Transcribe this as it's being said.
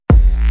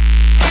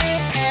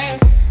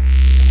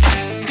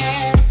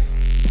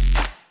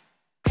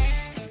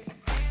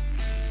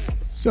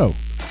So,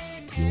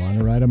 you want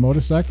to ride a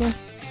motorcycle?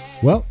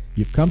 Well,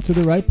 you've come to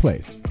the right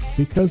place,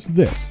 because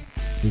this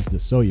is the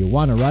So You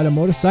Want to Ride a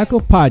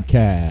Motorcycle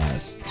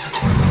podcast.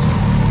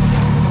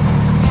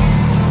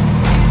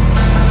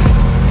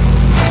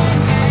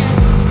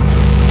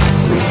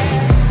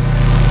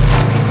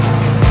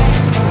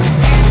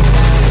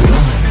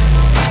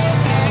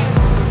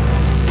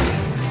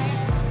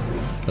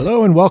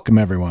 Hello and welcome,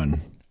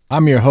 everyone.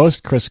 I'm your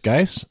host, Chris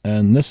Geis,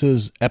 and this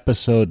is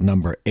episode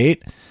number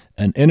 8,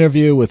 an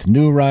interview with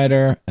new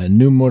rider and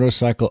new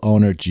motorcycle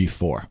owner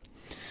G4.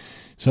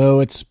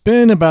 So it's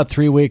been about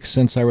 3 weeks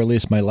since I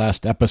released my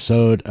last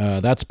episode.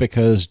 That's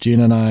because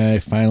Gina and I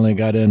finally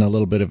got in a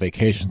little bit of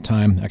vacation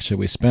time. Actually,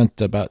 we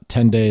spent about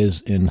 10 days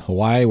in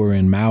Hawaii. We were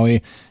in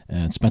Maui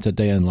and spent a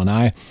day in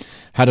Lanai.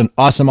 Had an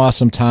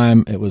awesome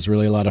time. It was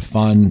really a lot of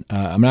fun.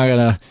 I'm not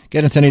going to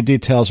get into any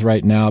details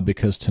right now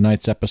because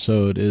tonight's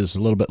episode is a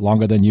little bit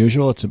longer than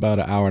usual. It's about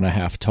an hour and a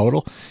half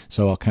total.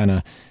 So I'll kind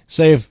of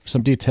save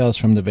some details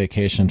from the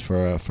vacation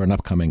for an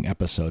upcoming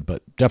episode,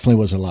 but definitely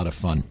was a lot of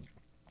fun.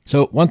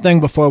 So one thing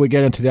before we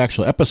get into the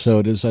actual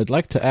episode is I'd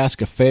like to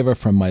ask a favor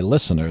from my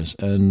listeners,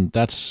 and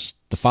that's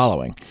the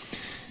following.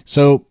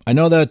 So I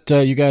know that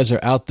you guys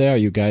are out there,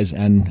 you guys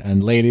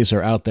and ladies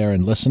are out there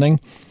and listening,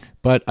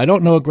 but I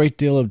don't know a great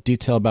deal of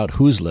detail about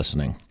who's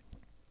listening.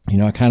 You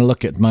know, I kind of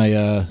look at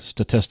my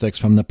statistics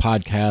from the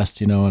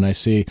podcast, and I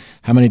see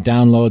how many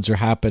downloads are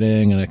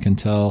happening, and I can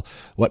tell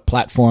what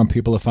platform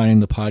people are finding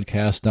the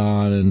podcast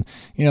on, and,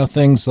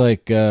 things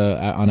like,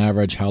 on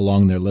average, how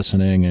long they're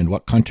listening and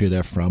what country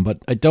they're from.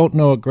 But I don't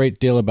know a great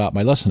deal about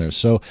my listeners.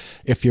 So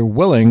if you're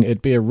willing,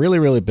 it'd be a really,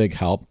 really big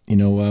help,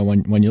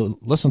 when you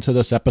listen to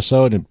this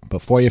episode and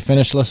before you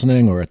finish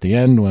listening or at the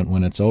end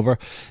when it's over,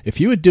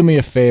 if you would do me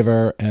a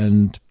favor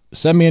and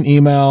send me an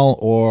email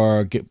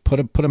or put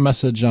a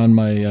message on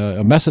my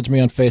message me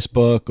on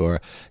Facebook,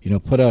 or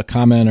put a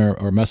comment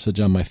or message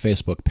on my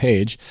Facebook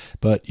page.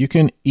 But you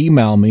can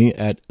email me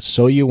at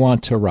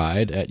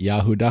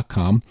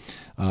soyouwanttορide@yahoo.com.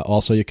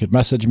 Also, you could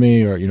message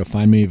me or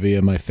find me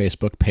via my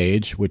Facebook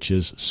page, which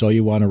is So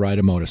You Want to Ride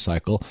a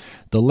Motorcycle.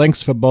 The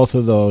links for both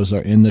of those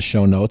are in the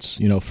show notes,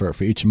 for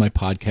each of my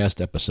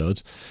podcast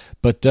episodes.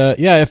 But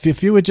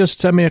if you would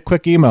just send me a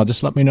quick email,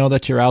 just let me know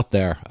that you're out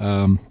there.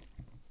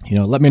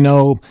 Let me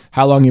know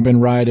how long you've been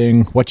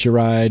riding, what you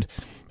ride,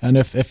 and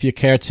if you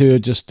care to,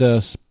 just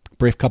a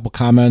brief couple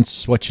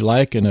comments, what you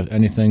like, and if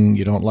anything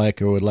you don't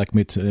like or would like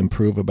me to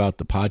improve about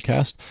the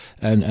podcast,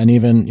 and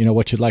even,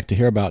 what you'd like to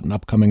hear about in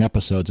upcoming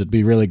episodes. It'd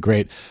be really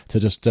great to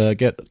just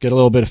get a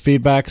little bit of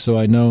feedback so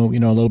I know, a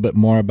little bit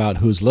more about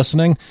who's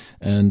listening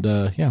and,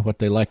 what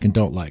they like and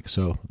don't like.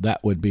 So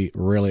that would be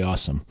really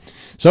awesome.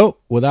 So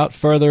without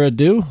further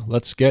ado,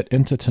 let's get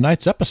into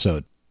tonight's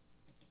episode.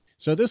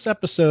 So this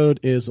episode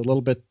is a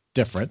little bit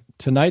different.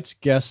 Tonight's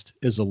guest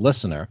is a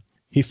listener.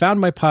 He found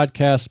my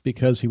podcast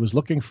because he was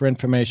looking for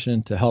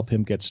information to help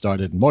him get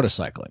started in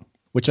motorcycling,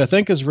 which I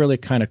think is really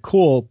kind of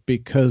cool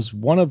because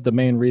one of the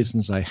main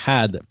reasons I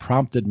had that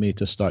prompted me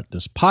to start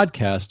this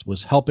podcast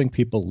was helping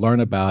people learn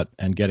about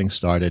and getting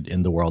started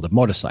in the world of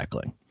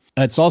motorcycling.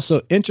 And it's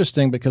also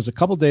interesting because a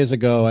couple days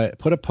ago, I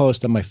put a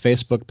post on my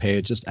Facebook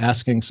page just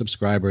asking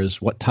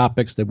subscribers what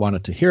topics they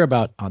wanted to hear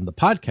about on the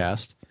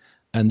podcast.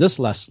 And this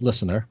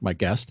listener, my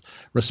guest,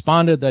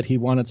 responded that he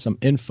wanted some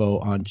info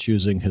on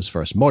choosing his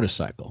first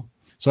motorcycle.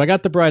 So I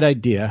got the bright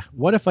idea.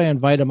 What if I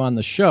invite him on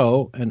the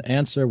show and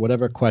answer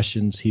whatever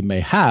questions he may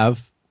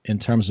have in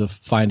terms of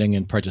finding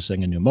and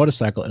purchasing a new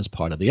motorcycle as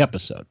part of the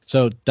episode?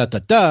 So,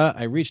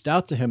 I reached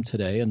out to him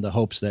today in the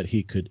hopes that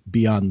he could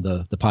be on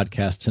the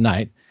podcast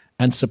tonight.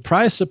 And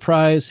surprise,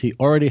 surprise, he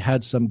already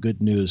had some good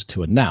news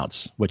to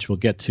announce, which we'll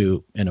get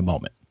to in a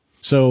moment.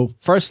 So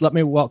first, let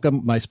me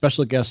welcome my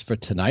special guest for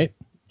tonight,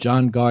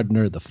 John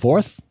Gardner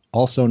IV,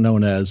 also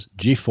known as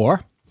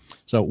G4.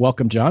 So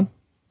welcome, John.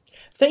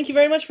 Thank you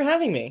very much for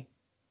having me.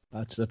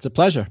 That's a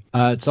pleasure.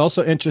 It's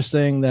also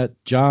interesting that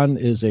John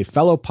is a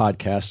fellow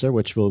podcaster,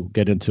 which we'll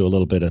get into a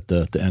little bit at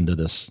the end of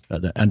this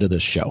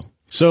show.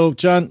 So,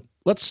 John,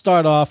 let's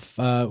start off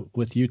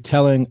with you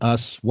telling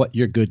us what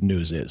your good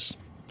news is.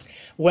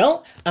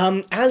 Well,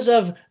 as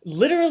of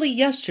literally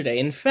yesterday,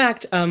 in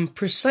fact,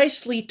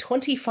 precisely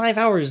 25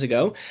 hours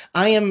ago,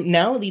 I am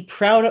now the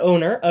proud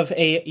owner of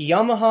a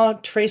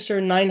Yamaha Tracer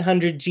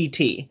 900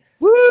 GT.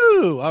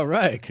 Woo! All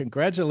right.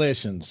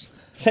 Congratulations.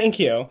 Thank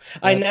you.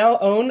 I now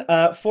own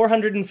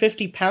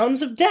 450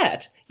 pounds of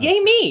debt.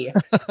 Yay me!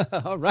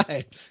 All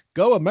right.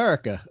 Go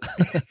America.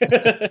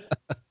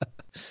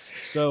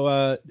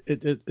 So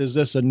is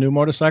this a new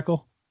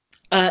motorcycle?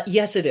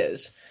 Yes, it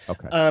is.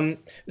 Okay.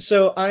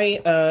 So I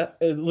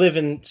live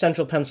in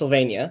central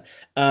Pennsylvania,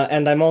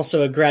 and I'm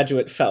also a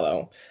graduate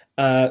fellow.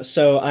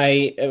 So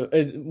I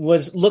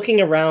was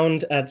looking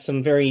around at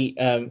some very,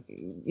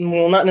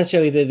 not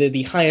necessarily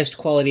the highest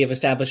quality of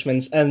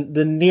establishments, and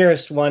the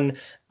nearest one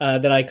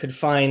that I could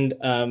find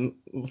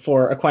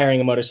for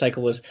acquiring a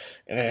motorcycle was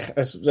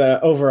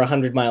over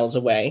 100 miles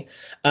away.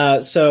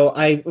 So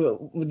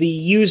the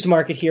used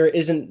market here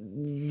isn't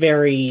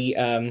very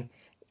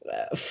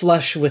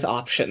flush with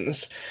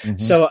options. Hmm.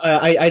 So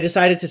I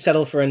decided to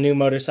settle for a new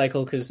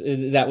motorcycle because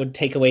that would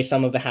take away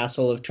some of the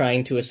hassle of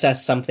trying to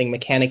assess something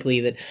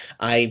mechanically that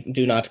I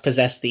do not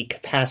possess the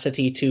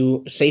capacity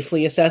to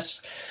safely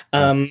assess.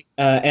 Right.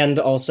 And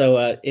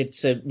also,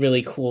 it's a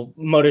really cool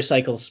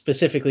motorcycle,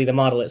 specifically the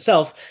model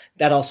itself.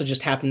 That also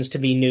just happens to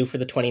be new for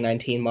the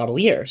 2019 model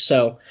year.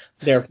 So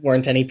there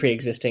weren't any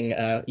pre-existing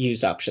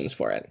used options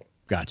for it.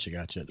 Gotcha.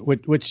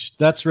 Which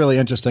that's really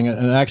interesting,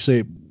 and it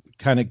actually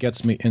kind of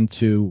gets me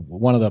into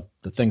one of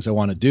the things I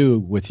want to do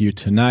with you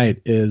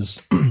tonight is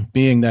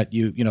being that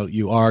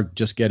you are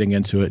just getting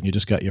into it and you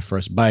just got your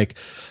first bike,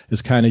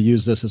 is kind of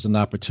use this as an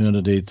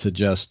opportunity to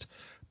just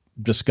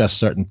discuss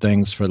certain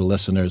things for the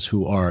listeners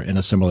who are in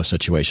a similar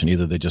situation.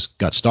 Either they just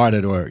got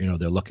started or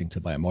they're looking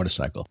to buy a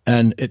motorcycle.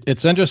 And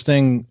it's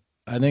interesting.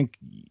 I think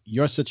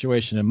your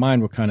situation and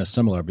mine were kind of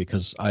similar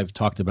because I've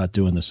talked about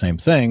doing the same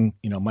thing.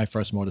 My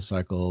first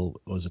motorcycle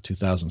was a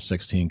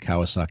 2016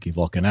 Kawasaki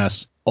Vulcan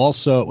S.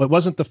 Also, it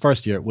wasn't the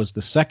first year, it was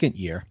the second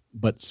year,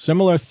 but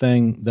similar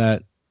thing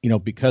that,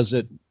 because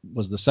it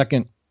was the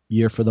second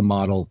year for the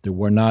model, there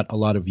were not a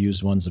lot of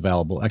used ones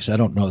available. Actually, I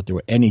don't know that there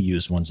were any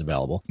used ones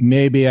available.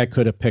 Maybe I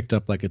could have picked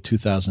up like a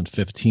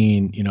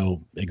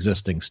 2015,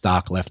 existing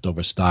stock,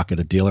 leftover stock at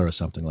a dealer or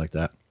something like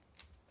that.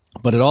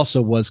 But it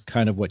also was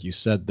kind of what you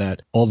said,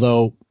 that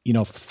although,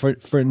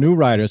 for new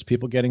riders,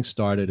 people getting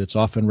started, it's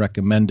often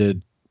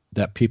recommended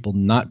that people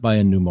not buy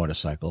a new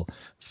motorcycle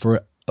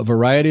for a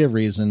variety of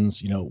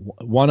reasons,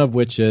 one of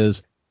which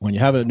is when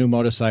you have a new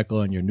motorcycle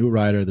and you're a new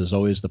rider, there's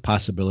always the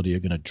possibility you're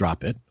going to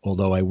drop it,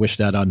 although I wish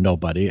that on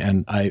nobody.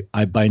 And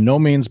I by no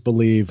means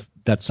believe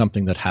that's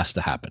something that has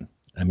to happen.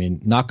 I mean,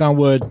 knock on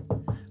wood,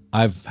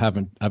 I've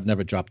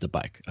never dropped a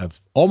bike. I've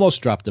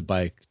almost dropped a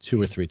bike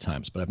 2 or 3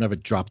 times, but I've never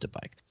dropped a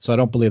bike. So I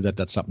don't believe that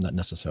that's something that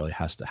necessarily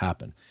has to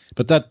happen.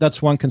 But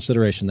that's one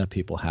consideration that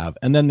people have.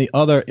 And then the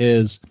other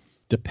is,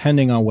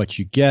 depending on what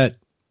you get,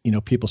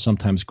 people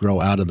sometimes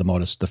grow out of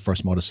the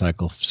first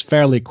motorcycle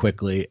fairly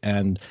quickly,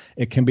 and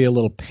it can be a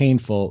little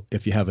painful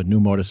if you have a new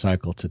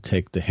motorcycle to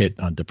take the hit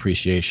on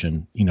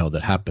depreciation,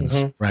 that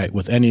happens, right?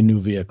 With any new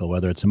vehicle,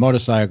 whether it's a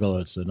motorcycle,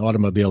 it's an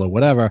automobile or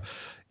whatever.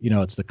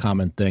 It's the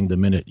common thing. The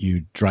minute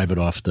you drive it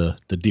off the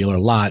dealer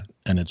lot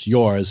and it's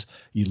yours,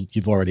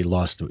 you've already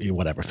lost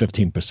whatever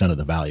 15% of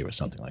the value or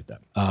something like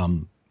that.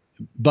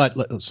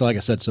 But so like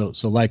I said, so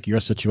like your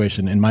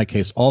situation, in my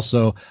case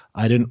also,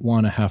 I didn't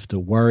want to have to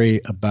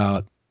worry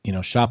about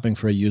shopping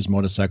for a used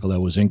motorcycle that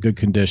was in good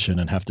condition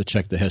and have to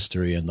check the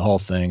history and the whole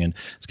thing. And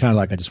it's kind of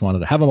like I just wanted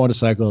to have a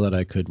motorcycle that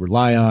I could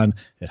rely on.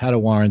 It had a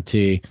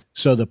warranty.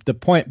 So the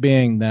point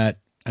being that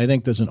I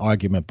think there's an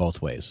argument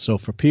both ways. So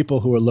for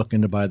people who are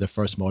looking to buy their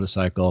first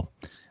motorcycle,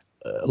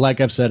 like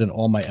I've said in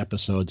all my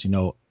episodes,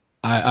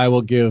 I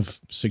will give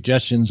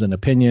suggestions and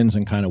opinions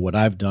and kind of what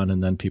I've done,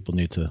 and then people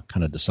need to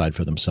kind of decide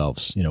for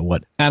themselves,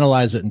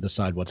 analyze it and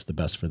decide what's the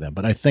best for them.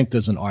 But I think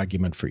there's an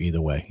argument for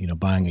either way,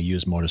 buying a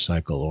used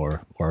motorcycle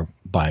or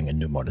buying a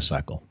new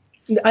motorcycle.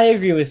 I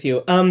agree with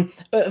you.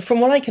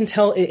 From what I can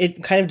tell,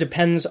 it kind of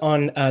depends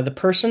on the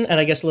person, and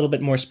I guess a little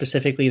bit more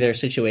specifically their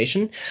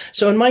situation.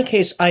 So in my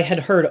case, I had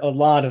heard a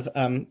lot of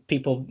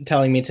people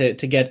telling me to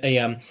get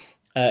a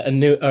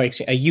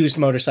used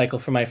motorcycle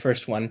for my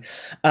first one.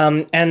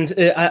 And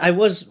I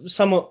was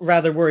somewhat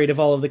rather worried of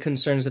all of the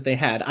concerns that they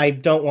had. I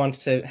don't want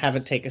to have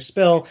it take a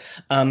spill.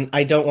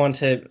 I didn't want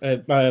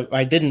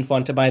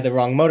to buy the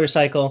wrong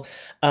motorcycle.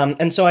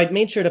 And so I'd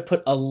made sure to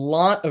put a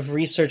lot of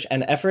research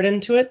and effort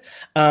into it.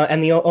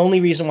 And the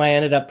only reason why I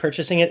ended up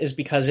purchasing it is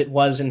because it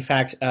was, in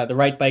fact, the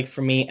right bike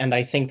for me. And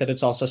I think that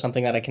it's also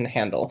something that I can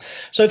handle.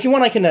 So if you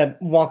want, I can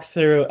walk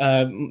through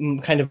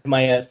kind of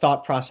my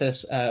thought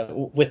process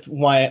with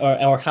why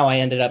or how I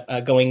ended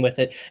up going with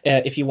it,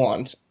 if you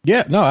want.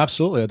 Yeah, no,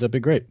 absolutely. That'd be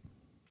great.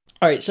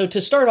 All right, so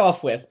to start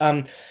off with,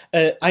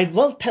 I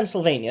love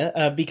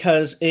Pennsylvania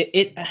because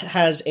it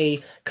has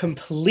a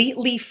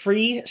completely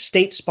free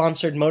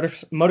state-sponsored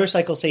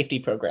motorcycle safety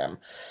program.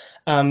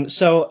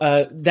 So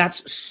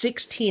that's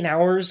 16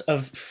 hours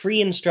of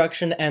free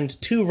instruction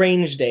and 2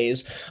 range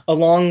days,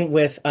 along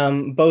with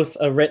both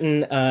a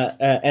written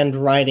and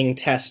riding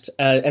test.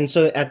 And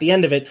so at the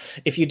end of it,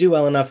 if you do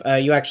well enough,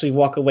 you actually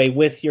walk away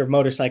with your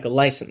motorcycle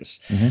license.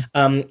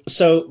 Mm-hmm.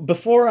 So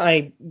before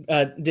I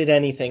did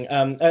anything,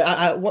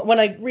 when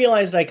I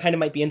realized I kind of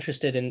might be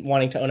interested in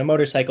wanting to own a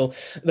motorcycle,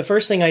 the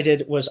first thing I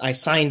did was I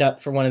signed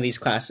up for one of these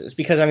classes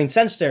because, I mean,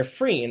 since they're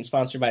free and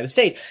sponsored by the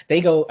state,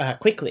 they go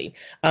quickly.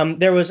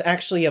 There was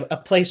actually a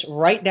place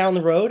right down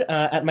the road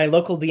at my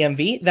local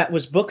DMV that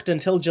was booked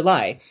until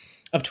July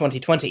of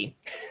 2020.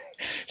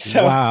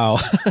 So, wow.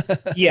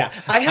 Yeah,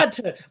 I had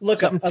to look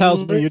Something up.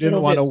 Tells me you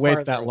didn't want to wait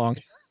farther. That long.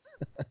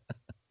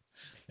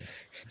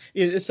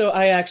 So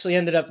I actually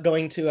ended up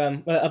going to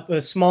a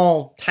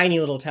small, tiny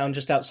little town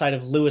just outside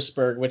of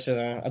Lewisburg, which is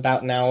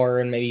about an hour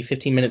and maybe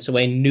 15 minutes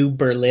away, New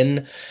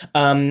Berlin.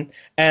 So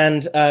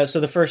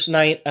the first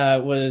night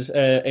was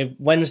a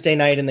Wednesday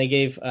night, and they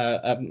gave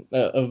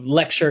a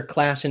lecture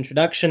class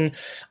introduction.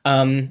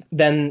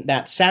 Then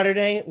that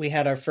Saturday, we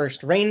had our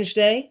first range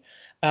day.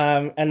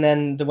 And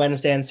then the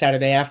Wednesday and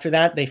Saturday after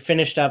that, they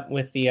finished up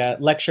with the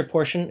lecture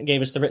portion,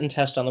 gave us the written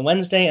test on the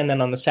Wednesday, and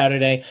then on the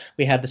Saturday,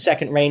 we had the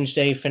second range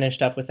day,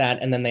 finished up with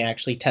that, and then they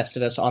actually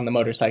tested us on the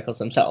motorcycles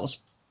themselves.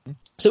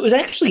 So it was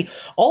actually,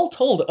 all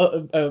told,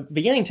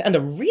 beginning to end,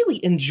 a really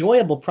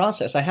enjoyable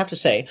process, I have to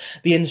say.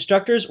 The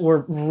instructors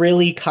were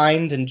really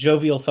kind and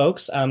jovial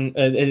folks.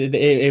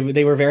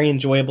 They were very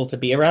enjoyable to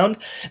be around.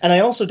 And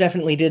I also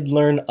definitely did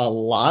learn a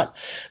lot.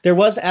 There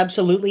was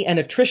absolutely an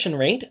attrition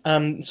rate.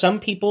 Some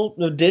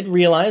people did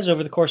realize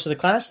over the course of the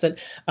class that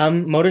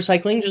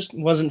motorcycling just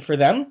wasn't for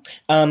them.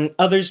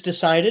 Others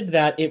decided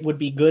that it would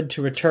be good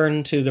to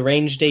return to the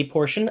range day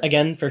portion,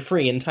 again, for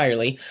free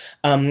entirely,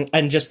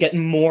 and just get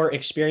more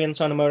experience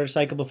on a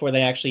motorcycle before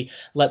they actually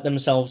let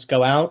themselves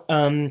go out.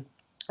 And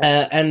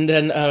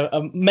then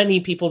many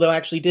people, though,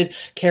 actually did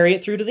carry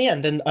it through to the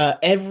end, and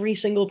every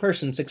single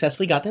person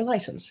successfully got their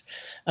license.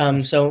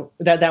 So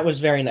that was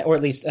very nice, or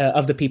at least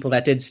of the people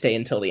that did stay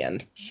until the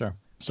end. Sure.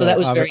 So that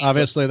was very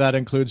obviously that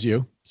includes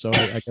you. So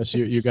I guess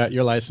you got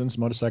your license,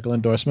 motorcycle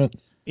endorsement.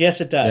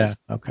 Yes, it does.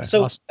 Yeah. Okay.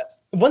 So. Awesome.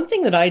 One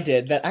thing that I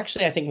did that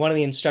actually I think one of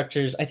the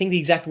instructors, I think the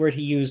exact word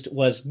he used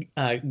was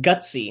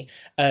gutsy,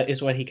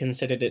 is what he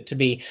considered it to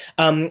be.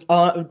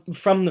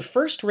 From the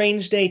first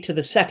range day to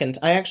the second,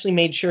 I actually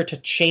made sure to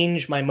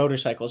change my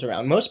motorcycles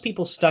around. Most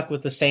people stuck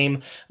with the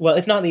same, well,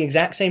 if not the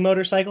exact same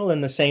motorcycle,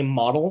 then the same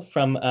model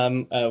from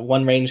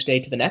one range day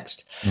to the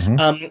next.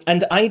 Mm-hmm.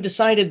 And I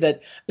decided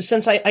that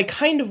since I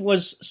kind of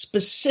was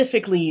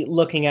specifically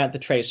looking at the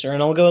Tracer,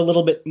 and I'll go a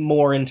little bit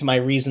more into my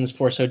reasons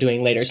for so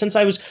doing later, since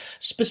I was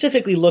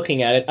specifically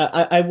looking at it,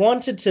 I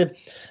wanted to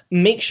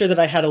make sure that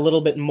I had a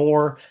little bit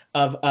more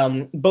of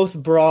both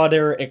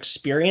broader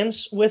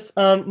experience with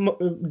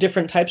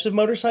different types of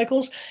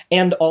motorcycles,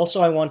 and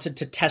also I wanted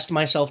to test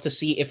myself to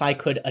see if I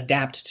could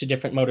adapt to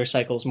different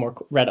motorcycles more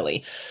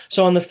readily.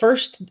 So on the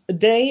first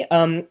day,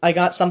 I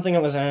got something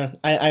that was I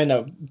don't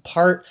know,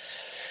 part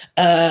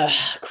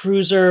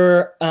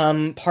cruiser,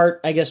 part,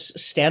 I guess,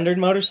 standard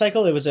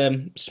motorcycle. It was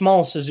a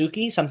small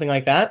Suzuki, something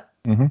like that.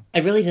 Mm-hmm. I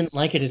really didn't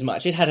like it as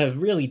much. It had a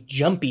really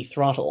jumpy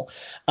throttle,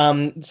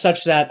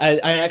 such that I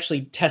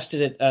actually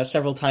tested it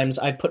several times.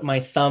 I put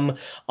my thumb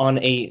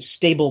on a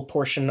stable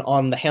portion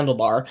on the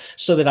handlebar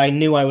so that I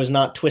knew I was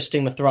not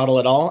twisting the throttle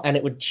at all, and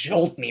it would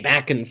jolt me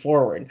back and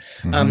forward.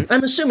 Mm-hmm.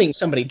 I'm assuming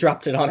somebody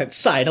dropped it on its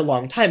side a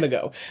long time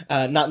ago,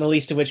 not in the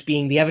least of which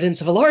being the evidence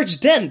of a large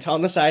dent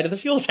on the side of the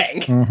fuel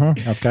tank.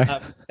 Mm-hmm.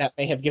 Okay. That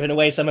may have given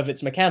away some of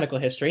its mechanical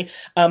history.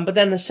 But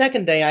then the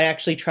second day, I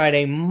actually tried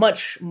a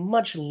much,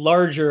 much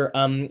larger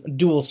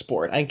dual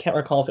sport. I can't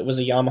recall if it was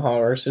a Yamaha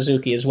or a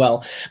Suzuki as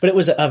well, but it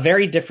was a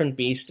very different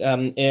beast.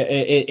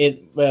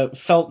 It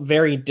felt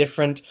very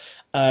different,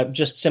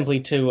 just simply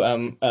to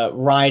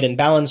ride and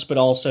balance, but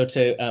also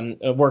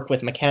to work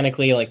with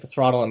mechanically, like the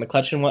throttle and the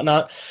clutch and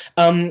whatnot.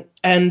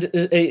 And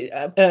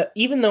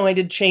even though I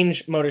did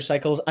change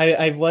motorcycles,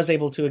 I was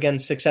able to, again,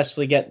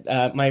 successfully get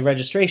my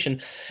registration.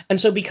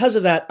 And so because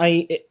of that,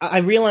 I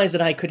realized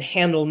that I could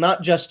handle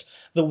not just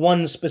the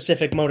one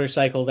specific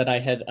motorcycle that I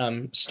had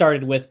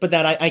started with, but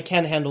that I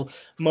can handle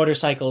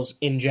motorcycles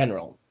in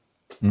general.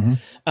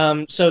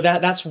 Mm-hmm. So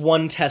that's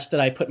one test that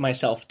I put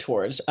myself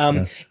towards.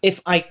 Yeah. If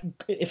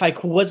I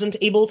wasn't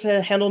able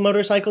to handle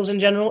motorcycles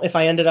in general, if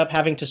I ended up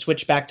having to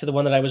switch back to the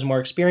one that I was more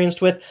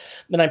experienced with,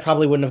 then I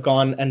probably wouldn't have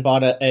gone and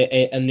bought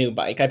a new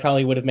bike. I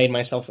probably would have made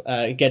myself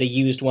get a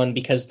used one,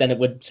 because then it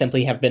would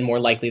simply have been more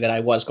likely that I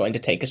was going to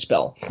take a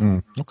spill.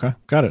 Okay,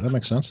 got it. That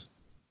makes sense.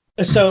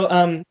 So,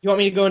 you want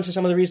me to go into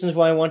some of the reasons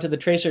why I wanted the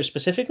Tracer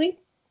specifically?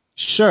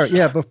 Sure.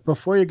 Yeah. But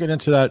before you get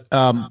into that,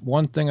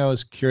 one thing I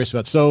was curious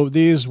about. So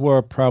these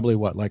were probably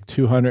what, like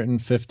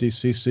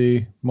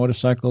 250cc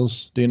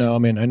motorcycles? Do you know? I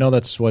mean, I know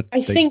that's what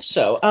I think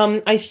so.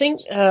 I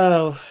think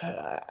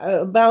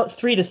about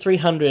 300 to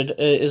 300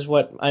 is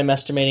what I'm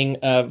estimating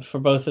for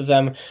both of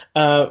them,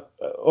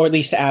 or at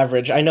least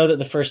average. I know that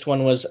the first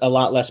one was a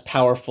lot less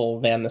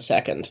powerful than the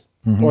second.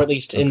 Mm-hmm. Or at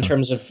least in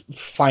terms of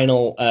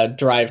final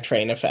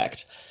drivetrain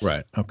effect.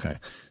 Right. Okay.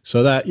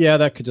 So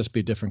that could just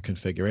be different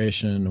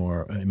configuration,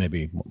 or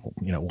maybe,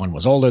 one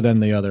was older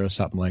than the other or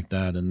something like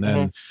that. And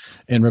then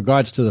in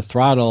regards to the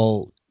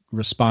throttle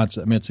response,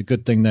 I mean, it's a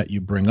good thing that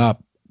you bring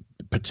up,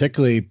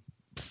 particularly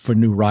for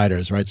new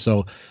riders, right?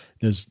 So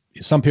there's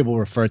some people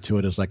refer to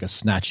it as like a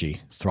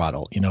snatchy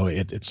throttle.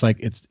 It's like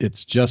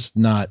it's just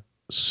not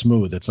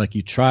smooth. It's like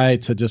you try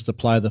to just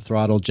apply the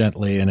throttle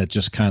gently and it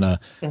just kind of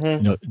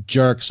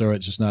jerks, or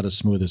it's just not as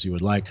smooth as you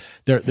would like.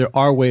 There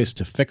are ways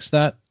to fix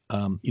that.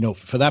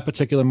 For that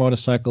particular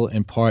motorcycle,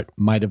 in part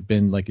might have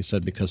been, like you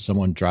said, because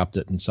someone dropped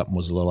it and something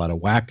was a little out of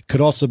whack. Could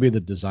also be the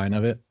design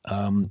of it.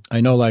 I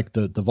know, like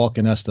the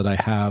Vulcan S that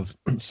I have,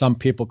 some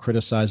people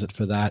criticize it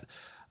for that.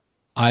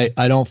 I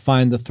don't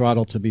find the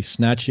throttle to be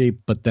snatchy,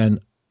 but then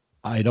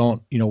I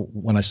don't,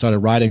 when I started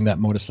riding that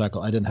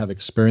motorcycle, I didn't have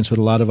experience with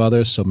a lot of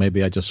others, so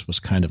maybe I just was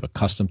kind of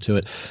accustomed to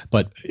it.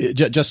 But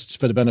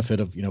just for the benefit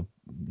of,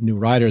 new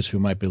riders who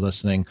might be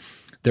listening,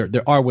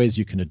 there are ways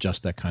you can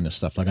adjust that kind of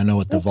stuff. Like I know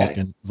with the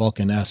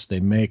Vulcan S, they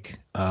make,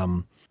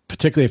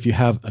 particularly if you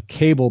have a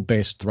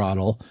cable-based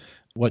throttle,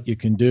 what you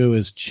can do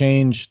is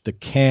change the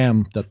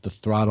cam that the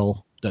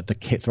throttle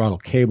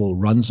cable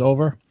runs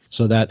over,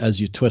 so that as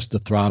you twist the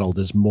throttle,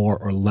 there's more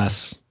or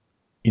less,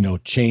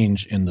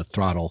 change in the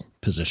throttle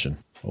position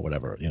or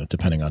whatever,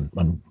 depending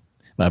on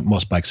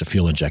most bikes are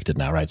fuel injected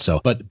now, right?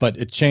 So, but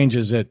it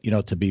changes it,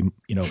 to be,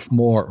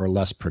 more or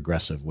less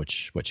progressive,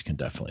 which can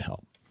definitely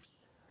help.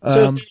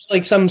 So if there's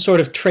like some sort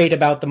of trait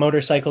about the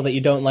motorcycle that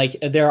you don't like,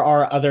 there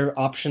are other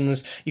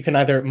options. You can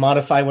either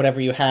modify whatever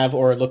you have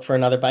or look for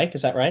another bike.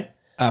 Is that right?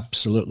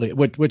 Absolutely,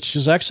 which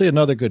is actually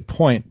another good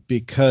point,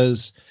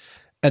 because,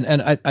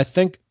 and I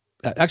think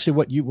actually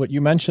what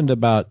you mentioned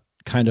about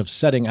kind of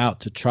setting out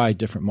to try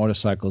different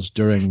motorcycles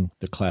during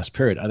the class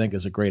period, I think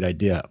is a great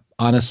idea.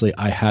 Honestly,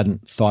 I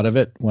hadn't thought of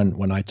it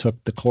when I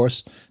took the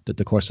course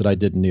that I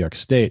did in New York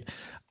State.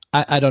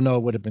 I don't know,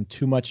 it would have been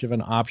too much of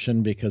an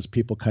option because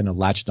people kind of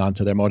latched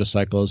onto their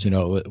motorcycles.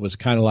 It was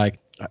kind of like,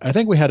 I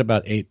think we had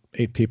about eight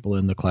people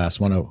in the class,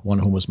 one of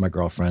whom was my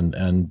girlfriend.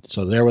 And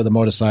so there were the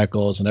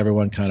motorcycles and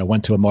everyone kind of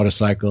went to a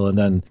motorcycle. And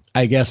then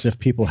I guess if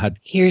people had...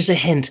 Here's a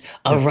hint,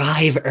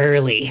 arrive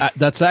early.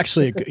 That's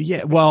actually,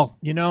 yeah, well,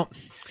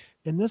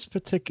 in this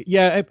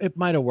particular, it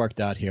might have worked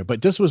out here,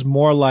 but this was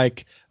more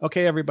like,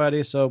 okay,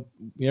 everybody, so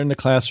you're in the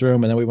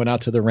classroom, and then we went out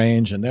to the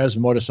range, and there's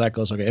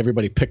motorcycles. Okay,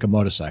 everybody pick a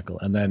motorcycle,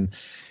 and then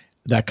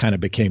that kind of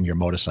became your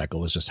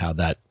motorcycle. Was just how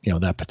that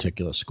that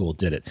particular school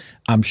did it.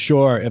 I'm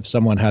sure if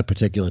someone had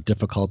particular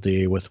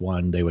difficulty with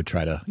one, they would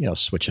try to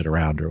switch it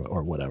around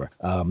or whatever.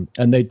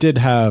 And they did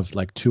have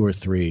like 2 or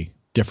 3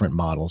 different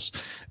models,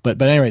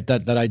 but anyway,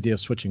 that idea of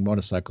switching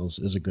motorcycles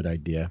is a good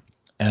idea.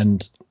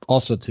 And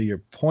also to your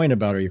point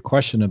about, or your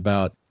question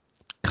about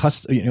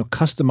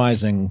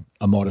customizing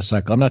a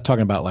motorcycle. I'm not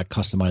talking about like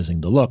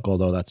customizing the look,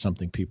 although that's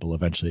something people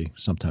eventually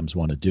sometimes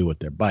want to do with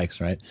their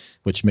bikes, right?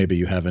 Which maybe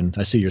you haven't.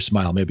 I see your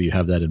smile. Maybe you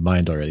have that in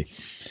mind already.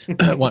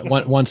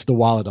 Once the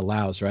wallet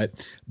allows, right?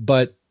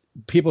 But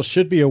people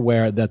should be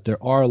aware that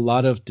there are a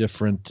lot of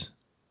different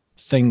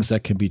things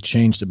that can be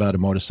changed about a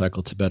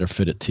motorcycle to better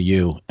fit it to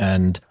you.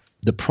 And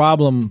the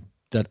problem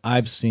that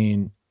I've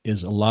seen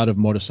is a lot of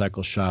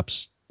motorcycle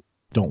shops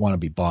don't want to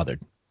be bothered.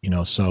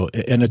 So,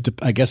 and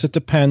I guess it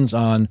depends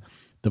on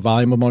the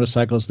volume of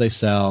motorcycles they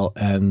sell,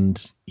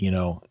 and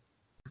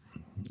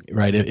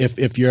right.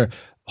 If you're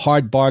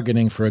hard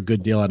bargaining for a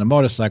good deal on a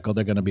motorcycle,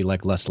 they're going to be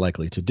like less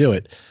likely to do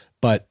it.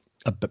 But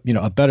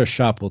a better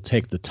shop will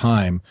take the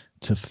time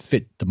to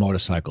fit the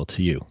motorcycle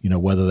to you.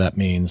 Whether that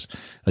means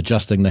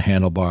adjusting the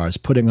handlebars,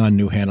 putting on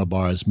new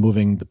handlebars,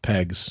 moving the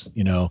pegs,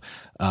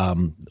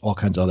 all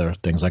kinds of other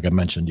things. Like I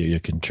mentioned, you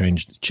can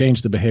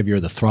change the behavior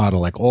of the throttle,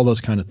 like all those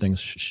kind of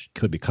things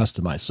could be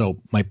customized. So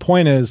my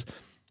point is,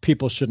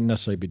 people shouldn't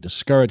necessarily be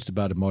discouraged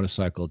about a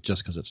motorcycle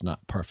just because it's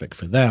not perfect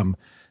for them,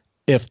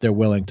 if they're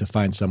willing to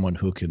find someone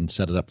who can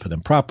set it up for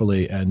them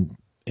properly, and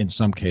in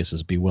some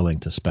cases be willing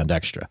to spend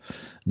extra.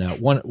 Now,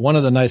 one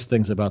of the nice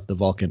things about the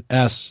Vulcan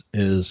S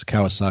is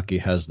Kawasaki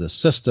has this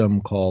system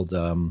called,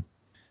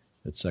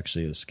 it's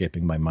actually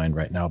escaping my mind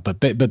right now, but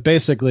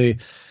basically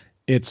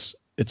it's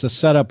a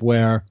setup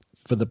where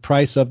for the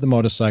price of the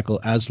motorcycle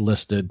as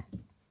listed,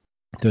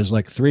 there's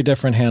like 3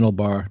 different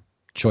handlebar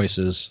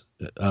choices,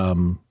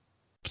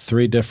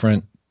 3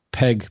 different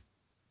peg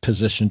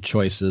position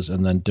choices,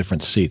 and then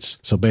different seats.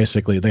 So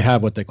basically they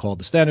have what they call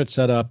the standard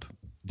setup,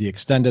 the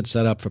extended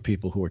setup for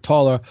people who are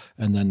taller,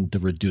 and then the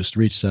reduced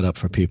reach setup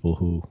for people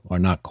who are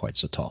not quite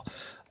so tall.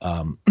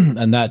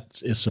 And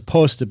that is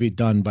supposed to be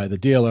done by the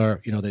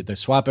dealer. They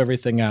swap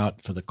everything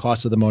out for the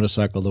cost of the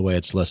motorcycle the way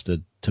it's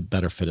listed to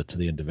better fit it to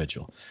the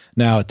individual.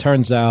 Now, it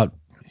turns out,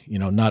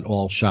 not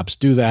all shops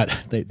do that.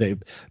 They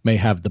may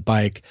have the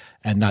bike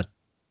and not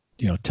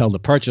tell the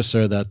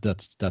purchaser that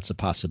that's a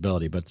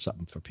possibility, but it's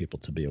something for people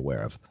to be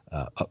aware of.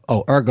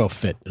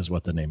 ErgoFit is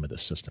what the name of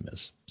this system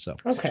is. So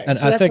okay, and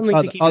so I think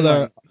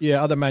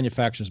other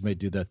manufacturers may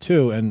do that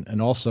too.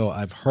 And also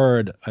I've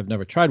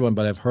never tried one,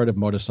 but I've heard of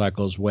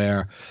motorcycles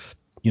where,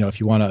 if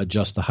you want to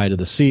adjust the height of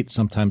the seat,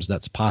 sometimes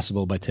that's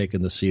possible by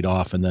taking the seat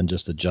off and then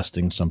just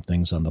adjusting some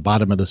things on the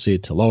bottom of the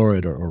seat to lower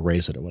it or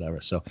raise it or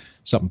whatever. So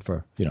something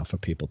for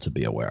people to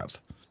be aware of.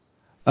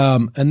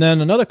 And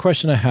then another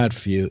question I had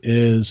for you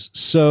is,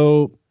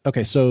 so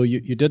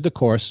you did the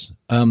course.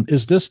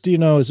 Is this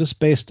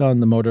based on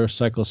the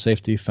Motorcycle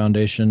Safety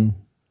Foundation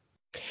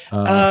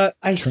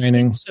I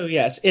training? think so,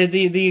 yes.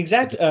 The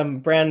exact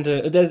brand,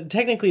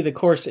 technically the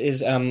course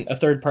is a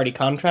third-party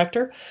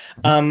contractor,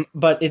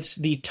 but it's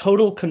the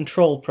Total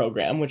Control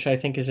Program, which I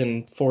think is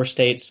in 4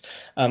 states,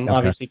 Okay.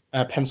 obviously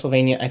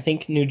Pennsylvania, I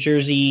think New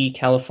Jersey,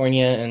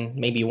 California, and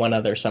maybe one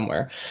other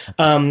somewhere.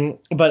 But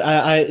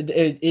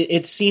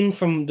it seemed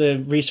from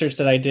the research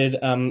that I did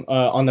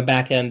on the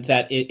back end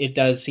that it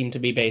does seem to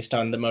be based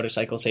on the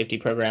Motorcycle Safety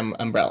Program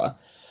umbrella.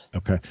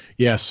 Okay.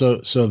 Yeah.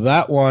 So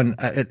that one,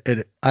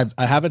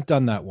 I haven't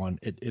done that one.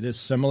 It is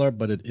similar,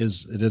 but it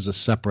is a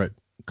separate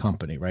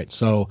company, right?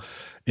 So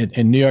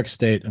in New York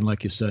State, and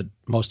like you said,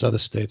 most other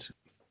states,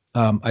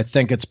 I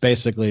think it's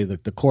basically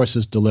the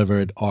courses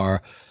delivered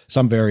are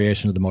some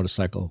variation of the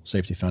Motorcycle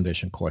Safety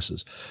Foundation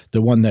courses.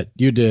 The one that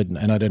you did,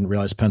 and I didn't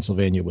realize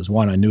Pennsylvania was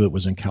one. I knew it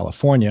was in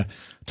California.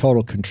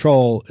 Total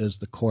Control is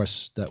the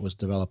course that was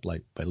developed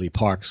by Lee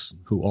Parks,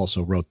 who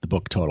also wrote the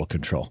book Total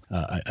Control,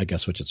 I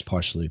guess, which it's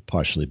partially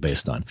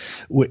based on,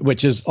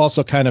 which is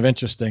also kind of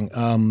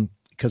interesting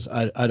because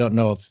I don't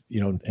know if,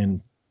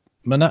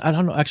 I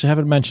don't know. Actually, I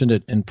haven't mentioned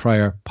it in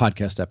prior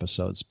podcast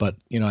episodes, but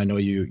I know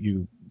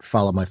you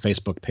follow my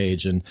Facebook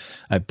page, and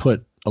I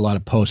put a lot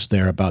of posts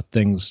there about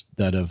things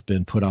that have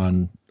been put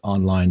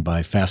online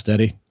by Fast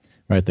Eddie,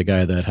 right? The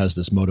guy that has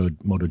this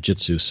Moto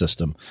Jitsu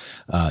system.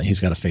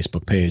 He's got a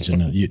Facebook page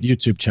and a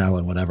YouTube channel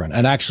and whatever.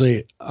 And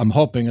actually, I'm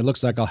hoping it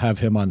looks like I'll have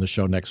him on the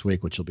show next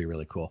week, which will be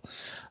really cool.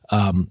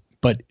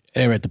 But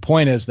anyway, the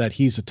point is that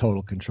he's a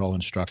Total Control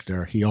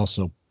instructor. He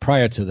also,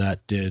 prior to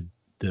that, did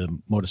the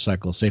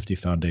Motorcycle Safety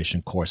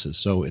Foundation courses.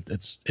 So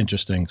it's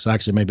interesting. So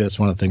actually, maybe that's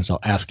one of the things I'll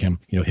ask him,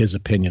 his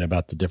opinion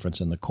about the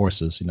difference in the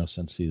courses,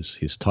 since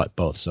he's taught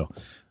both. So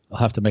I'll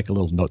have to make a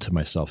little note to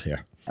myself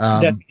here.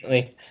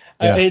 Definitely.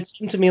 Yeah. It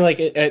seemed to me like,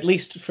 at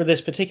least for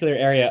this particular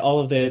area, all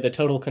of the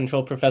Total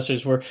Control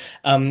professors were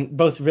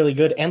both really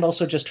good and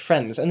also just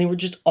friends. And they were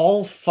just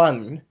all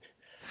fun.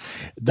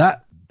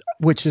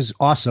 Which is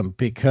awesome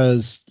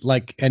because,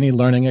 like any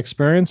learning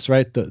experience,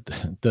 right?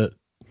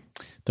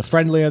 The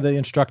friendlier the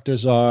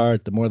instructors are,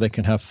 the more they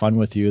can have fun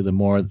with you, the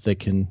more they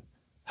can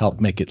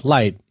help make it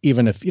light,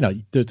 even if,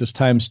 there's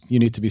times you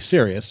need to be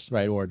serious,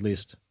 right? Or at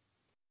least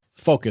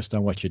focused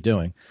on what you're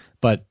doing.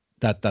 But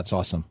that's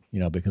awesome,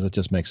 because it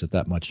just makes it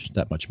that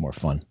much more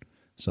fun.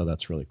 So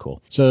that's really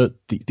cool. So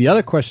the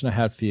other question I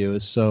had for you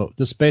is, so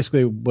this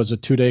basically was a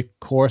 2-day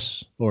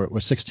course or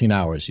 16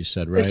 hours, you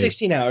said, right?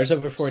 16 hours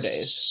over 4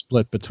 days.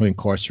 Split between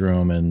course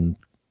room and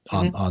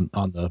on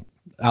the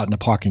out in the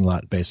parking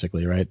lot,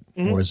 basically, right?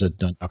 Mm-hmm. Or is it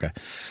done? Okay.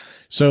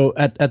 So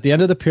at the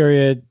end of the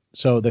period,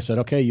 so they said,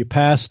 okay, you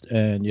passed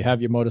and you have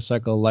your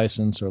motorcycle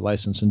license or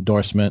license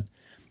endorsement.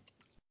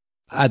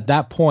 At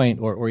that point,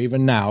 or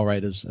even now,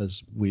 right,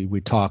 as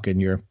we talk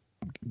and you're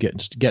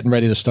getting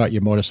ready to start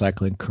your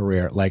motorcycling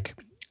career, like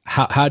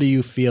how do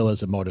you feel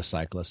as a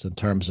motorcyclist in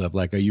terms of,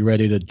 like, are you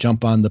ready to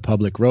jump on the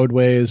public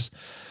roadways?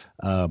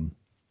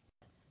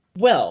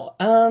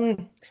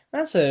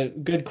 That's a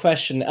good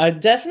question.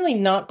 Definitely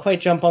not quite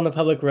jump on the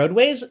public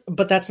roadways,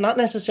 but that's not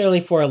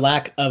necessarily for a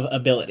lack of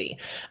ability.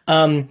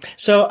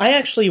 So I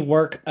actually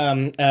work,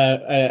 like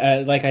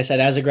I said,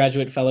 as a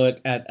graduate fellow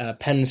at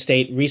Penn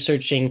State,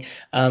 researching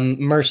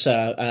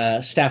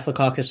MRSA,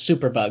 Staphylococcus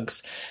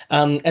superbugs.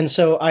 And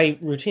so I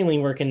routinely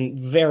work in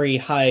very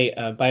high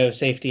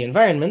biosafety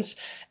environments.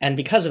 And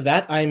because of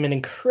that, I'm an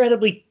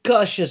incredibly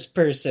cautious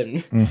person.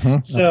 Mm-hmm.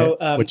 So,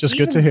 okay. Which is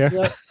good to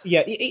hear.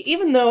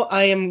 Even though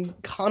I am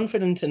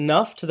confident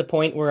enough to the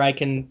point where I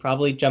can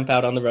probably jump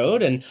out on the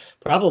road and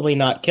probably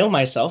not kill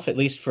myself, at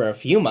least for a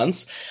few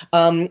months,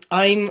 I'm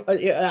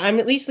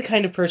at least the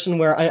kind of person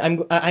where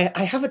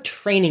I have a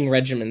training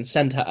regimen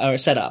set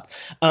up.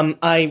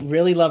 I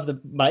really love the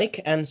bike,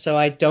 and so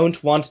I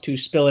don't want to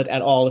spill it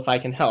at all if I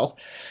can help.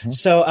 Mm-hmm.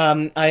 So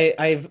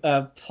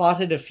I've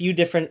plotted a few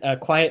different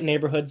quiet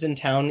neighborhoods in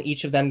town,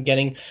 each of them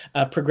getting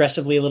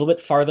progressively a little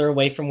bit farther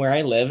away from where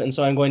I live. And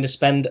so I'm going to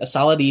spend a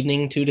solid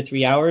evening, 2 to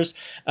 3 hours,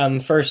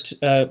 first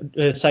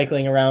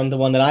cycling around the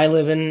one that I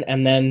live in,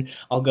 and then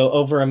I'll go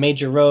over a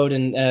major road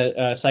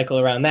and cycle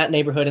around that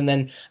neighborhood, and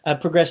then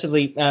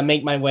progressively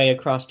make my way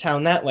across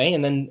town that way,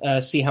 and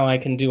then see how I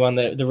can do on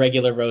the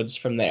regular roads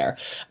from there.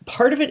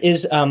 Part of it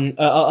is a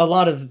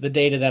lot of the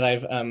data that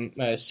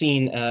I've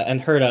seen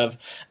and heard of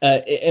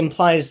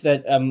implies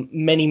that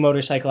many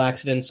motorcycle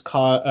accidents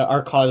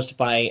are caused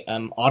by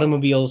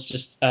automobiles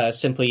just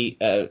simply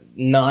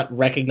not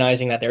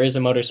recognizing that there is a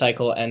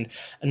motorcycle and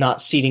not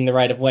seating the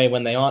right of way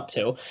when they ought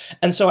to.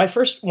 And so I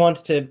first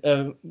want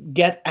to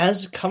get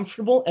as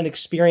comfortable and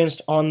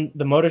experienced on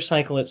the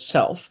motorcycle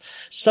itself,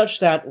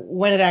 such that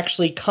when it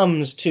actually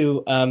comes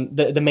to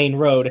the main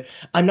road,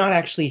 I'm not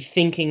actually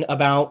thinking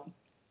about,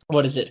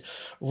 what is it?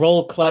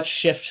 Roll, clutch,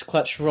 shift,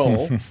 clutch,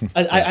 roll.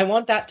 I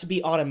want that to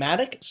be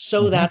automatic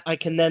so mm-hmm. that I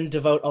can then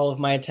devote all of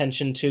my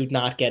attention to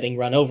not getting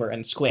run over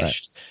and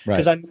squished.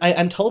 Because right.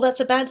 I'm told that's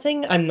a bad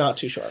thing. I'm not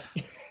too sure.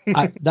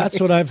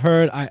 That's what I've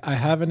heard. I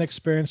haven't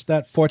experienced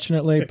that,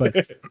 fortunately,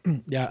 but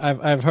yeah,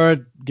 I've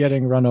heard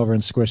getting run over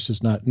and squished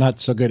is not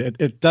so good.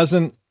 It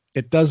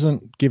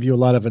doesn't give you a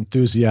lot of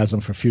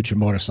enthusiasm for future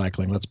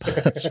motorcycling. Let's put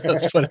it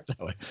that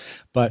way.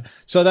 But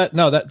so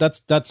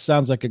that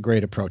sounds like a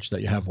great approach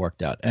that you have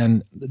worked out.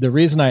 And the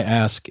reason I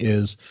ask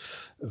is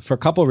for a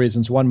couple of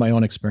reasons. One, my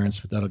own experience,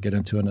 that I'll get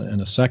into in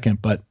a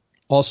second. But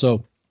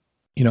also,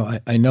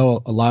 I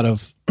know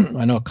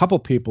a couple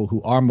people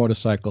who are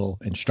motorcycle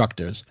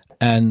instructors,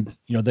 and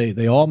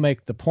they all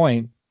make the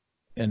point,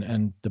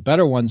 and the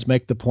better ones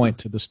make the point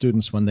to the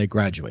students when they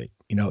graduate.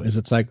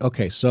 It's like,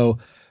 okay, so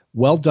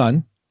well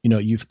done.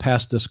 You've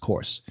passed this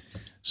course.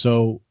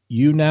 So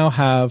you now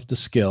have the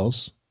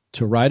skills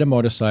to ride a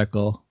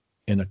motorcycle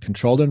in a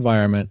controlled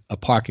environment, a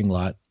parking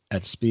lot,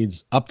 at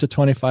speeds up to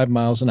 25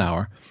 miles an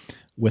hour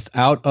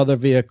without other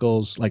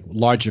vehicles, like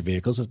larger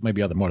vehicles,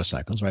 maybe other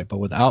motorcycles, right? But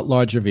without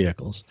larger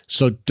vehicles.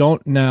 So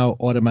don't now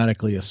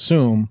automatically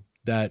assume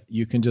that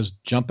you can just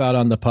jump out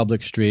on the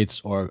public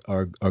streets or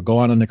go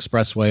on an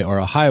expressway or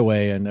a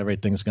highway and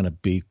everything's going to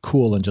be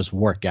cool and just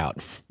work out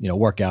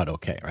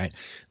okay, right?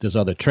 There's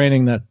other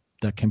training that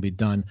can be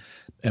done.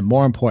 And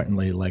more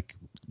importantly, like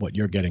what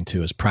you're getting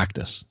to is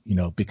practice,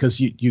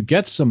 because you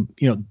get some,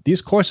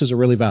 these courses are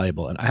really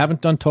valuable. And I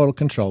haven't done total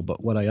control,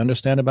 but what I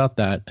understand about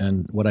that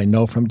and what I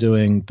know from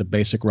doing the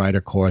basic rider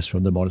course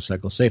from the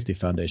Motorcycle Safety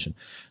Foundation,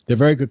 they're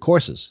very good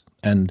courses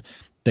and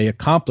they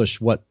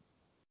accomplish what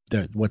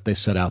they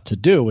set out to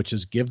do, which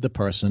is give the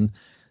person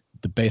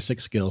the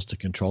basic skills to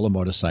control a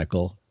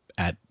motorcycle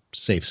at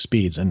safe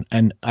speeds.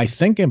 And I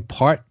think in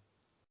part,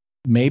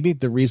 maybe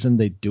the reason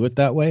they do it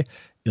that way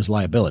is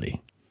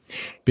liability.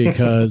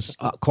 Because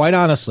quite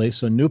honestly,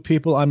 so new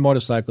people on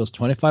motorcycles,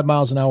 25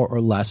 miles an hour or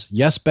less,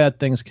 yes, bad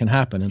things can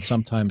happen, and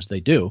sometimes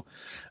they do.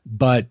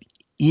 But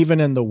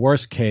even in the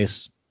worst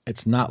case,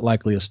 it's not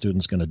likely a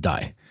student's going to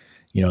die.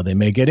 They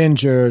may get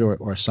injured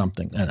or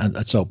something.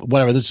 And so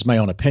whatever, this is my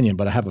own opinion,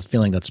 but I have a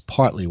feeling that's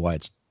partly why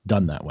it's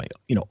done that way.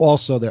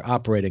 Also they're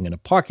operating in a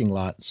parking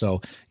lot.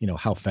 So,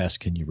 how fast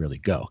can you really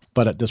go?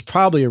 But there's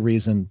probably a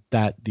reason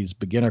that these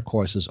beginner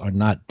courses are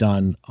not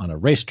done on a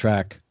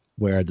racetrack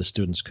where the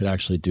students could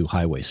actually do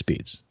highway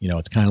speeds.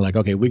 It's kind of like,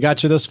 okay, we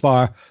got you this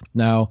far.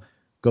 Now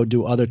go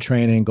do other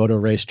training, go to a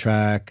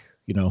racetrack,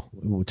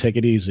 we'll take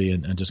it easy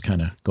and just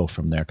kind of go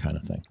from there kind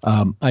of thing.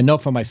 I know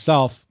for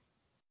myself,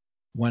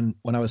 when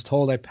I was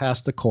told I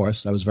passed the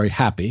course, I was very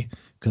happy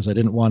because I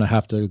didn't want to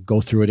have to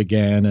go through it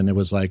again. And it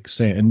was like,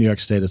 say, in New York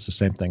State, it's the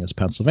same thing as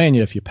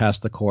Pennsylvania. If you pass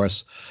the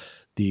course,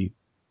 the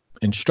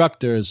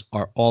instructors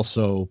are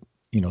also,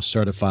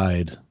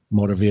 certified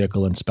motor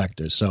vehicle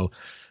inspectors. So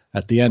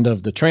at the end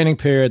of the training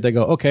period, they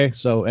go, okay,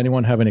 so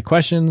anyone have any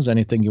questions,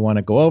 anything you want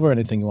to go over,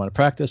 anything you want to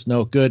practice?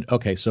 No, good.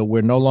 Okay, so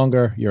we're no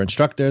longer your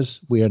instructors.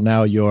 We are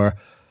now your,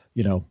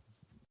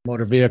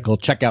 motor vehicle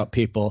checkout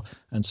people.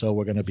 And so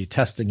we're going to be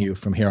testing you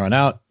from here on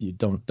out. You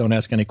don't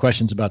ask any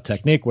questions about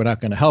technique. We're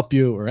not going to help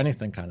you or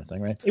anything kind of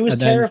thing, right? It was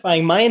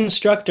terrifying. My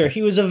instructor,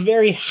 he was a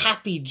very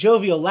happy,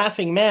 jovial,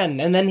 laughing man.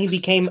 And then he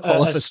became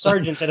a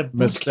sergeant at a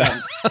boot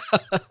camp.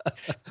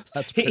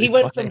 He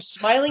went from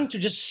smiling to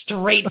just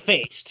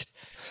straight-faced.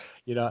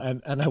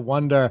 And I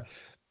wonder,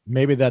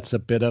 maybe that's a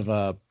bit of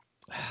a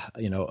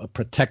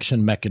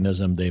protection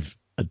mechanism they've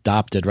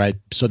adopted, right?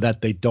 So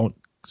that they don't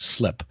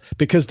slip,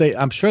 because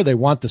I'm sure they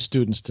want the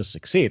students to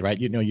succeed, right?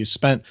 You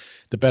spent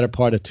the better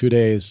part of 2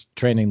 days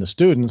training the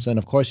students, and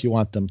of course you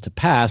want them to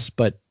pass,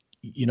 but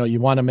you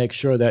want to make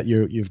sure that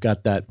you've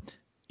got that,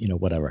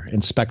 whatever,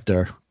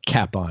 inspector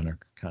cap on or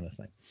kind of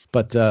thing.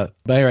 But all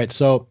right,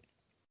 so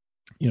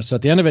so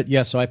at the end of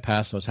it, so I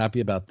passed. I was happy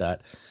about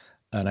that,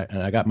 and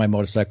I got my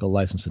motorcycle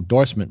license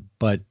endorsement,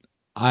 but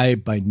I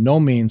by no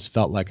means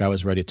felt like I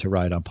was ready to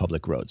ride on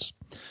public roads.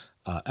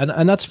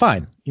 And that's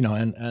fine,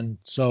 and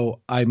so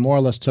I more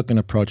or less took an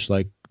approach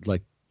like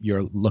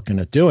you're looking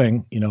at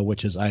doing,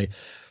 which is I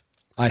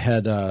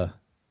had,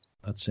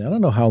 let's see, I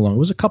don't know how long, it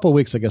was a couple of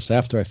weeks, I guess,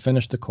 after I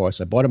finished the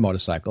course. I bought a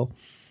motorcycle.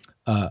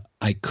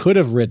 I could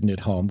have ridden it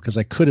home because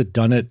I could have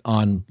done it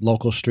on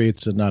local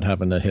streets and not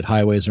having to hit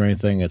highways or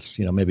anything. It's,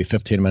 maybe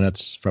 15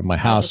 minutes from my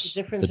house.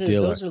 The difference is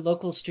those are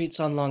local streets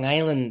on Long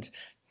Island.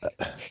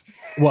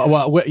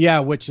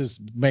 Which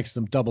makes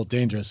them double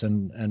dangerous.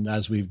 And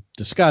as we've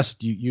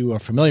discussed, you are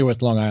familiar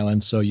with Long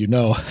Island, so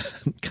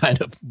kind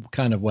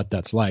of what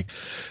that's like.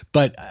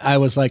 But I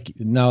was like,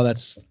 no,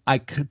 I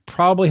could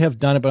probably have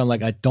done it, but I'm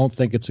like, I don't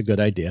think it's a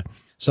good idea.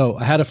 So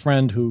I had a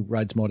friend who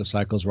rides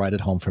motorcycles ride it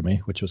home for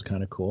me, which was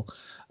kind of cool.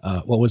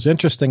 What was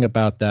interesting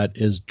about that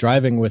is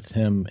driving with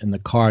him in the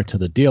car to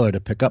the dealer to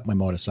pick up my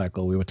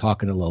motorcycle. We were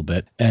talking a little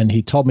bit, and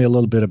he told me a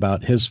little bit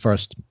about his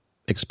first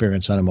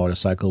experience on a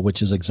motorcycle,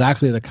 which is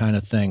exactly the kind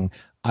of thing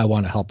I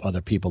want to help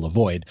other people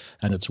avoid.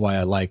 And it's why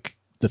I like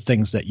the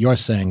things that you're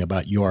saying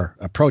about your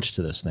approach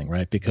to this thing,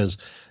 right? Because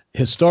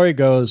his story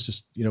goes,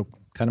 just,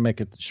 kind of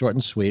make it short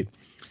and sweet,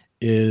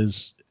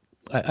 is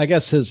I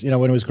guess his,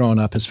 when he was growing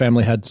up, his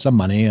family had some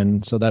money,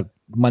 and so that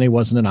money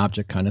wasn't an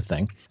object kind of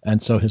thing.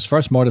 And so his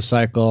first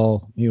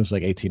motorcycle, he was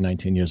like 18,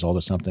 19 years old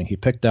or something. He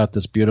picked out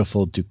this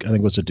beautiful, I think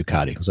it was a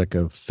Ducati. It was like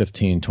a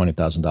 $15,000,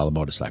 $20,000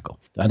 motorcycle.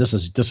 And this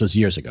is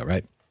years ago,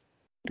 right?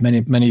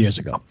 Many, many years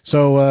ago.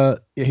 So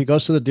he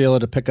goes to the dealer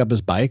to pick up his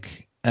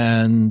bike,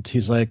 and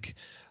he's like,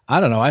 I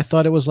don't know, I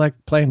thought it was like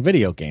playing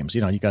video games.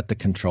 You got the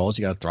controls,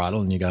 you got a throttle,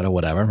 and you got a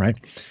whatever, right?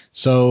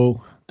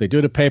 So they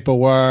do the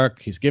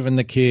paperwork. He's given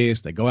the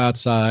keys. They go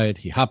outside.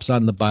 He hops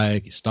on the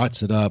bike. He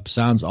starts it up.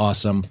 Sounds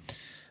awesome.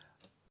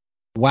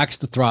 Whacks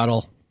the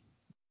throttle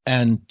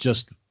and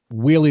just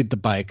wheelied the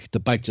bike. The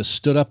bike just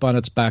stood up on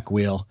its back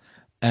wheel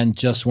and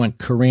just went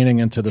careening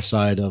into the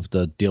side of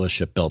the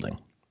dealership building.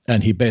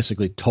 And he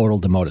basically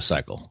totaled the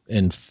motorcycle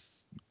in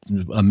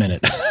a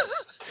minute.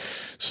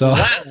 So,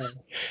 wow.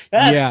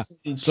 That's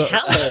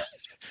talent.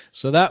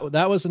 So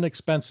that was an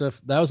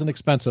expensive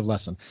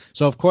lesson.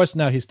 So of course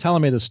now he's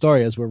telling me the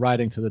story as we're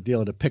riding to the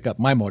dealer to pick up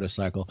my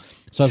motorcycle.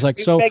 So I was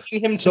like, You're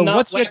begging him to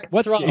not whack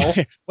the throttle.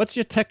 what's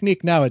your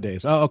technique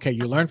nowadays? Oh, okay,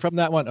 you learned from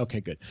that one.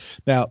 Okay, good.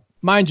 Now,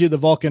 mind you, the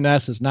Vulcan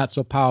S is not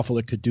so powerful;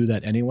 it could do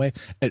that anyway,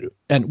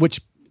 and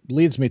which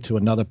leads me to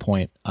another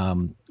point,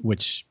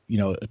 which,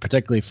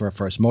 particularly for a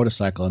first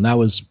motorcycle, and that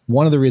was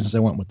one of the reasons I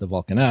went with the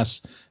Vulcan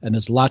S. And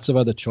there's lots of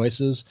other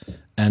choices,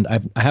 and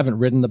I haven't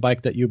ridden the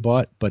bike that you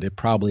bought, but it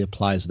probably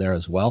applies there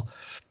as well.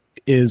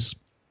 Is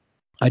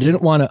I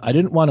didn't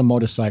want a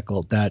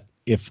motorcycle that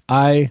if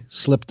I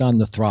slipped on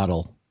the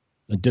throttle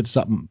and did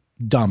something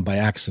dumb by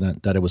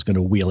accident, that it was going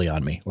to wheelie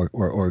on me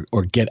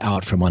or get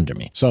out from under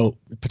me. So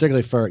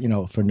particularly for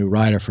a new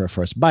rider for a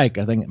first bike,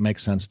 I think it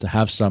makes sense to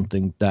have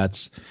something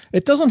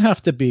it doesn't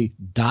have to be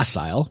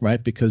docile,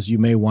 right? Because you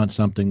may want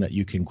something that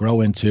you can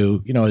grow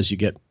into, as you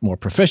get more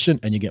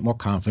proficient and you get more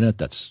confident,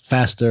 that's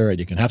faster and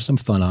you can have some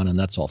fun on, and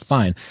that's all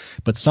fine.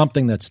 But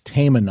something that's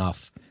tame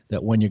enough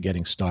that when you're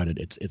getting started,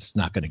 it's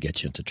not going to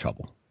get you into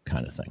trouble,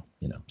 kind of thing,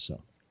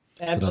 so.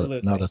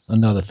 Absolutely.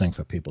 Another thing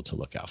for people to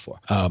look out for.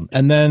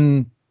 And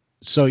then,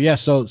 so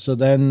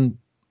then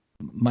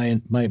my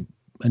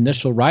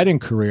initial riding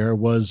career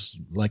was,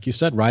 like you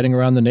said, riding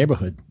around the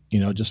neighborhood,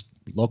 just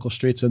local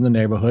streets in the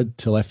neighborhood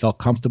till I felt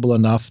comfortable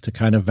enough to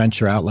kind of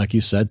venture out, like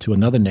you said, to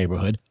another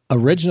neighborhood.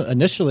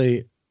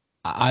 Initially,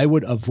 I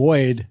would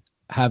avoid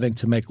having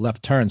to make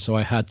left turns, so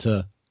I had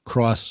to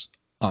cross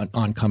on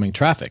oncoming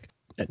traffic.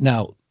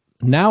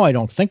 Now I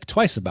don't think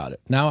twice about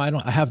it. Now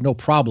I have no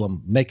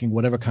problem making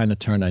whatever kind of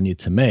turn I need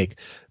to make.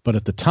 But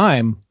at the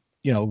time,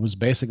 it was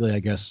basically, I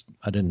guess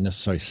I didn't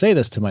necessarily say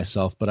this to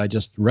myself, but I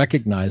just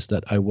recognized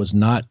that I was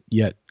not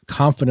yet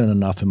confident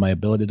enough in my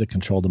ability to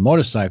control the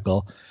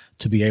motorcycle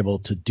to be able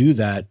to do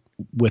that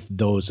with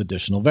those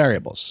additional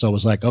variables. So it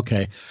was like,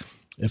 okay,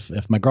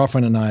 if my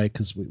girlfriend and I,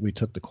 because we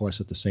took the course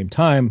at the same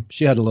time,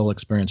 she had a little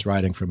experience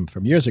riding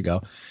from years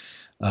ago,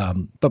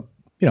 but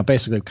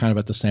basically kind of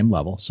at the same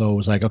level. So it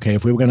was like, okay,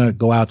 if we were going to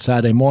go out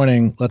Saturday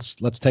morning, let's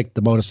take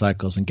the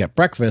motorcycles and get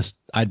breakfast.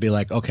 I'd be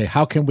like, okay,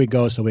 how can we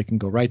go so we can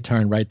go right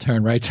turn, and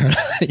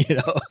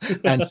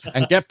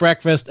get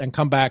breakfast and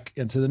come back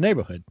into the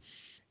neighborhood,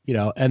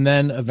 and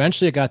then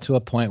eventually it got to a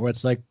point where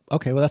it's like,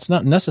 okay, well, that's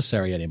not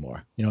necessary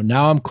anymore.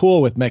 Now I'm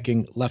cool with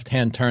making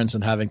left-hand turns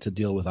and having to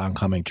deal with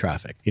oncoming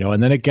traffic,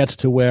 and then it gets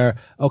to where,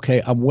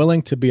 okay, I'm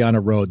willing to be on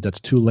a road that's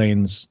 2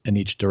 lanes in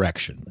each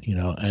direction,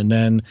 and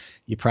then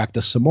you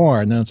practice some more.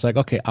 And then it's like,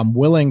 okay, I'm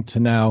willing to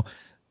now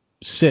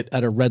sit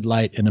at a red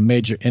light in a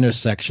major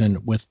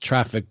intersection with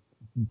traffic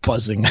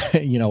buzzing,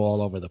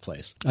 all over the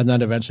place. And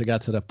then eventually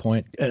got to the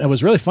point, and it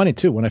was really funny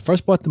too. When I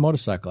first bought the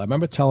motorcycle, I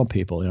remember telling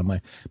people,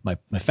 my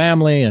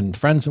family and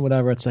friends and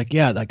whatever, it's like,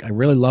 yeah, like I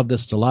really love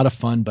this. It's a lot of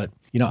fun, but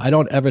I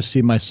don't ever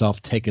see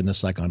myself taking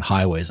this like on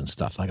highways and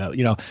stuff. Like,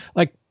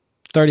 like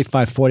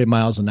 35, 40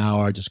 miles an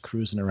hour, just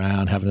cruising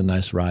around, having a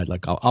nice ride.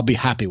 Like I'll be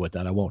happy with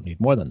that. I won't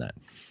need more than that,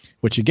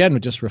 which again,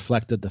 just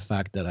reflected the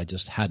fact that I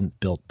just hadn't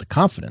built the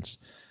confidence.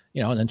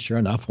 And then sure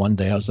enough, one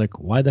day I was like,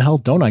 why the hell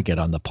don't I get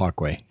on the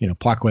Parkway,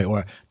 Parkway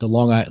or the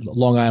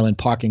Long Island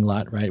parking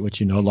lot, right? Which,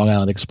 Long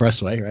Island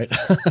Expressway, right?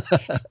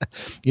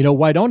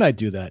 Why don't I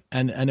do that?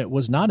 And it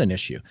was not an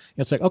issue.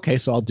 It's like, okay,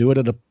 so I'll do it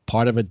at a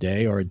part of a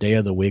day or a day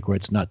of the week where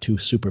it's not too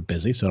super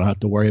busy. So I don't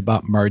have to worry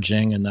about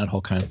merging and that whole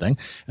kind of thing.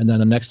 And then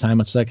the next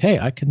time it's like, hey,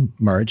 I can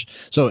merge.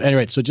 So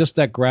anyway, so just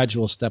that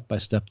gradual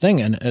step-by-step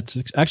thing. And it's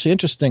actually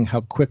interesting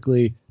how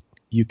quickly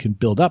you can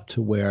build up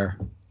to where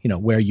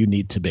you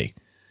need to be.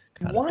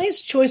 Wise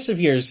choice of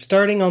yours,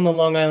 starting on the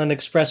Long Island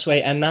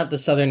Expressway and not the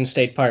Southern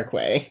State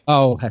Parkway.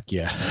 Oh, heck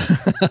yeah.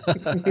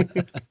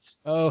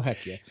 Oh,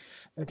 heck yeah.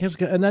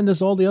 And then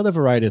there's all the other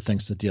variety of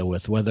things to deal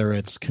with, whether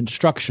it's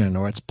construction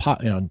or it's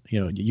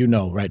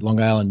right? Long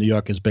Island, New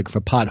York is big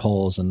for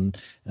potholes and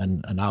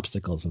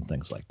obstacles and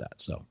things like that.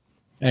 So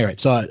anyway,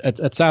 so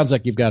it sounds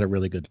like you've got a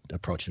really good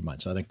approach in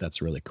mind. So I think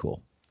that's really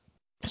cool.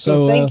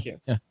 So thank you.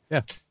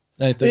 Yeah.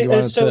 Anything you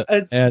wanted to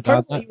add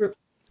on that?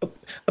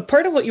 A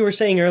part of what you were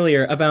saying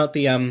earlier about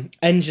the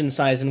engine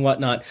size and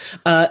whatnot,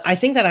 I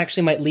think that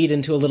actually might lead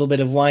into a little bit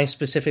of why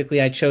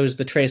specifically I chose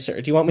the Tracer.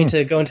 Do you want me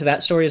to go into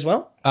that story as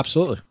well?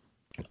 Absolutely.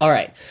 All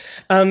right.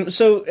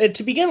 So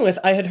to begin with,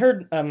 I had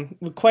heard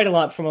quite a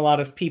lot from a lot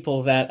of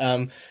people that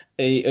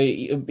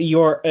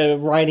your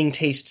riding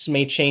tastes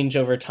may change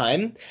over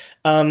time.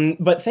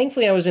 But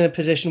thankfully, I was in a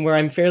position where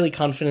I'm fairly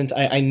confident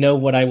I know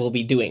what I will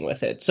be doing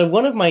with it. So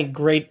one of my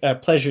great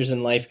pleasures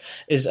in life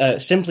is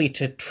simply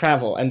to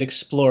travel and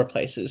explore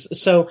places.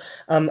 So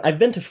I've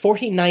been to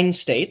 49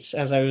 states,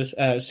 as I was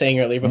saying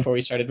earlier before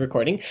we started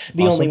recording.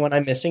 The only one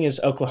I'm missing is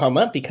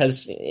Oklahoma,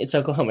 because it's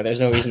Oklahoma.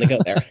 There's no reason to go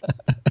there.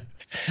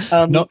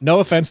 No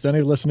offense to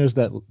any listeners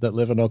that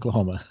live in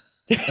Oklahoma.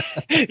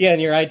 Yeah,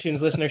 and your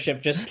iTunes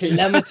listenership just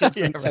plummeted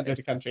from the center of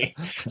the country.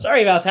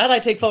 Sorry about that. I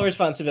take full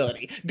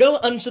responsibility. Go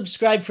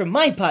unsubscribe from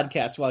my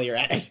podcast while you're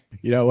at it.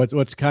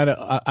 What's kind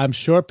of, I'm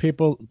sure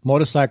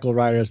motorcycle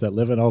riders that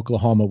live in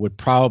Oklahoma would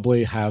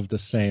probably have the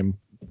same,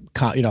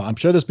 I'm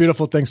sure there's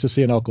beautiful things to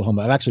see in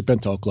Oklahoma. I've actually been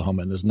to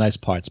Oklahoma and there's nice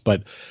parts,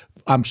 but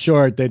I'm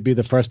sure they'd be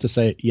the first to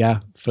say, yeah,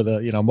 for the,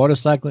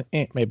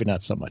 motorcycling, maybe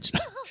not so much.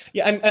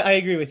 Yeah, I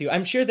agree with you.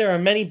 I'm sure there are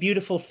many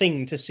beautiful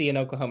things to see in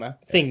Oklahoma.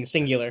 Thing,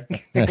 singular.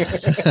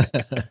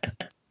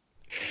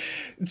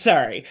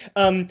 Sorry.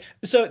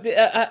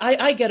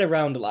 I get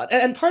around a lot,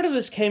 and part of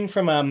this came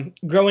from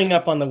growing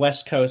up on the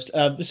West Coast.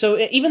 So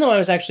even though I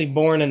was actually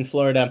born in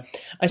Florida,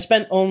 I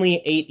spent only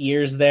 8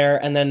 years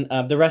there, and then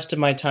the rest of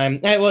my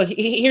time. Well,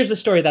 here's the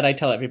story that I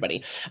tell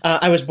everybody.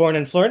 I was born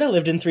in Florida,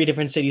 lived in 3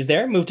 different cities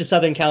there, moved to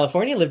Southern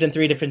California, lived in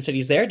 3 different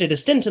cities there, did a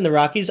stint in the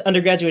Rockies,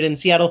 undergraduate in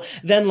Seattle,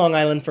 then Long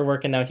Island for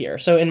work, and now here.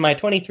 So in my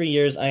 23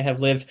 years, I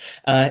have lived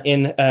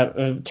in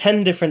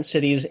 10 different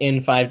cities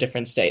in 5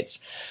 different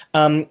states.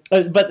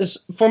 But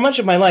for much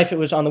of my life, it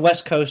was on the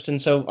West Coast,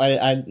 and so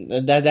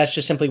that's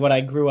just simply what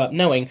I grew up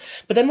knowing.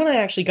 But then when I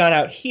actually got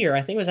out here,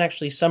 I think it was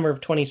actually summer of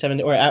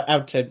 2017, or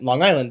out to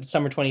Long Island,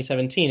 summer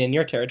 2017 in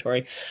your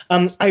territory,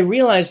 I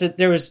realized that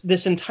there was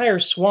this entire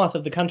swath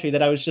of the country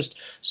that I was just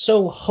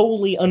so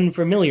wholly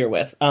unfamiliar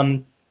with.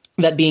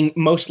 That being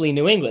mostly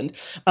New England.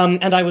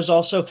 And I was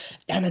also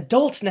an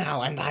adult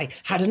now, and I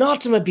had an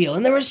automobile,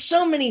 and there were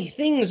so many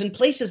things and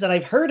places that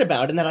I've heard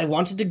about and that I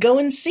wanted to go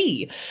and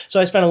see. So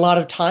I spent a lot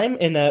of time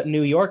in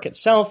New York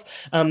itself.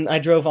 I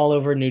drove all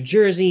over New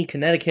Jersey,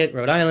 Connecticut,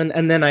 Rhode Island,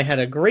 and then I had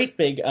a great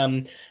big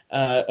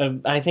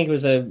I think it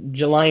was a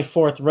July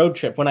 4th road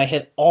trip when I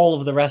hit all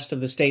of the rest of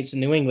the states in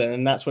New England,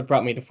 and that's what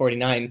brought me to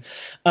 49.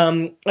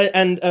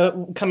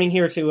 Coming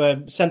here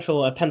to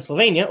central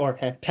Pennsylvania, or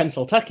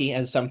Pennsyltucky,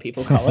 as some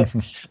people call it,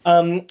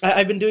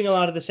 I've been doing a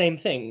lot of the same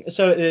thing.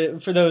 So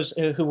for those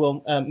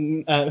who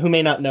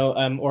may not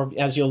know, or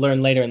as you'll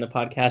learn later in the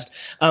podcast,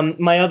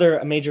 my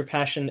other major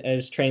passion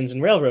is trains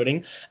and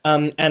railroading,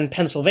 and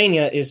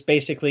Pennsylvania is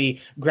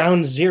basically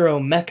ground zero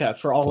mecca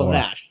for all of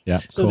that. Yeah,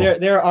 so cool.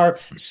 there are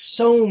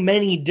so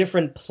many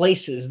different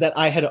places that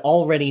I had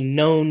already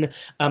known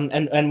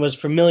and was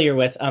familiar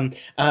with.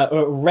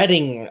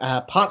 Reading,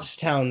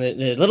 Pottstown,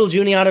 the Little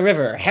Juniata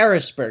River,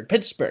 Harrisburg,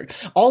 Pittsburgh,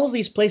 all of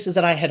these places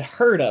that I had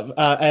heard of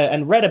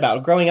and read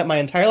about growing up my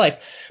entire life.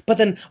 But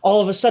then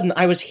all of a sudden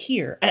I was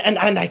here and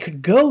I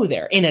could go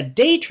there in a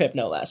day trip,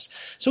 no less.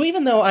 So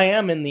even though I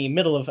am in the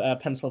middle of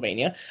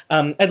Pennsylvania,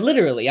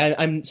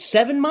 I'm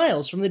 7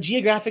 miles from the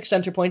geographic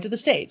center point of the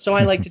state. So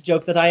I like to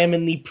joke that I am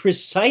in the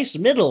precise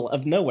middle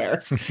of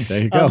nowhere.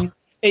 There you go.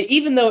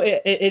 Even though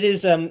it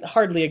is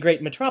hardly a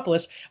great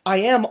metropolis, I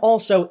am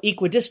also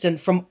equidistant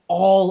from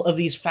all of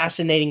these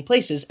fascinating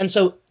places. And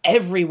so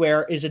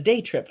everywhere is a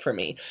day trip for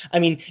me. I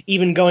mean,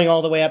 even going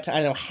all the way up to, I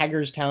don't know,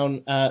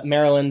 Hagerstown,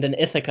 Maryland, and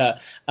Ithaca,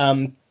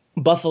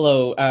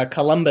 Buffalo,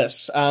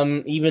 Columbus,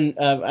 even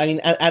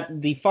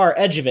at the far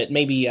edge of it,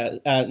 maybe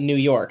New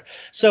York.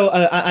 So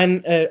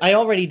I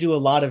already do a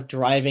lot of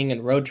driving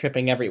and road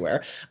tripping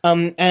everywhere.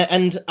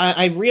 And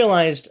I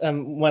realized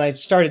when I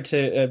started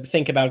to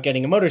think about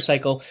getting a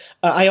motorcycle,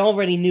 I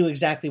already knew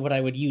exactly what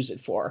I would use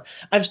it for.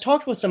 I've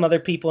talked with some other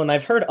people, and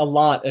I've heard a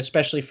lot,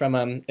 especially from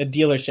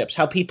dealerships,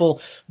 how people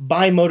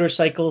buy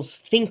motorcycles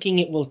thinking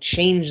it will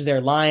change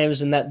their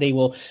lives and that they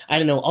will, I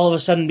don't know, all of a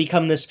sudden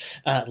become this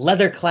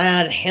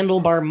leather-clad,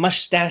 handlebar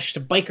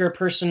mustached biker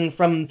person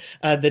from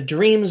the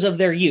dreams of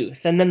their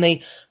youth, and then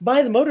they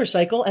buy the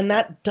motorcycle and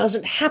that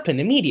doesn't happen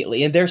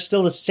immediately, and they're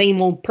still the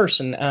same old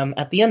person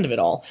at the end of it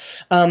all,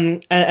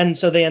 and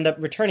so they end up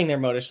returning their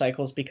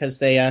motorcycles because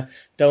they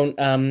don't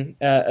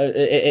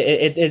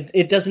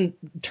it doesn't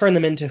turn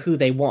them into who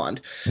they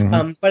want.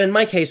 But in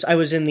my case, I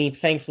was in the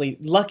thankfully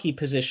lucky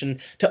position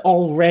to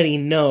already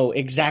know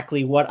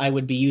exactly what I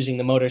would be using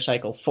the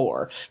motorcycle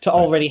for, to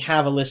already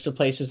have a list of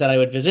places that I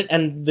would visit,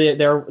 and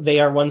they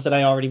are ones that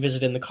I already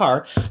visit in the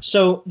car.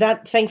 So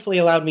that thankfully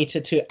allowed me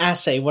to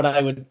assay what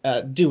I would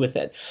do with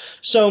it.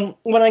 So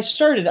when I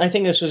started, I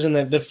think this was in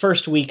the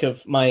first week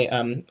of my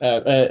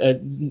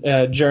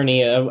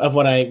journey of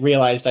what I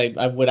realized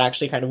I would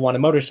actually kind of want a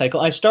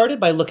motorcycle. I started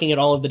by looking at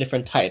all of the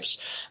different types.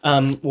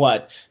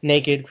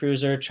 Naked,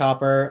 cruiser,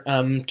 chopper,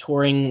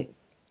 touring,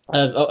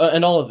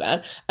 and all of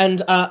that.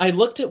 And I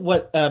looked at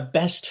what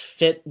best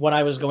fit what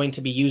I was going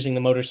to be using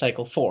the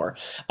motorcycle for.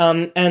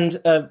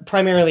 And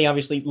primarily,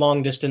 obviously,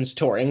 long-distance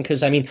touring,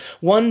 because, I mean,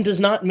 one does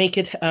not make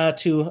it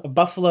to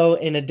Buffalo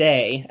in a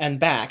day and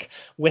back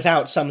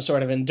without some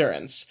sort of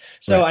endurance.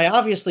 So right. I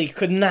obviously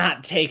could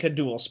not take a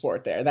dual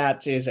sport there.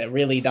 That is a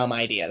really dumb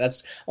idea.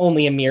 That's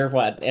only a mere,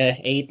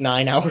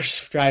 8-9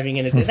 hours of driving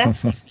in a day.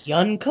 That would be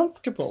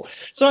uncomfortable.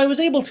 So I was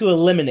able to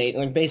eliminate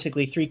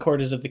basically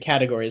 3/4 of the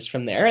categories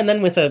from there. And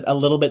then with a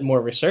little bit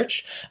more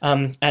research,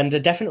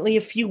 and definitely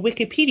a few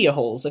Wikipedia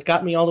holes that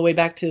got me all the way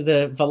back to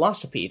the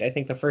Velocipede. I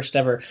think the first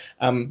ever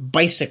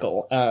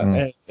bicycle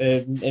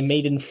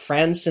made in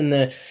France in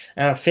the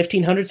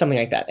 1500s, something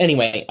like that.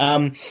 Anyway,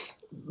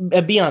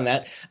 beyond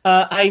that,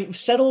 I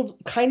settled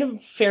kind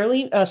of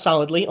fairly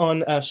solidly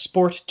on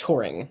sport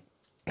touring.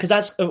 because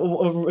that's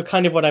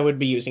kind of what I would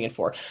be using it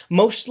for.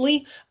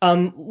 Mostly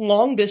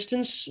long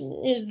distance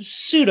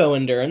pseudo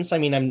endurance. I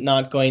mean, I'm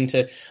not going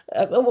to.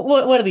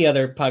 What do the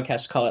other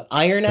podcasts call it?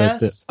 Iron The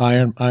ass.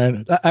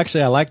 iron.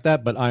 Actually, I like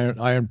that, but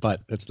iron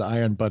butt. It's the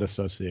Iron Butt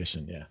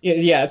Association. Yeah. Yeah,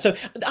 yeah. So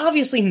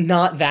obviously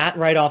not that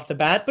right off the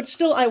bat, but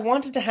still, I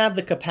wanted to have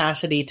the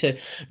capacity to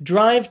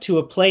drive to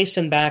a place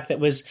and back that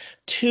was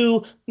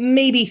 2,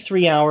 maybe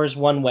 3 hours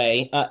one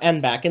way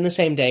and back in the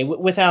same day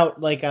without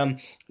like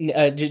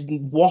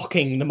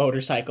walking the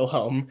motorcycle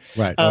home.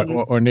 Right. Um,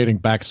 Or needing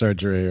back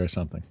surgery or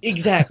something.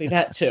 Exactly,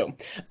 that too.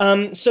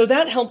 So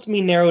that helped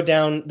me narrow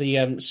down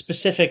the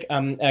specific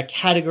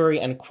category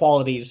and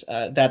qualities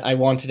that I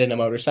wanted in a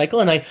motorcycle.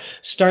 And I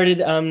started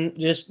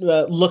just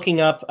looking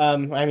up.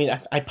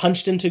 I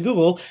punched into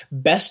Google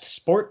best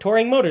sport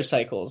touring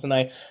motorcycles, and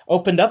I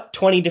opened up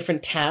 20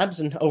 different tabs.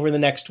 And over the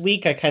next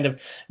week, I kind of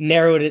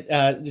narrowed it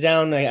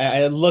down.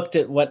 I looked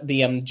at what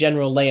the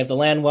general lay of the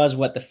land was,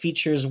 what the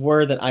features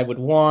were that I would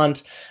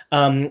want,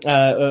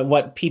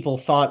 what people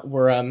thought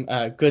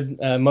were good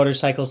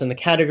motorcycles in the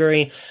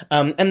category.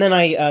 And then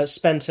I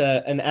spent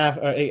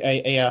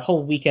a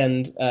whole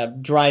weekend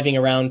driving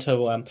around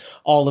to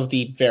all of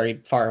the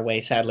very far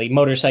away, sadly,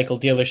 motorcycle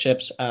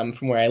dealerships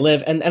from where I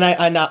live. And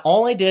I not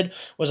all I did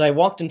was I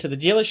walked into the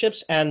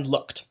dealerships and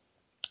looked.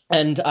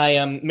 And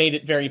I made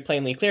it very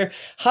plainly clear.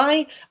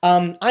 Hi,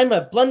 I'm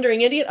a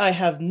blundering idiot. I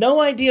have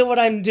no idea what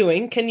I'm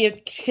doing. Can you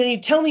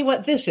tell me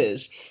what this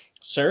is?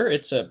 Sir,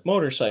 it's a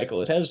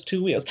motorcycle. It has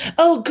 2 wheels.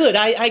 Oh, good.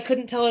 I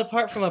couldn't tell it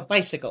apart from a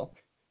bicycle.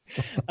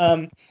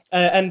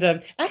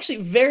 Actually,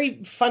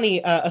 very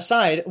funny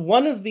aside,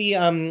 one of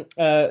the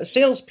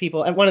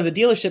salespeople at one of the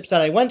dealerships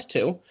that I went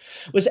to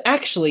was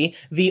actually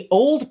the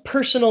old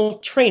personal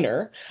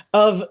trainer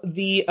of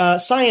the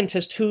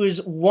scientist who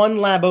is one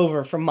lab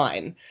over from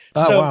mine.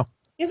 Oh, So, wow.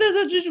 yeah,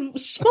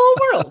 small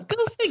world.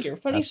 Go figure.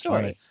 Funny That's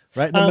story. funny.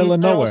 Right in the middle of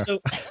nowhere.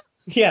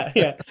 Yeah,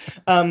 yeah.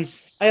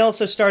 I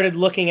also started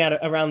looking at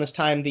around this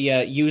time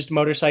the used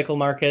motorcycle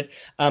market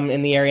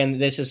in the area,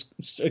 and this is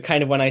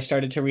kind of when I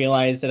started to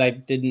realize that I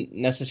didn't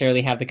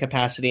necessarily have the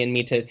capacity in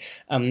me to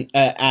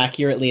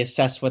accurately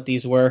assess what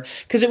these were.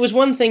 Because it was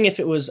one thing if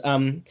it was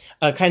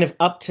a kind of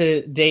up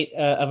to date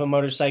of a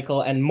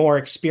motorcycle and more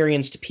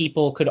experienced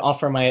people could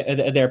offer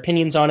their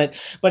opinions on it.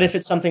 But if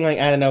it's something like,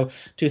 I don't know,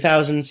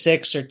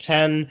 2006 or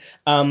 10,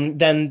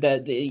 then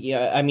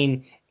I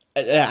mean.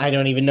 I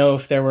don't even know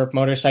if there were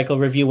motorcycle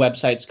review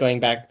websites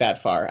going back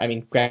that far. I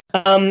mean,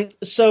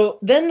 so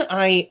then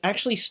I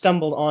actually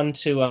stumbled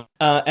onto,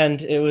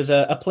 and it was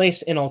a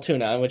place in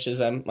Altoona, which is,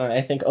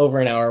 I think, over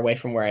an hour away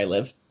from where I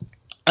live.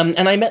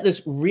 And I met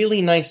this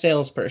really nice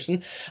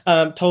salesperson,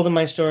 told him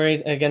my story,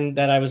 again,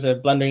 that I was a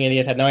blundering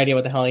idiot, had no idea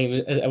what the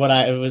hell what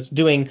I was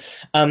doing.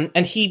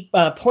 And he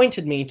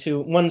pointed me to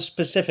one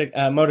specific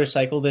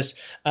motorcycle, this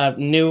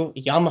new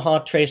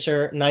Yamaha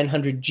Tracer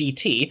 900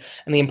 GT.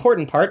 And the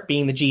important part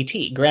being the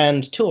GT,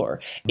 Grand Tour.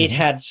 Mm-hmm. It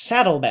had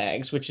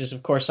saddlebags, which is,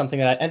 of course, something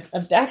that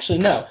actually,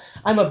 no,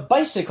 I'm a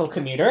bicycle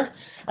commuter.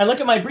 I look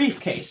at my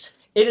briefcase.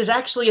 It is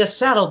actually a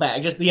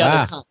saddlebag, just the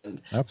other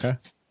kind. Okay.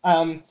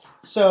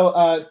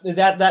 So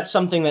that's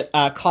something that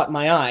caught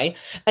my eye.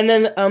 And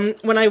then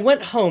when I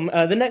went home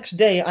the next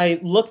day, I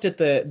looked at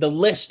the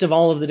list of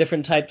all of the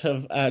different types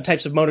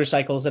of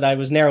motorcycles that I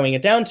was narrowing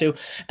it down to,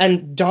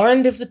 and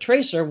darned if the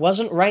Tracer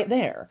wasn't right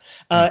there.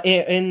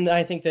 And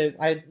I think that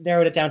I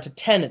narrowed it down to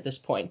 10 at this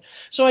point.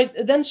 So I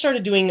then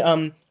started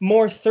doing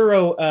more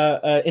thorough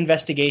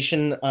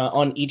investigation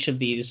on each of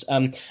these.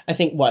 I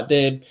think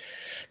the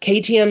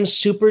KTM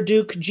Super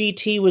Duke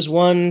GT was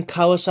one.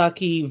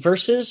 Kawasaki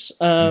Versys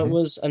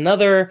was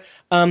another.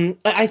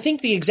 I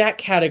think the exact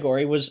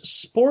category was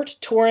sport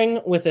touring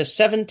with a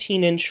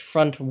 17-inch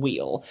front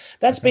wheel.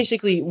 That's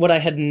basically what I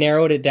had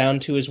narrowed it down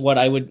to, is what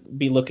I would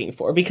be looking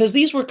for, because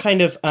these were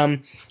kind of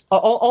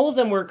all of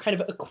them were kind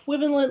of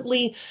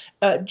equivalently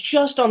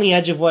just on the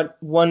edge of what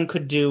one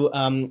could do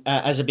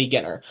as a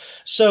beginner.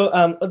 So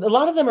a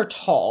lot of them are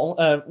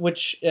tall,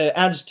 which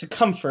adds to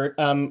comfort,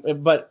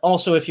 but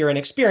also, if you're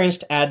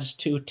inexperienced, adds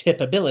to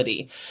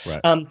tippability.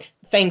 Right.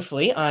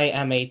 Thankfully, I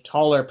am a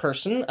taller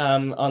person,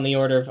 on the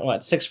order of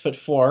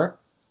 6'4",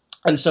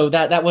 and so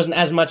that wasn't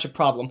as much a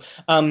problem.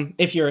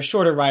 If you're a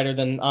shorter rider,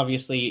 then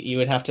obviously you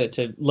would have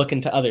to look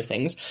into other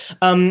things.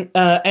 And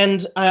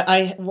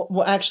I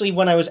actually,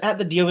 when I was at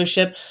the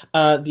dealership,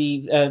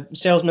 the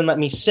salesman let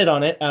me sit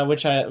on it,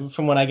 which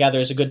from what I gather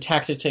is a good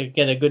tactic to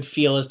get a good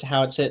feel as to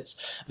how it sits.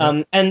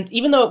 And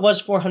even though it was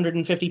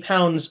 450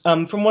 pounds,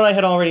 from what I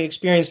had already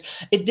experienced,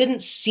 it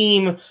didn't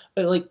seem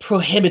like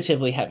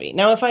prohibitively heavy.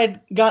 Now, if I had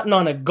gotten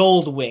on a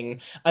Gold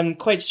Wing, I'm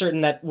quite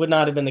certain that would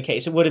not have been the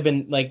case. It would have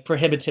been like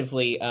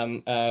prohibitively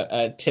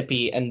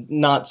tippy and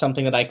not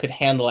something that I could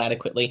handle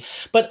adequately.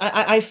 But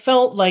I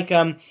felt like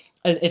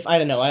if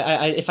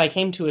I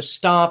came to a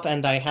stop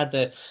and I had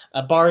the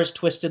bars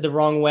twisted the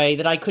wrong way,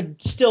 that I could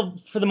still,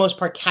 for the most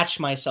part, catch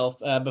myself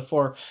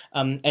before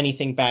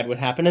anything bad would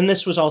happen. And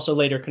this was also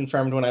later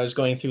confirmed when I was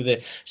going through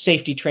the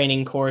safety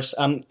training course.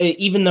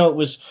 Even though it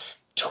was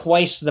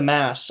twice the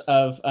mass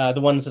of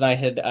the ones that I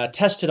had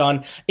tested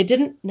on, it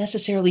didn't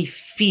necessarily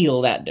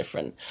feel that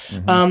different.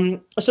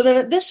 So then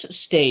at this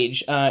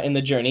stage in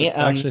the journey,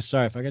 Actually,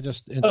 sorry if I could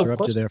just of interrupt you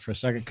course. there for a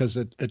second, because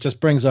it just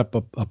brings up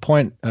a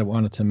point I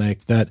wanted to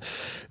make, that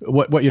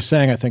what you're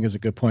saying, I think, is a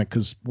good point,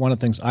 because one of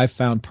the things I've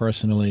found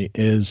personally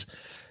is,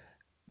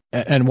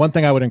 and one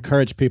thing I would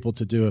encourage people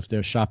to do if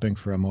they're shopping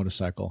for a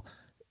motorcycle,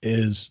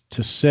 is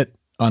to sit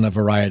on a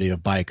variety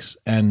of bikes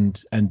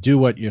and do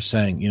what you're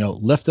saying.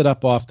 Lift it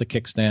up off the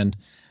kickstand,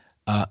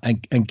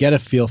 and get a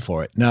feel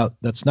for it. Now,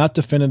 that's not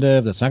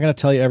definitive. That's not going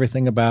to tell you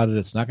everything about it.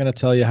 It's not going to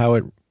tell you how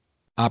it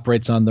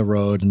operates on the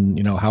road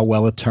and how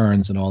well it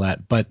turns and all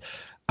that. But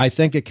I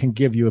think it can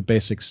give you a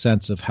basic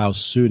sense of how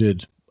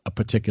suited a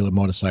particular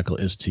motorcycle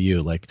is to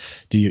you. Like,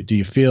 do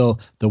you feel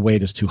the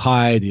weight is too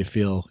high? Do you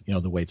feel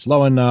the weight's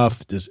low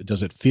enough? Does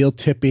it feel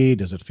tippy?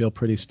 Does it feel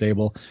pretty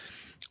stable?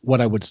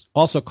 What I would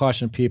also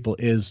caution people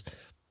is,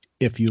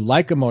 if you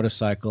like a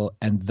motorcycle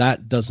and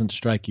that doesn't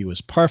strike you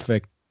as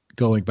perfect,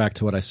 going back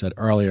to what I said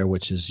earlier,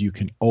 which is you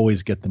can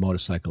always get the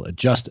motorcycle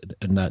adjusted,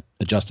 and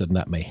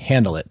that may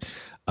handle it.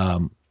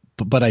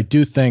 But I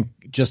do think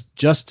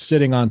just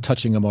sitting on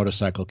touching a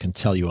motorcycle can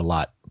tell you a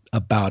lot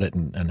about it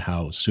and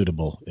how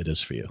suitable it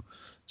is for you.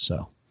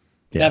 So,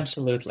 yeah.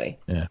 Absolutely.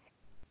 Yeah.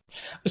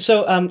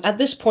 So at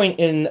this point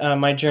in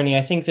my journey,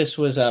 I think this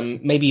was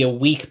maybe a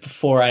week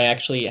before I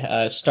actually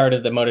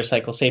started the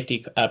motorcycle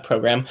safety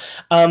program.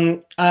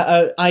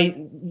 I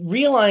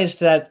realized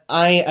that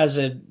I, as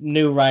a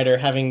new rider,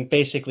 having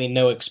basically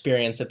no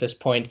experience at this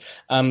point,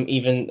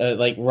 even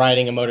like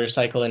riding a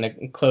motorcycle in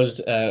a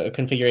closed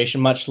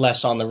configuration, much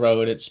less on the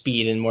road at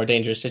speed in more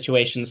dangerous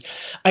situations,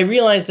 I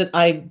realized that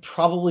I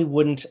probably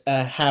wouldn't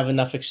have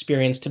enough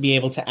experience to be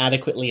able to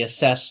adequately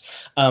assess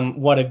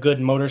what a good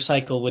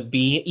motorcycle would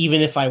be,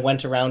 even if I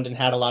went around and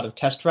had a lot of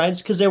test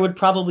rides, because there would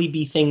probably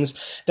be things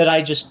that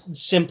I just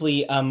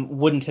simply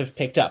wouldn't have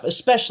picked up,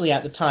 especially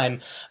at the time,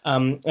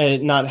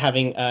 not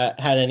having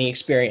had any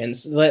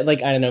experience.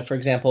 Like, I don't know, for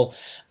example,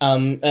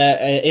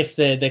 if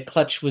the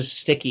clutch was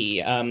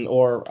sticky,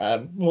 or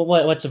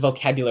what's a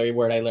vocabulary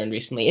word I learned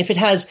recently? If it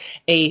has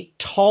a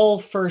tall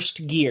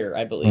first gear,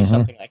 I believe,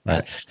 something like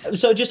that. Right.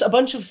 So just a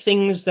bunch of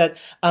things that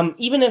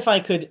even if I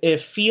could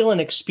feel and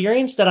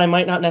experience, that I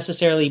might not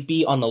necessarily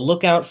be on the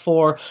lookout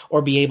for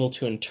or be able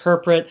to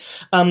interpret.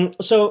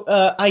 So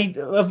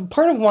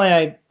part of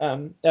why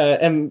I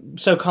am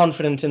so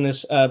confident in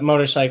this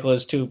motorcycle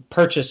is to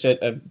purchase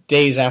it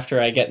days after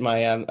I got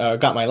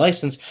my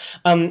license.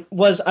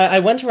 Was I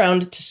went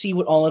around to see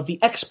what all of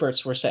the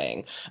experts were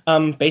saying.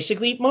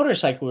 Basically,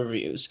 motorcycle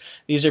reviews.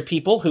 These are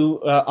people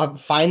who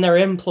find their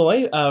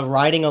employ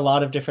riding a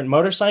lot of different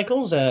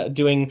motorcycles,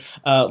 doing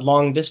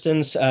long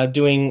distance,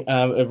 doing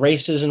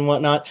races and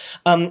whatnot.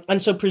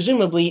 And so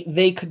presumably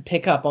they could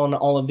pick up on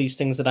all of these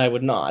things that I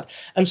would not.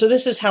 And so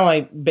this is how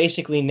I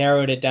basically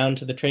narrowed it down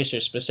to the Tracer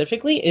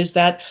specifically, is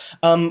that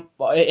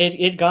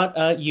it got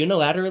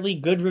unilaterally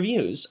good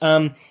reviews.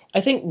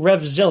 I think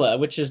Revzilla,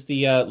 which is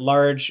the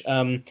large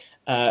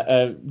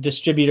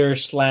distributor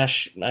 /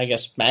 I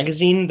guess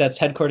magazine that's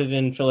headquartered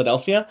in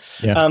Philadelphia.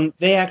 Yeah.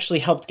 They actually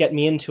helped get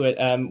me into it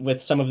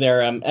with some of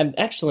their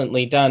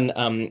excellently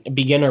done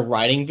beginner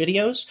riding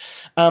videos.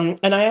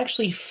 And I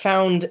actually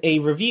found a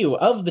review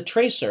of the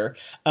Tracer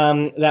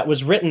that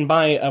was written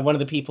by one of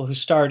the people who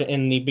starred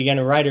in the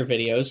beginner rider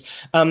videos.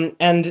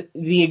 And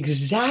the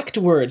exact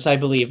words, I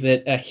believe,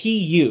 that he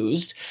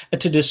used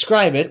to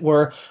describe it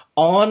were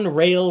 "on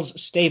rails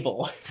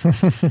stable."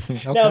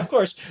 Okay. Now, of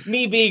course,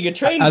 me being a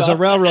trained as a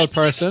railroad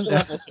person,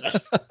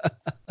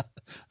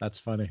 that's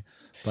funny.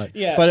 But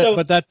yeah,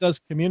 but that does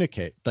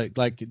communicate.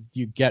 Like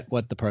you get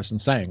what the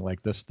person's saying.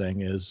 Like, this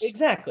thing is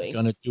exactly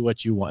going to do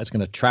what you want. It's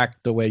going to track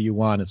the way you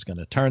want. It's going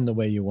to turn the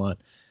way you want.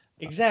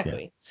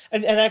 Exactly. Yeah.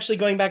 And actually,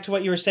 going back to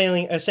what you were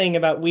saying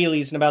about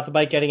wheelies and about the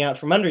bike getting out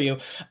from under you,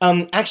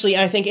 actually,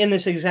 I think in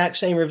this exact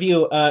same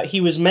review,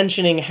 he was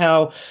mentioning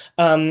how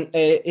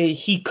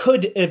he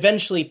could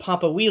eventually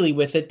pop a wheelie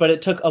with it, but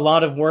it took a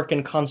lot of work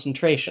and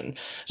concentration.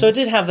 So it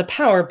did have the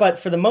power, but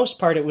for the most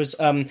part, it was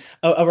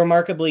a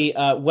remarkably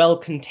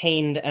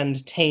well-contained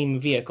and tame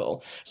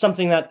vehicle,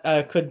 something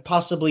that could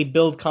possibly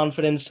build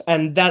confidence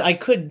and that I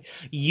could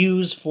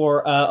use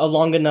for a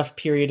long enough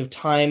period of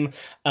time,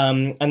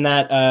 and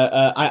that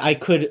I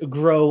could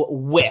grow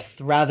with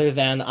rather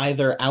than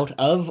either out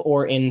of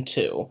or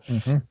into.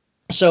 Mm-hmm.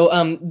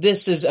 So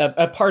this is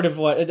a part of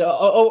what,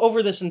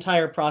 over this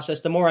entire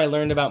process, the more I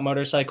learned about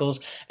motorcycles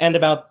and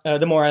about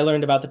the more I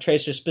learned about the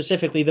Tracer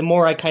specifically, the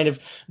more I kind of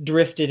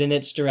drifted in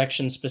its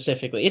direction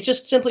specifically. It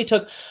just simply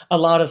took a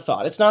lot of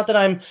thought. It's not that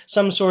I'm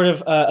some sort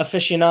of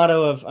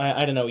aficionado of,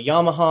 I don't know,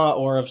 Yamaha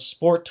or of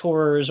sport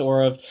tours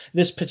or of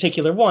this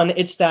particular one.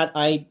 It's that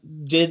I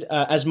did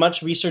as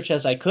much research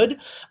as I could.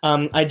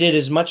 I did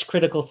as much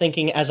critical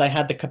thinking as I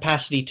had the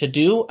capacity to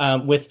do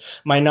with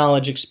my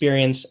knowledge,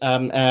 experience,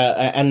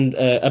 and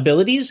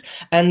abilities,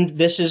 and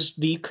this is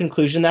the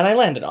conclusion that I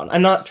landed on.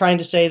 I'm not trying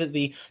to say that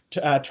the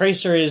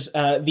Tracer is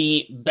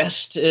the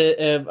best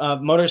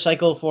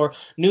motorcycle for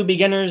new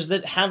beginners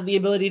that have the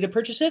ability to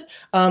purchase it.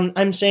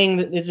 I'm saying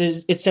that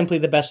it's simply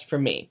the best for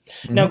me.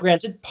 Mm-hmm. Now,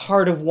 granted,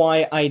 part of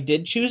why I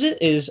did choose it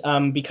is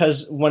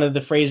because one of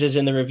the phrases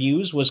in the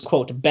reviews was,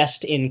 quote,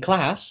 best in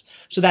class.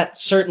 So that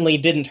certainly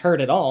didn't hurt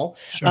at all.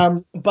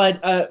 Sure.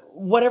 But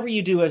whatever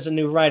you do as a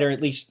new rider,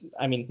 at least,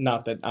 I mean,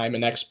 not that I'm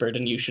an expert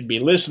and you should be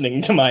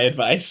listening to my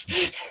advice,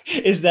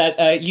 is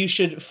that you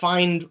should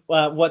find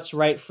what's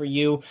right for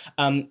you,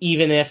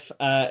 even if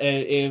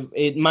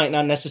it might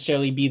not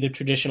necessarily be the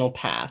traditional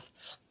path.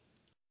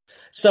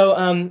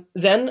 So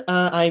then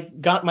I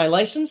got my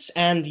license,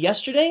 and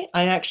yesterday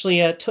I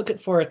actually took it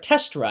for a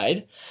test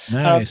ride.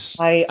 Nice.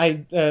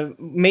 I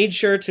made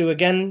sure to,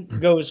 again,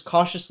 go as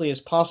cautiously as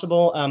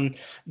possible.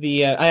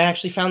 I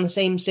actually found the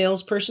same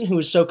salesperson who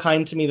was so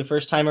kind to me the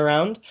first time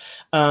around,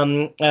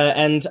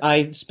 and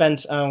I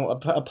spent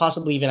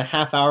possibly even a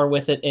half hour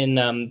with it in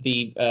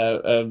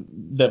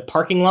the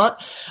parking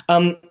lot,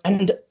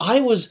 and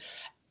I was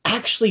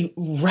actually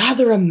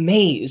rather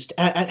amazed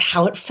at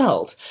how it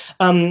felt.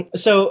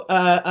 So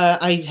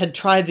I had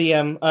tried the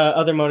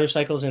other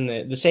motorcycles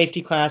in the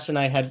safety class, and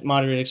I had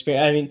moderate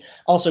experience. I mean,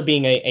 also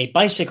being a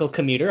bicycle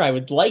commuter, I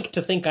would like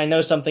to think I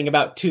know something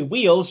about two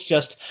wheels,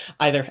 just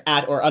either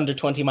at or under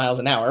 20 miles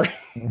an hour.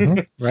 Mm-hmm.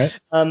 Right.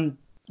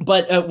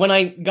 But when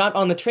I got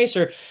on the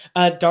Tracer,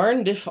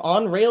 darned if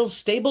on-rails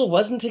stable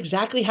wasn't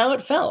exactly how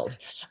it felt.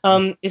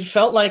 It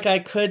felt like I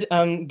could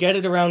get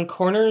it around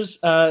corners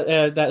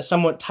that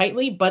somewhat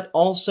tightly, but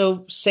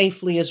also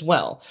safely as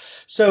well.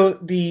 So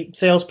the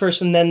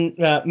salesperson then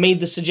made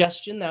the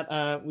suggestion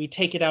that we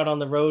take it out on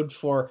the road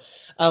for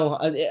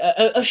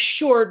a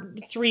short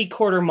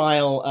 3/4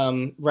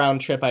 mile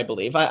round trip, I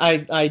believe.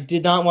 I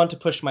did not want to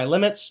push my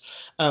limits.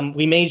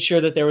 We made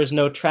sure that there was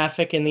no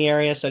traffic in the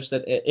area, such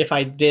that if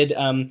I did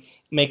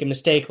make a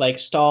mistake, like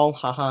stall,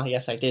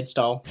 yes, I did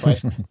stall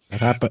twice.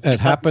 It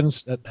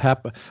happens.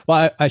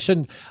 Well, I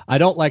shouldn't. I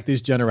don't like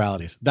these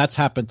generalities. That's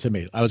happened to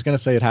me. I was going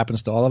to say it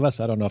happens to all of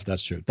us. I don't know if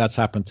that's true. That's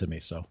happened to me.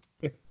 So.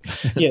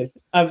 Yes.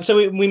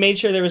 So we made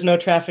sure there was no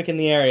traffic in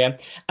the area,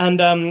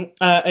 and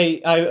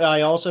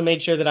I also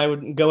made sure that I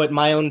would go at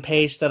my own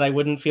pace, that I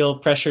wouldn't feel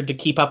pressured to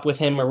keep up with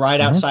him or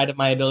ride outside of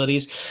my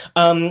abilities.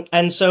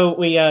 And so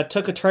we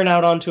took a turn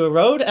out onto a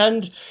road,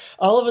 and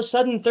all of a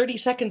sudden, 30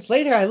 seconds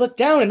later, I looked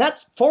down, and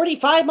that's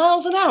 45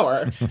 miles an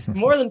hour,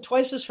 more than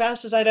twice as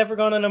fast as I'd ever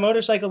gone on a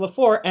motorcycle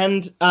before,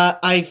 and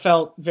I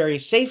felt very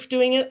safe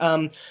doing it.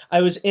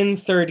 I was in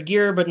third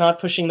gear, but not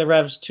pushing the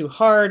revs too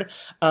hard.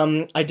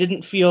 I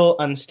didn't feel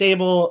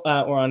unstable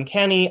or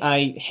uncanny.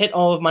 I hit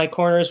all of my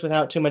corners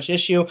without too much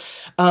issue.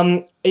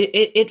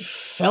 It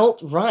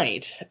felt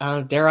right.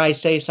 Dare I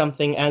say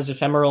something as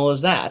ephemeral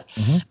as that?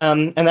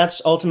 Mm-hmm. And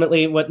that's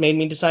ultimately what made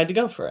me decide to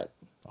go for it.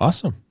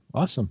 Awesome.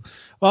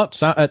 Well,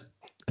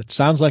 it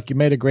sounds like you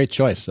made a great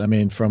choice. I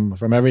mean,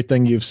 from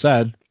everything you've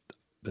said,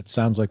 it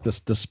sounds like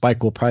this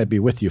bike will probably be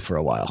with you for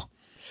a while.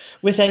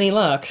 With any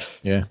luck.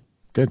 Yeah.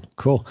 Good.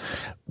 Cool.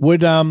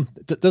 Would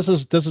this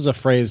is a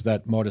phrase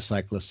that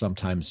motorcyclists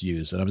sometimes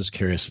use, and I'm just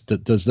curious,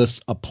 does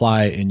this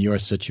apply in your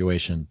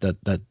situation,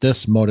 that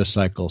this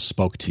motorcycle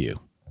spoke to you?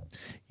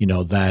 You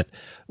know, that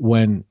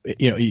when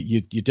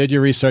you did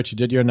your research, you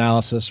did your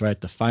analysis, right?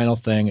 The final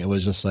thing, it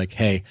was just like,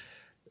 hey,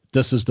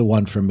 this is the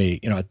one for me.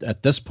 You know,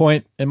 at this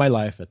point in my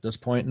life, at this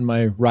point in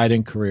my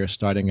riding career,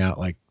 starting out,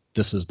 like,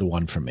 this is the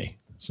one for me.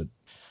 So,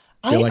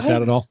 feel like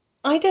that at all?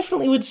 I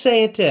definitely would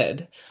say it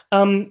did.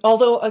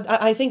 Although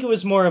I think it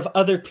was more of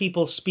other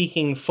people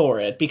speaking for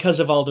it because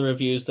of all the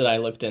reviews that I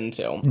looked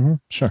into. Mm-hmm,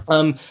 sure.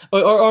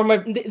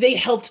 They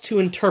helped to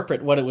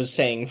interpret what it was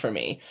saying for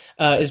me,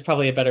 is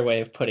probably a better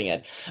way of putting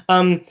it.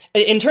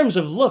 In terms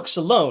of looks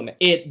alone,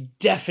 it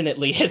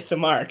definitely hit the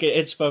mark.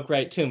 It spoke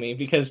right to me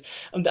because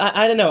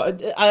I don't know.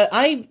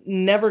 I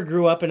never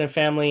grew up in a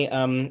family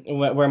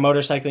where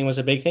motorcycling was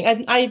a big thing.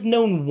 I've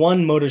known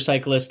one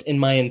motorcyclist in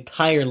my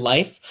entire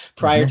life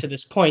prior to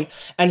this point,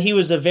 and he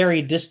was a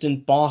very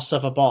distant boss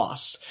of a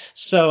boss.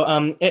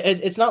 So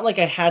it's not like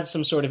I had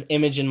some sort of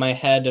image in my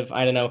head of,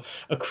 I don't know,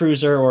 a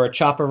cruiser or a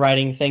chopper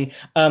riding thing.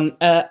 But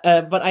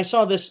I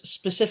saw this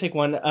specific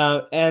one,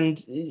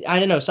 and I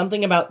don't know,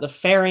 something about the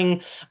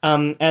fairing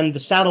and the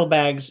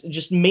saddlebags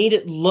just made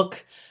it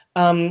look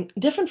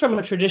different from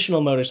a traditional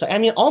motorcycle. I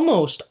mean,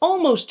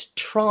 almost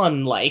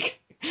Tron-like.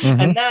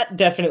 Mm-hmm. And that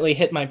definitely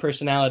hit my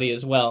personality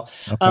as well.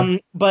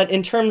 Okay. But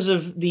in terms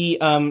of the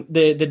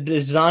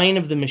design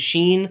of the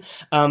machine,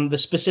 the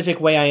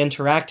specific way I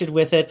interacted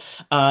with it,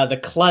 the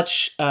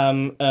clutch,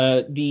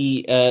 the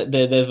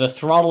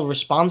throttle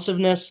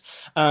responsiveness,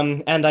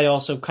 and I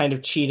also kind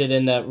of cheated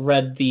and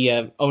read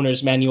the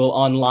owner's manual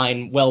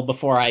online well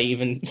before I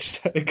even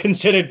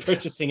considered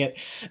purchasing it.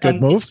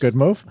 Good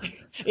move.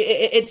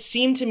 It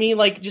seemed to me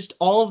like just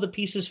all of the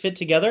pieces fit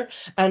together,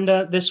 and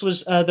this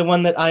was the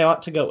one that I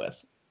ought to go with.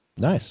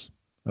 Nice.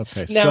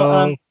 Okay.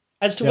 Now,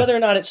 as to whether or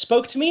not it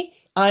spoke to me,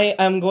 I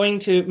am going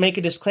to make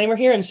a disclaimer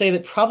here and say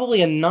that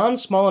probably a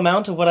non-small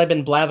amount of what I've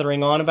been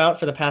blathering on about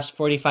for the past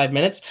 45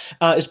 minutes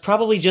is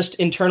probably just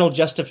internal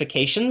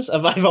justifications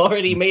of I've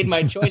already made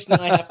my choice,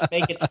 now I have to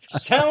make it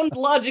sound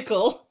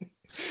logical. Yeah.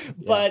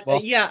 But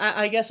Well, yeah,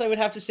 I guess I would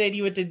have to say to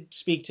you it did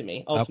speak to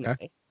me okay.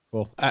 ultimately.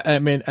 Cool. I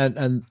mean,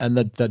 and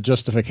the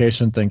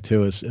justification thing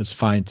too is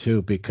fine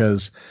too,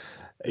 because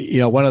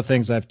one of the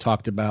things I've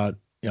talked about,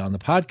 on the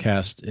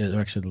podcast, or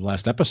actually the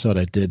last episode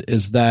I did,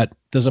 is that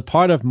there's a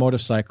part of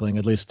motorcycling,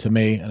 at least to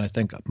me, and I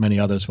think many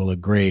others will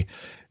agree,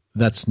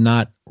 that's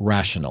not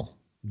rational.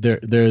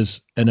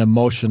 There's an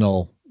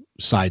emotional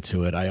side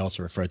to it. I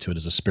also refer to it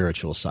as a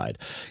spiritual side,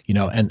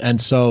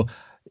 and so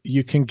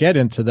you can get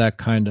into that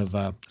kind of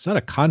it's not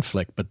a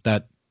conflict, but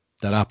that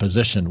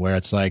opposition where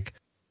it's like,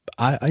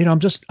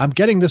 I'm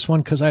getting this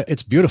one because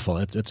it's beautiful.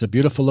 It's a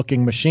beautiful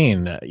looking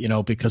machine,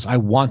 because I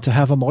want to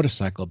have a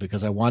motorcycle,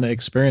 because I want to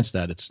experience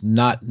that. It's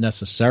not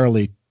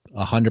necessarily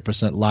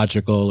 100%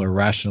 logical or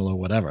rational or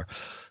whatever.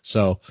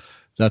 So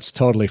that's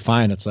totally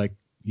fine. It's like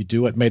you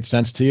do what made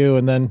sense to you,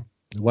 and then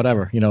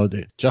whatever,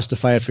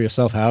 justify it for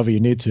yourself however you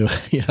need to,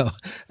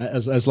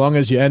 as long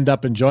as you end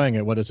up enjoying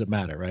it, what does it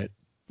matter, right?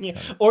 Yeah,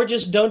 or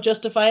just don't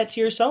justify it to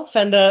yourself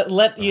and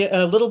let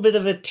a little bit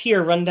of a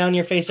tear run down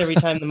your face every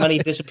time the money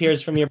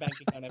disappears from your bank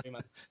account every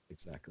month.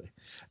 Exactly.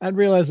 And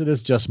realize it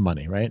is just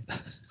money, right?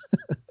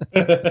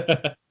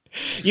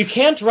 You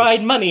can't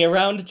ride money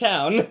around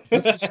town.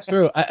 This is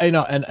true. I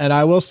know, and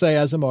I will say,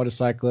 as a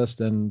motorcyclist,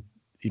 and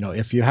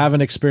if you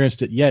haven't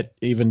experienced it yet,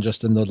 even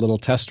just in the little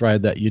test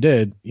ride that you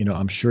did,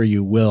 I'm sure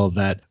you will,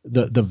 that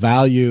the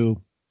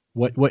value,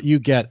 what you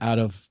get out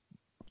of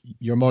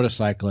your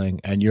motorcycling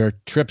and your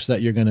trips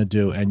that you're going to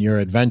do and your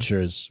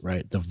adventures,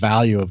 right? The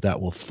value of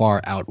that will far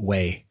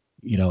outweigh,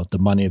 the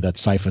money that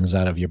siphons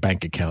out of your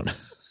bank account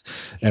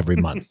every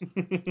month.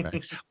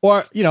 Right?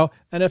 Or,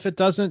 and if it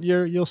doesn't,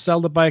 you'll sell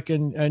the bike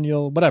and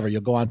you'll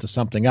go on to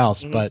something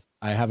else. Mm-hmm. But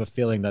I have a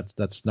feeling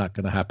that's not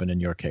going to happen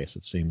in your case.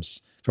 It seems,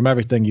 from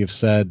everything you've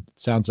said,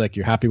 sounds like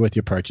you're happy with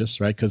your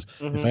purchase, right? Because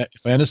mm-hmm.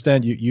 if I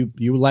understand,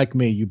 you like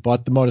me, you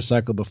bought the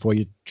motorcycle before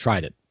you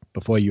tried it,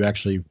 before you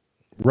actually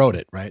rode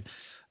it, right?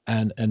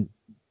 And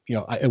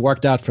it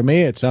worked out for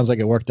me. It sounds like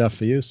it worked out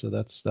for you. So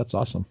that's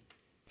awesome.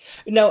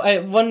 No,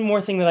 one more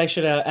thing that I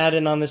should add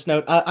in on this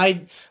note.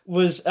 I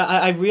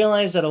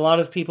realized that a lot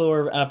of people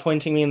were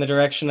pointing me in the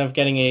direction of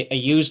getting a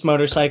used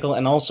motorcycle,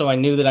 and also I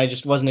knew that I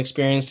just wasn't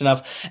experienced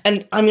enough.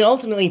 And I mean,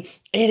 ultimately,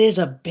 it is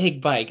a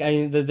big bike. I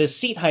mean, the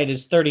seat height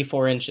is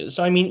 34 inches.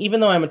 So I mean,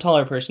 even though I'm a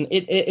taller person,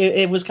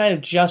 it was kind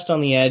of just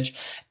on the edge.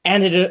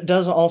 And it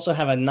does also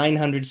have a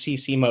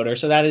 900cc motor,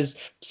 so that is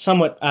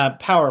somewhat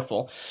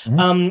powerful.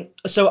 Mm-hmm.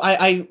 So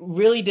I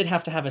really did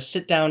have to have a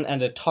sit down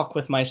and a talk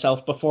with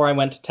myself before I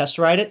went to test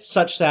ride it,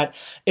 such that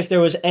if there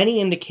was any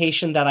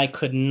indication that I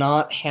could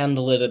not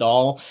handle it at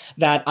all,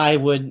 that I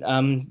would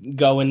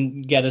go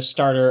and get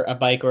a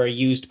bike or a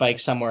used bike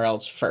somewhere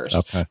else first.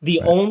 Okay,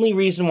 the only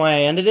reason why I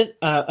ended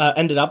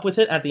up with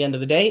it at the end of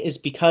the day is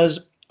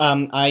because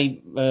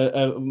I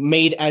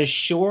made as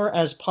sure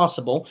as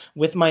possible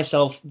with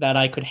myself that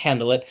I could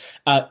handle it,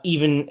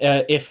 even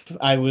if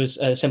I was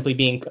simply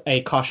being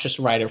a cautious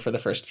rider for the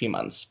first few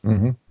months.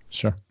 Mm-hmm.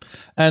 Sure.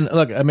 And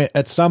look, I mean,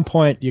 at some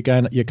point you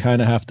kind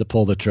of have to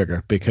pull the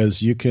trigger,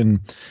 because you can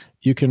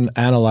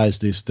analyze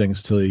these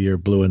things till you're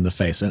blue in the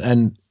face,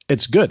 and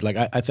it's good. Like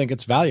I think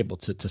it's valuable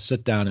to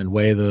sit down and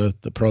weigh the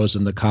pros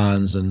and the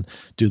cons and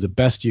do the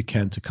best you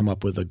can to come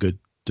up with a good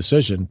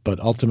decision, but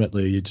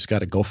ultimately you just got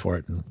to go for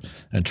it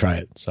and try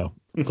it. So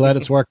glad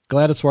it's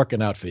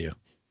working out for you.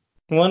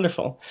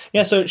 Wonderful.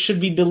 Yeah, so it should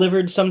be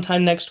delivered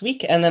sometime next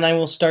week, and then I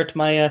will start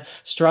my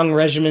strong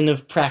regimen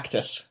of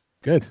practice.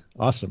 Good.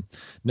 Awesome.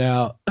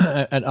 Now,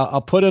 and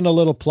I'll put in a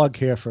little plug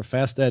here for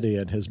Fast Eddie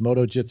and his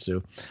Moto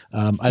Jitsu.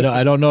 I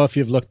don't know if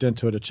you've looked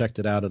into it or checked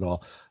it out at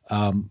all.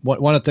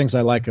 One of the things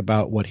I like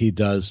about what he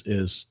does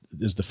is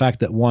the fact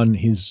that, one,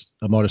 he's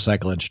a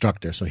motorcycle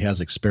instructor, so he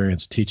has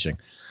experience teaching.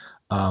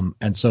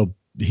 And so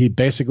he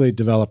basically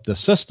developed this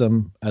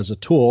system as a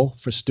tool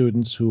for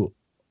students who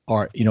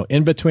are,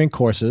 in between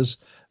courses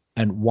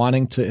and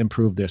wanting to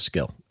improve their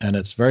skill. And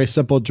it's very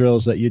simple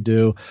drills that you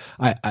do.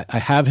 I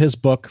have his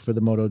book for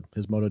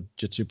his Moto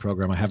Jitsu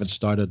program. I haven't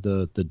started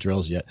the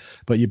drills yet,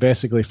 but you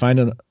basically find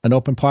an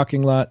open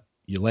parking lot,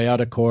 you lay out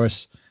a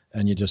course,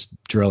 and you just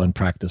drill and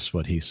practice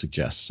what he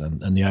suggests.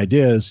 And the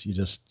idea is you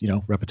just,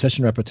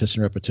 repetition,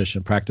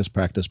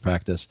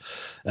 practice.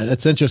 And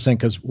it's interesting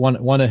because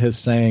one of his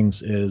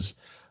sayings is,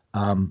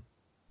 what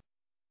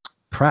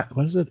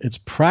is it? It's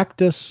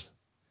practice.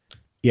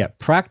 Yeah.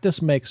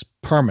 Practice makes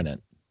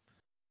permanent.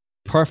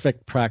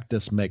 Perfect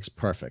practice makes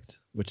perfect,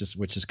 which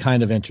is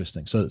kind of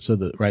interesting. So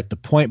the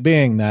point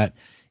being that,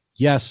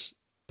 yes,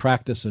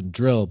 practice and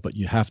drill, but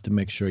you have to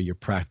make sure you're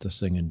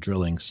practicing and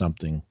drilling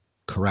something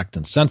correct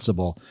and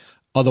sensible.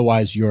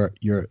 Otherwise you're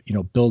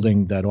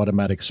building that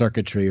automatic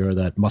circuitry or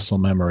that muscle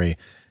memory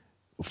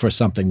for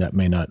something that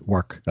may not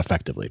work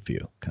effectively for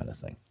you, kind of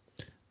thing.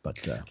 But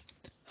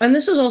And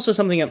this is also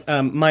something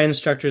that my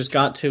instructors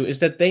got to, is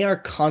that they are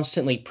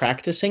constantly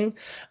practicing.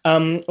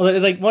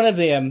 Like one of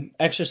the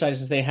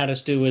exercises they had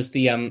us do was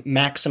the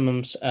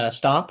maximum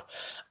stop.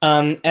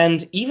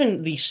 And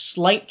even the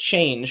slight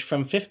change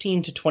from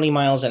 15 to 20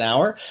 miles an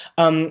hour,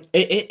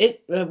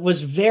 it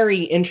was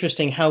very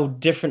interesting how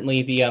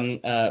differently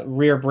the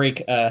rear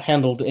brake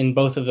handled in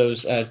both of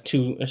those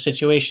two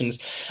situations.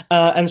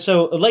 And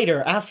so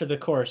later, after the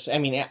course, I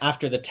mean,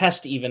 after the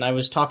test even, I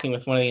was talking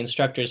with one of the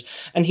instructors,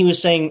 and he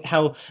was saying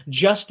how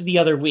just the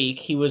other week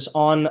he was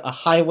on a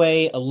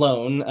highway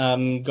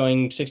alone,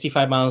 going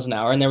 65 miles an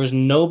hour, and there was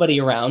nobody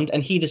around,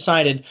 and he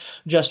decided,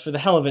 just for the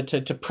hell of it,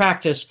 to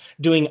practice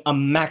doing a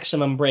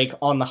maximum brake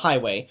on the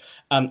highway,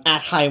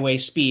 at highway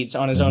speeds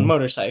on his own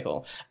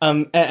motorcycle.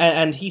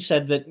 And he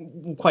said that,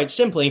 quite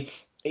simply,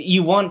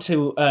 you want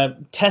to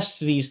test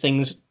these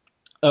things,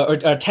 or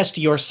test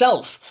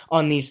yourself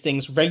on these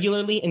things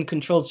regularly in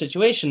controlled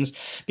situations,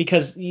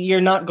 because you're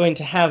not going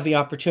to have the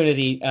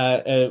opportunity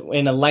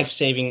in a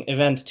life-saving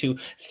event to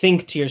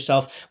think to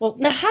yourself, well,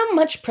 now how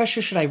much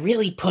pressure should I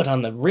really put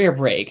on the rear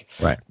brake?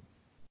 Right.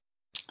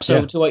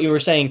 So to what you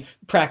were saying,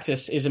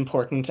 practice is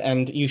important,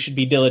 and you should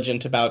be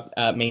diligent about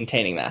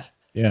maintaining that.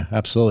 Yeah,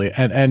 absolutely.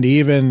 And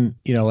even,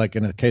 like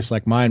in a case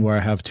like mine where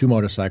I have two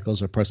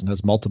motorcycles, or a person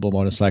has multiple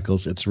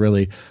motorcycles, it's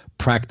really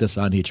practice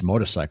on each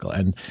motorcycle.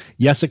 And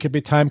yes, it could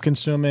be time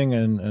consuming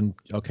and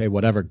okay,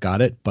 whatever,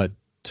 got it. But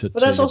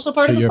that's also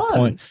part of the fun.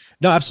 Point,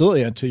 no,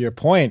 absolutely. And to your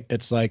point,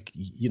 it's like,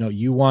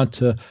 you want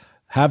to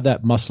have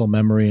that muscle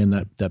memory and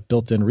that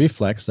built-in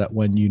reflex that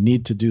when you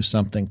need to do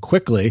something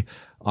quickly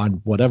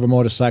on whatever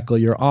motorcycle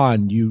you're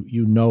on,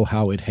 you know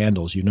how it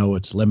handles,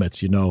 its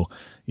limits,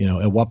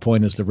 at what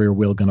point is the rear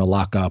wheel going to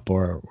lock up,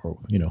 or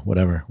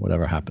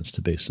whatever happens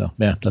to be. So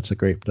yeah, that's a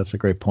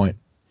great point.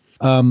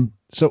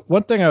 So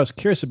one thing I was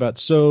curious about,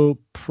 so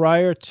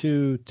prior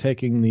to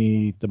taking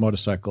the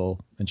motorcycle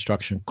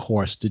instruction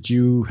course, did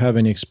you have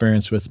any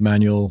experience with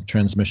manual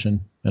transmission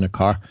in a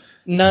car?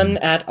 None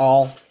at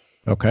all.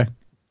 Okay.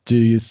 Do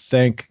you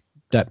think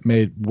that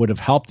would have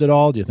helped at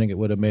all? Do you think it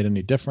would have made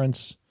any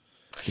difference?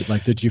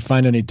 Did you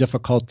find any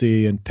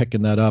difficulty in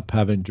picking that up,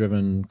 having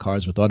driven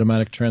cars with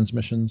automatic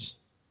transmissions?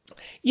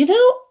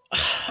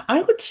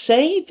 I would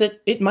say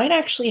that it might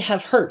actually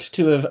have hurt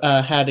to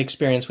have had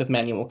experience with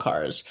manual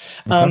cars.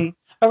 Okay.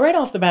 Right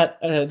off the bat,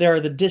 there are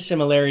the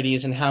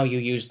dissimilarities in how you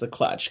use the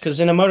clutch. Because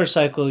in a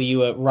motorcycle,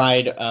 you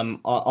ride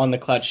on the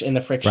clutch in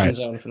the friction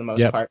zone for the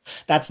most part.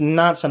 That's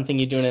not something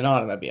you do in an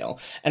automobile.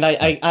 And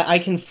I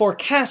can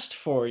forecast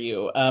for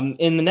you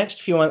in the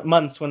next few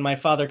months when my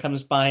father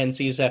comes by and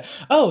sees,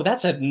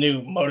 that's a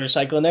new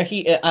motorcycle in there.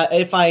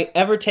 If I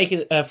ever take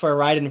it for a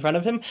ride in front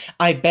of him,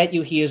 I bet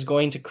you he is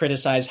going to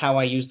criticize how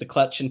I use the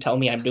clutch and tell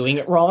me I'm doing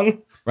it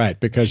wrong. Right,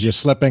 because you're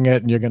slipping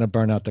it and you're going to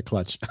burn out the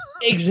clutch.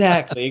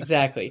 Exactly.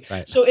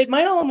 Right. So it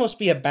might almost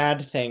be a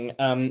bad thing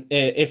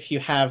if you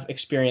have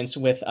experience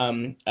with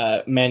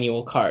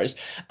manual cars.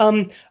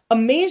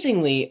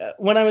 Amazingly,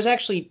 when I was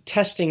actually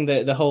testing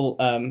the whole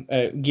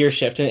gear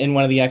shift in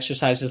one of the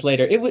exercises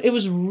later, it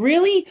was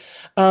really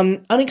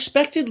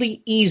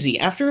unexpectedly easy.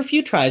 After a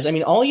few tries, I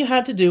mean, all you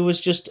had to do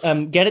was just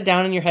get it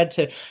down in your head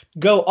to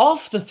go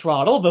off the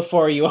throttle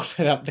before you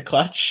open up the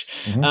clutch.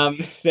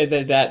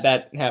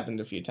 That happened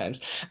a few times.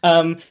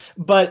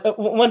 But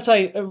once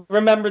I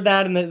remembered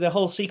that and the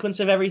whole sequence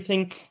of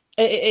everything,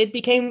 it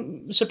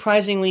became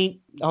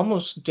surprisingly,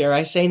 almost, dare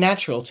I say,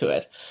 natural to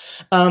it.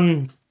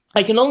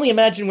 I can only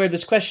imagine where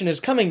this question is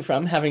coming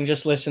from, having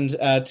just listened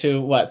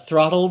to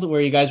Throttled, where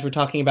you guys were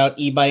talking about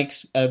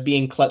e-bikes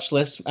being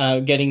clutchless,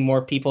 getting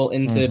more people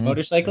into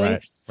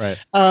motorcycling. Right.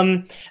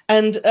 And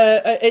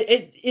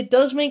it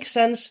does make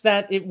sense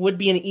that it would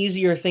be an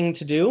easier thing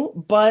to do,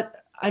 but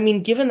I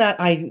mean, given that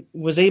I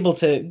was able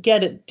to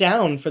get it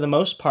down for the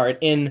most part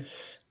in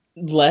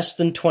less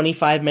than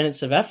 25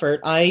 minutes of effort,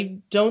 I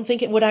don't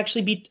think it would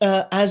actually be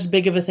as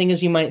big of a thing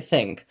as you might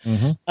think.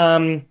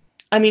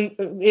 I mean,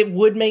 it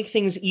would make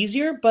things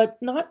easier, but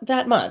not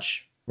that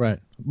much. Right.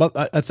 But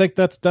I think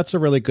that's a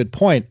really good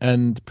point.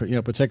 And,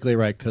 particularly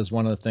right, because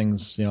one of the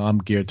things, I'm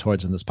geared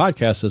towards in this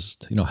podcast is,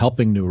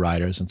 helping new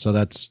riders. And so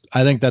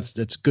I think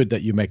it's good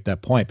that you make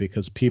that point,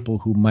 because people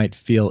who might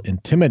feel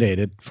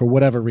intimidated for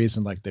whatever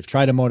reason, like they've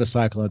tried a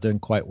motorcycle and it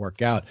didn't quite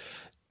work out,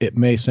 it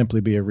may simply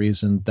be a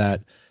reason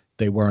that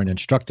they weren't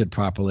instructed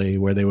properly,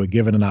 where they were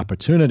given an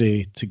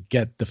opportunity to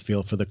get the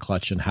feel for the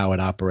clutch and how it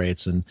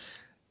operates and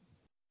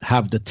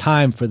have the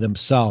time for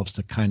themselves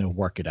to kind of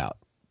work it out,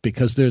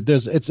 because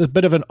it's a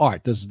bit of an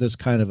art. There's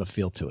kind of a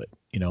feel to it,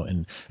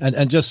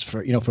 and just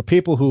for, for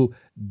people who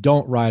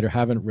don't ride or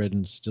haven't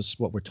ridden,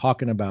 just what we're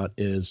talking about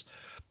is,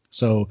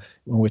 so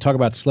when we talk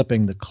about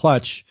slipping the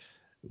clutch,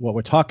 what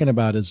we're talking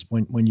about is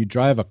when you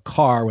drive a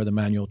car with a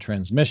manual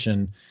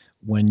transmission,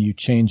 when you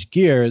change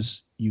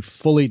gears, you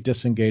fully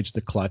disengage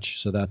the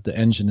clutch so that the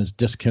engine is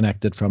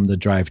disconnected from the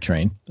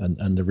drivetrain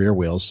and the rear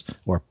wheels,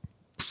 or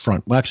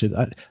front. Well, actually,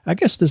 I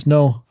guess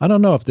I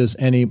don't know if there's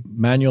any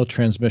manual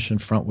transmission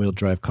front wheel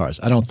drive cars.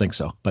 I don't think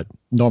so, but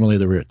normally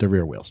the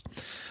rear wheels.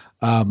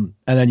 And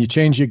then you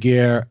change your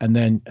gear, and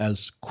then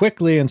as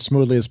quickly and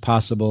smoothly as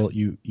possible,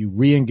 you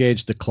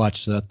re-engage the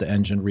clutch so that the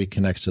engine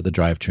reconnects to the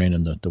drivetrain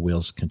and the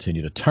wheels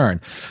continue to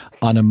turn.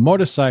 On a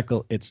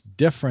motorcycle, it's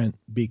different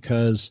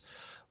because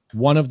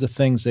one of the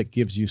things that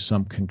gives you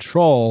some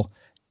control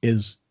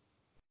is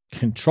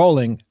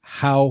controlling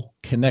how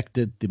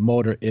connected the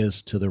motor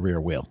is to the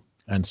rear wheel.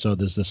 And so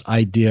there's this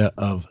idea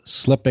of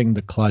slipping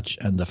the clutch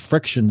and the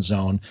friction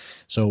zone.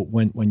 So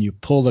when you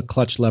pull the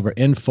clutch lever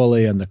in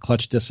fully and the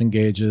clutch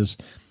disengages,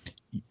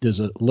 there's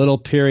a little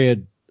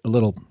period, a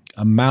little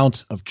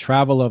amount of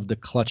travel of the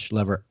clutch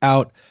lever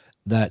out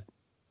that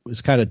is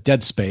kind of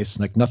dead space,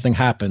 like nothing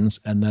happens,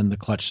 and then the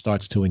clutch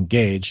starts to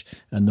engage.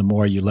 And the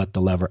more you let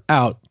the lever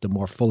out, the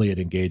more fully it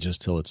engages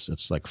till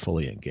it's like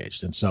fully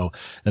engaged. And so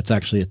that's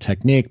actually a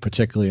technique,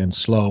 particularly in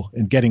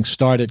getting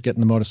started,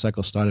 getting the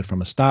motorcycle started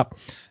from a stop,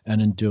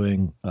 and in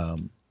doing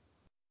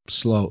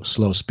slow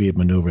speed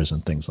maneuvers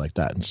and things like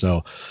that. And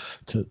so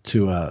to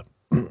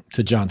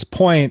John's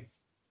point,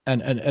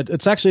 and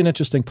it's actually an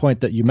interesting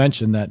point that you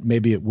mentioned that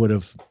maybe it would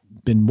have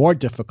been more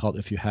difficult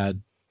if you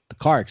had the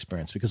car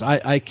experience, because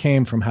I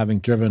came from having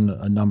driven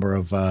a number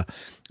of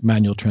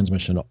manual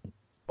transmission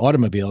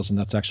automobiles, and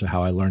that's actually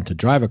how I learned to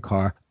drive a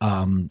car.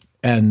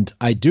 And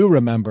I do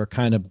remember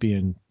kind of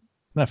being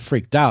not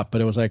freaked out, but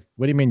it was like,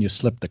 what do you mean you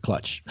slipped the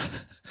clutch?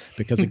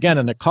 Because again,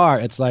 in the car,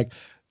 it's like,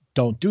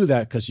 don't do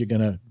that because you're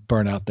going to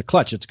burn out the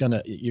clutch.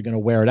 You're going to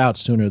wear it out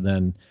sooner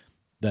than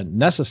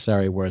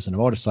necessary. Whereas in a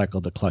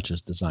motorcycle, the clutch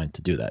is designed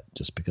to do that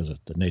just because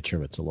of the nature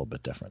of it's a little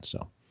bit different.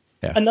 So.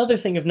 Yeah. Another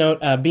thing of note,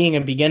 being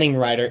a beginning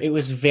rider, it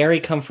was very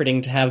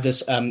comforting to have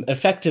this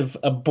effective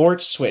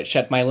abort switch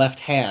at my left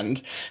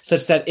hand,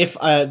 such that if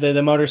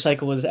the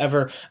motorcycle was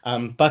ever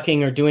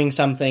bucking or doing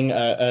something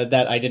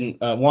that I didn't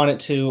want it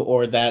to,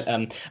 or that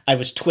I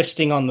was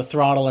twisting on the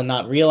throttle and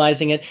not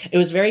realizing it, it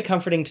was very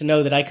comforting to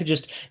know that I could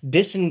just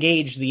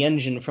disengage the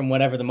engine from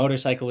whatever the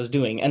motorcycle was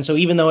doing. And so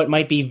even though it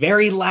might be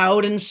very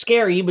loud and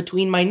scary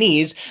between my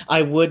knees,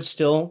 I would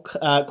still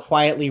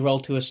quietly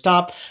roll to a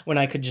stop when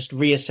I could just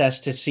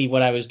reassess to see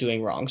what I was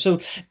doing wrong.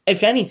 So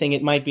if anything,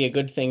 it might be a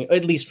good thing,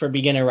 at least for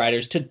beginner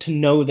riders, to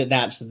know that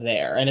that's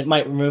there, and it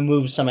might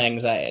remove some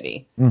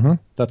anxiety. Mm-hmm.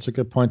 That's a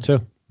good point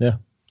too. Yeah,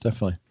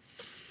 definitely.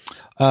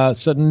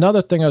 So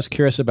another thing I was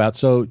curious about,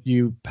 so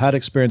you had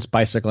experience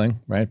bicycling,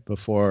 right,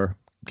 before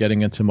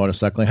getting into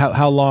motorcycling.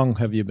 How long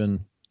have you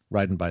been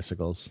riding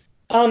bicycles?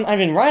 I've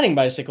been riding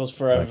bicycles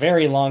for a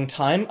very long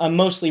time,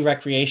 mostly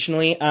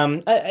recreationally.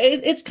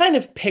 It's kind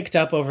of picked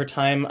up over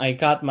time. I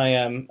got my,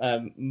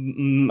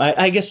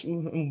 I guess,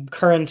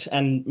 current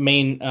and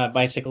main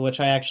bicycle,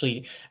 which I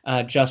actually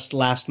just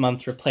last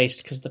month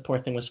replaced because the poor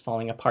thing was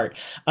falling apart.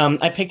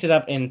 I picked it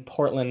up in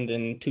Portland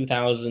in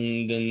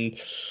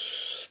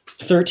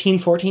 2013,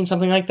 14,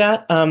 something like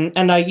that.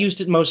 And I used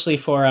it mostly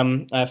for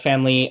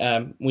family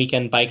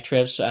weekend bike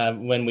trips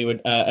when we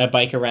would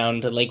bike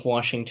around Lake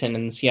Washington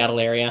in the Seattle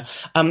area.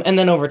 And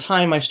then over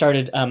time, I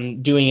started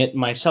doing it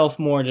myself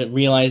more, to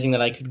realizing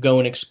that I could go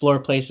and explore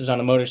places on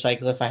a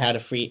motorcycle if I had a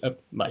free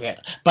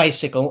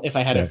bicycle, if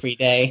I had a free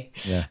day.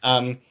 Yeah.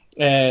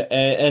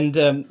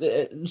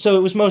 So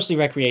it was mostly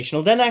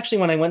recreational. Then actually,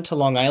 when I went to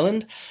Long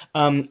Island,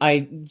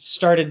 I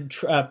started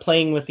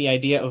playing with the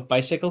idea of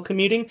bicycle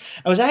commuting.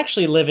 I was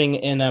actually living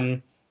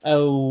in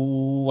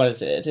what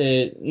is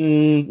it?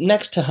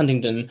 Next to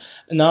Huntington,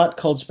 not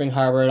Cold Spring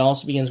Harbor. It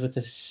also begins with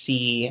the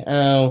C.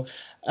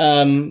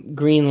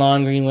 Green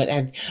Lawn,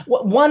 Greenwood,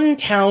 one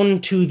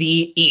town to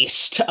the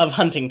east of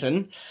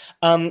Huntington.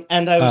 And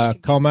I was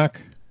Comac.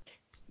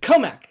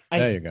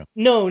 There you go.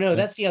 No,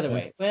 that's the other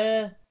way.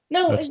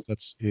 No,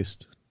 that's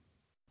east.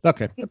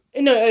 Okay.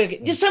 No,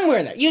 just somewhere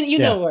in there. You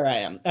know where I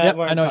am. Yep,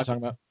 where I know what you're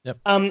talking about. Yep.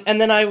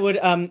 And then I would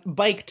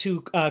bike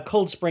to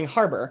Cold Spring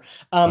Harbor.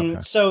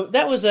 So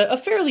that was a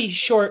fairly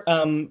short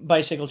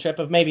bicycle trip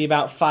of maybe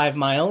about 5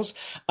 miles.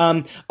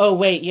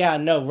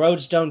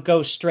 Roads don't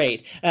go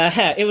straight.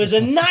 It was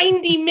a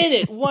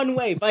 90-minute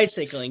one-way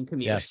bicycling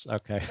commute. Yes,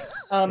 okay.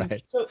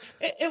 Right. So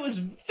it was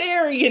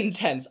very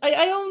intense.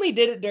 I only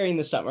did it during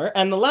the summer,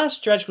 and the last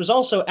stretch was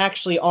also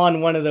actually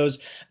on one of those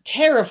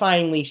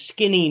terrifyingly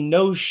skinny,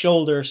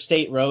 no-shoulder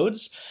state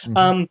roads.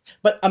 Mm-hmm.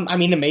 But I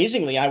mean,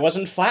 amazingly, I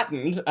wasn't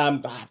flattened.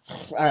 I'm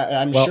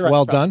sure.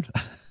 Well done.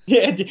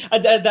 Yeah,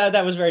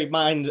 that was very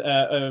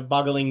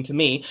mind-boggling to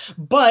me.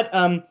 But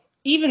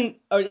even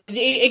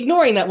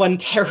ignoring that one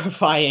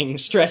terrifying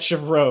stretch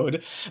of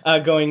road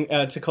going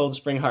to Cold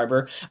Spring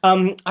Harbor,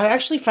 I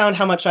actually found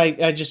how much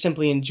I just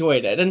simply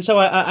enjoyed it. And so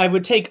I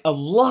would take a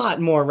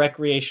lot more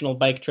recreational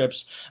bike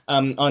trips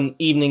on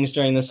evenings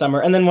during the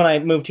summer. And then when I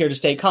moved here to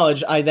State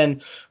College, I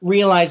then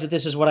realized that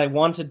this is what I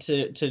wanted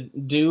to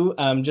do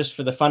just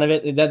for the fun of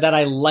it, that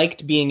I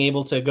liked being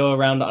able to go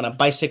around on a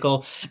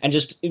bicycle and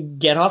just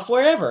get off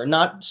wherever,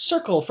 not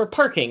circle for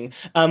parking,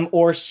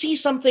 or see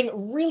something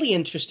really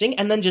interesting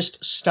and then just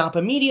stop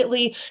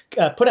immediately,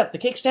 put up the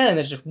kickstand, and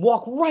then just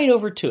walk right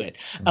over to it,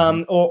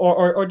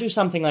 or do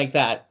something like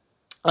that.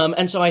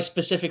 And so I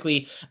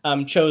specifically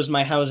chose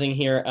my housing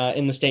here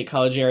in the State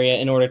College area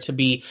in order to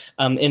be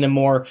in a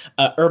more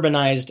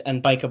urbanized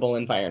and bikeable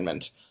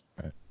environment.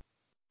 Right.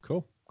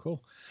 Cool,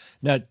 cool.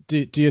 Now,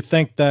 do you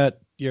think that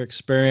your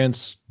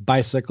experience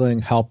bicycling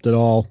helped at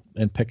all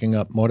in picking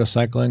up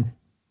motorcycling?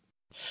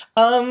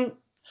 Um,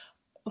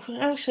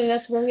 Actually,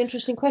 that's a very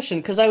interesting question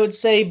because I would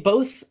say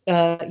both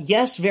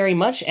yes, very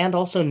much, and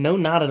also no,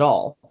 not at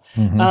all.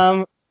 Hmm.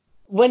 Um,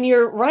 when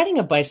you're riding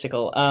a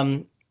bicycle,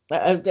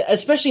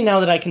 especially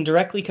now that I can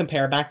directly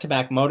compare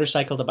back-to-back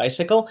motorcycle to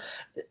bicycle,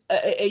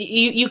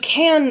 you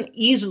can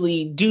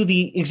easily do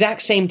the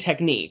exact same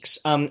techniques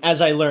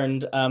as I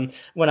learned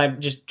when I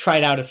just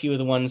tried out a few of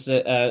the ones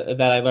that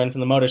I learned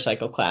from the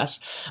motorcycle class.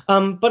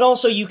 But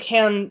also you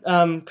can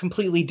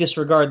completely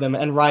disregard them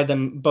and ride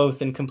them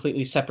both in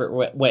completely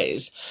separate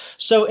ways.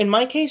 So in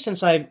my case,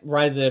 since I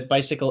ride the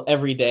bicycle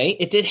every day,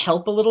 it did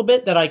help a little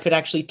bit that I could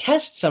actually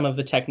test some of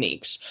the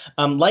techniques,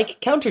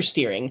 like counter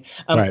steering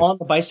Right. on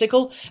the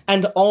bicycle,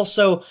 and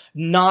also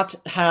not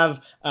have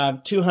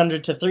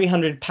 200 to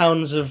 300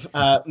 pounds of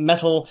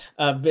metal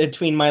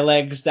between my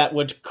legs that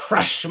would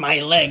crush my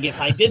leg if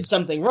I did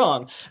something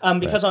wrong. Right.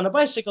 Because on a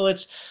bicycle,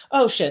 it's,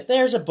 oh shit,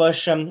 there's a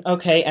bush.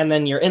 Okay. And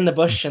then you're in the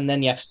bush and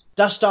then you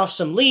dust off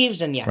some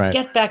leaves and you Right.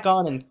 get back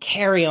on and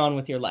carry on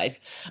with your life.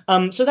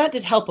 So that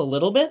did help a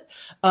little bit.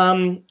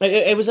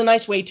 It was a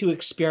nice way to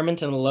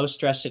experiment in a low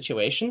stress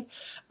situation.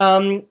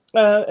 And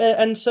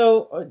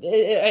so,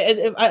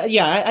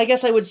 yeah, I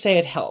guess I would say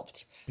it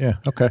helped. Yeah.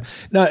 Okay.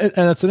 Now,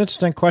 and it's an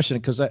interesting question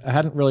because I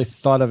hadn't really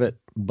thought of it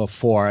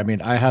before. I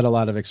mean, I had a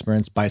lot of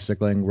experience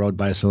bicycling, road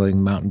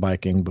bicycling, mountain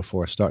biking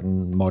before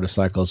starting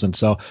motorcycles, and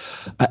so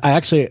I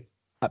actually,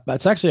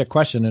 it's actually a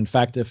question. In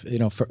fact, if you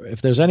know,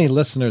 if there's any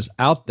listeners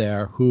out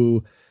there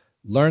who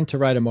learned to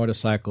ride a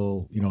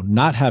motorcycle,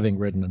 not having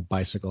ridden a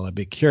bicycle, I'd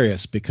be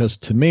curious because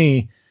to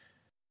me,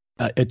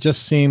 it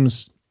just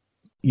seems,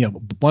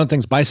 one of the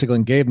things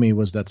bicycling gave me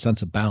was that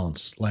sense of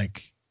balance,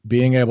 like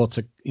being able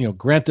to,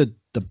 granted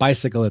the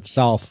bicycle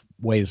itself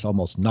weighs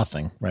almost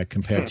nothing, right,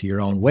 compared to your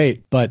own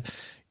weight. But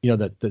I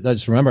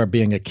just remember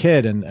being a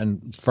kid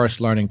and first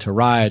learning to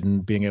ride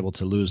and being able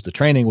to lose the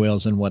training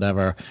wheels and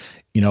whatever.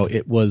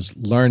 It was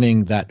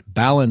learning that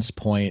balance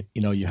point.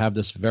 You have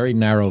this very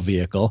narrow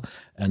vehicle,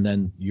 and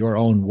then your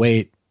own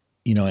weight.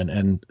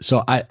 And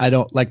so I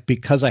don't like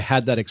because I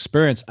had that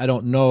experience. I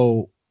don't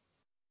know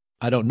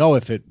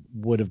if it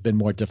would have been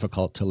more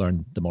difficult to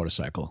learn the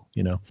motorcycle,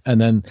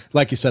 And then,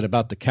 like you said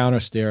about the counter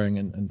steering,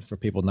 and for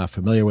people not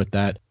familiar with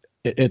that,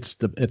 it's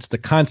the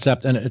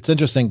concept, and it's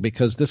interesting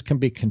because this can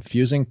be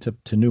confusing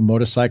to new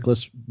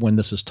motorcyclists when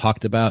this is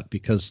talked about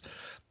because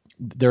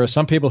there are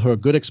some people who are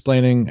good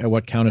explaining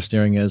what counter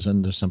steering is,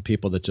 and there's some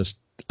people that just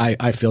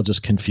I feel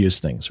just confuse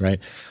things, right?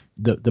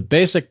 The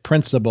basic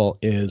principle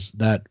is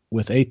that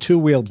with a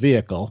two-wheeled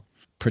vehicle,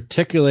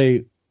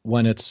 particularly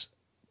when it's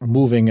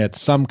moving at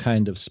some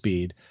kind of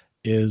speed,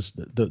 is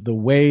the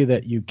way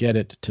that you get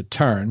it to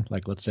turn,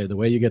 like let's say the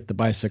way you get the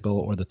bicycle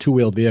or the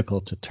two-wheeled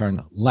vehicle to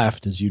turn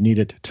left is you need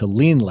it to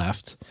lean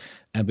left.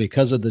 And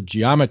because of the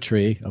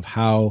geometry of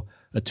how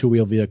a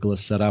two-wheel vehicle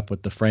is set up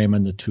with the frame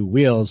and the two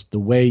wheels, the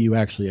way you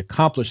actually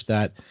accomplish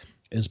that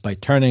is by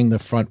turning the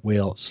front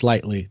wheel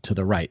slightly to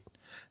the right.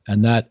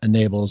 And that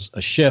enables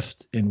a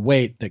shift in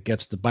weight that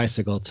gets the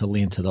bicycle to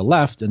lean to the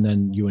left, and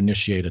then you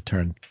initiate a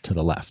turn to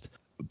the left.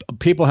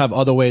 People have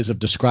other ways of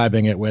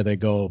describing it where they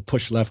go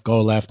push left,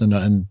 go left,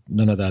 and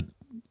none of that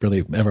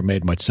really ever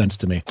made much sense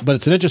to me. But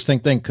it's an interesting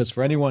thing because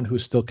for anyone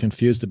who's still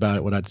confused about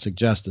it, what I'd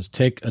suggest is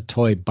take a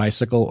toy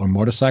bicycle or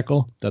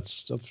motorcycle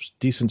that's of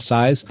decent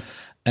size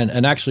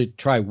and actually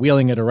try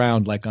wheeling it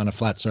around like on a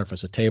flat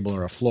surface, a table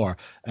or a floor,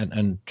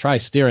 and try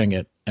steering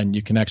it, and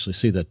you can actually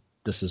see that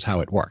this is how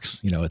it works.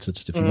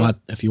 It's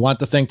if you want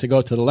the thing to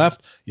go to the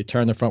left, you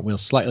turn the front wheel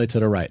slightly to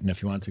the right, and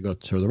if you want it to go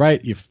to the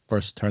right, you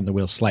first turn the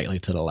wheel slightly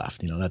to the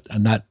left.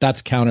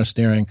 That's counter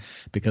steering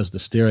because the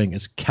steering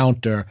is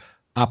counter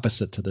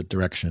opposite to the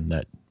direction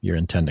that you're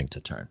intending to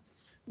turn.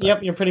 But,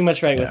 Yep, you're pretty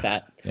much right with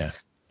that. Yeah.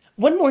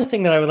 One more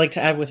thing that I would like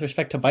to add with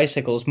respect to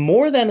bicycles,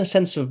 more than a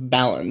sense of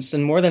balance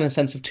and more than a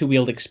sense of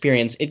two-wheeled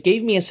experience, it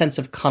gave me a sense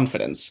of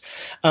confidence.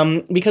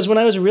 Because when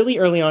I was really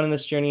early on in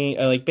this journey,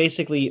 like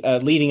basically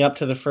leading up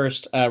to the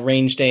first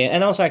range day,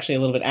 and also actually a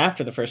little bit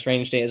after the first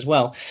range day as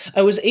well,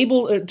 I was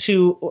able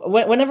to,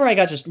 whenever I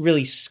got just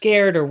really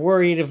scared or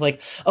worried of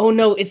like, oh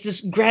no, it's this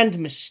grand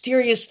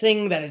mysterious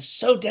thing that is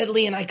so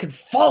deadly and I could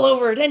fall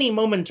over at any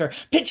moment or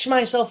pitch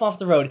myself off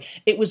the road,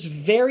 it was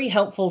very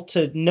helpful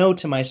to know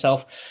to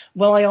myself,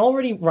 well, I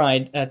already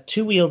ride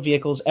two-wheeled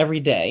vehicles every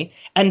day,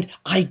 and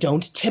I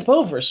don't tip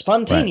over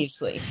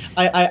spontaneously.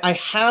 Right. I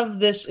have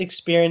this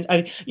experience.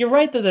 You're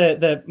right that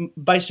the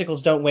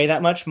bicycles don't weigh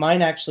that much.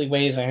 Mine actually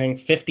weighs, I think,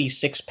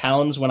 56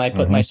 pounds when I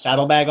put my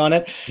saddlebag on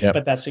it,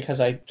 but that's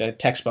because I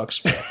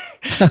textbooks.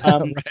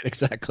 Right,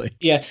 exactly.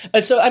 Yeah.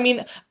 So, I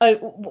mean,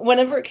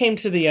 whenever it came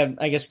to the,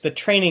 I guess, the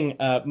training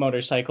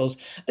motorcycles,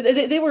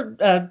 they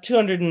were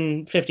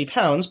 250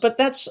 pounds, but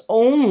that's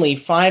only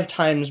 5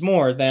 times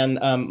more than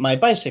my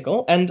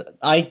bicycle. And and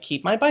I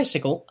keep my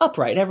bicycle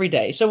upright every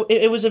day. So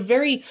it was a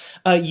very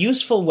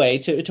useful way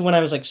to when I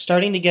was like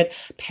starting to get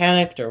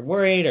panicked or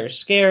worried or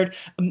scared.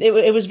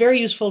 It was very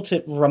useful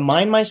to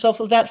remind myself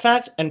of that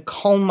fact and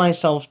calm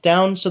myself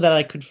down so that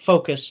I could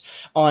focus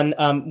on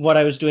what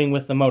I was doing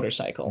with the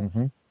motorcycle,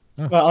 Mm-hmm.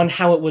 Oh, well, on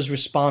how it was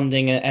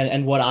responding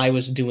and what I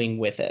was doing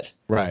with it.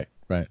 right,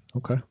 right.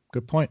 Okay,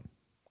 good point.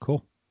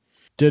 Cool.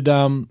 Did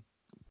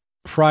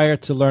prior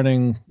to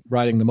learning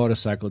riding the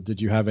motorcycle,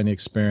 did you have any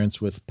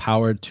experience with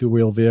powered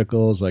two-wheel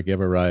vehicles? Like you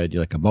ever ride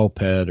like a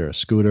moped or a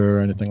scooter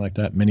or anything like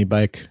that, mini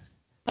bike?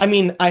 I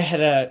mean, I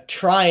had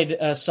tried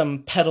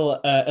some pedal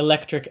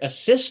electric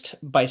assist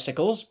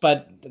bicycles,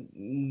 but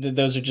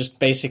those are just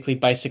basically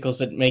bicycles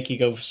that make you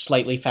go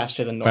slightly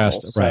faster than normal.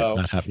 Fast, right? So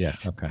Not have, yeah.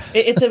 Okay.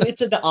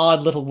 it's an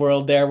odd little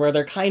world there where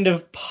they're kind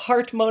of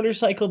part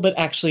motorcycle, but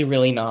actually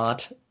really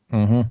not.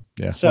 Mm-hmm.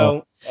 Yeah. Well,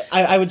 So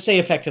I would say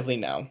effectively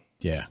no.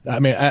 yeah. I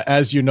mean,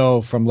 as you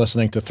know from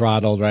listening to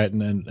Throttled, right,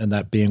 and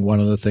that being one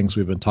of the things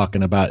we've been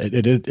talking about,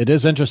 it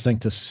is interesting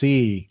to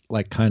see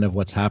like kind of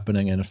what's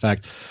happening. And in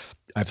fact,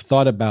 I've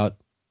thought about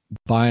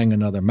buying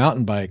another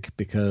mountain bike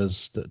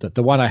because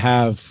the one I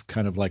have,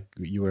 kind of like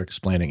you were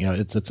explaining, you know,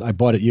 it's I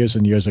bought it years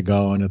and years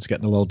ago, and it's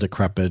getting a little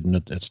decrepit, and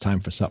it's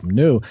time for something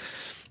new.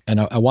 And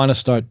I want to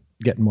start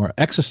getting more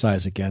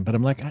exercise again, but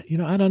I'm like, you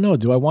know, I don't know.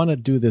 Do I want to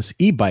do this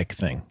e-bike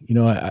thing? You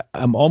know,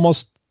 I'm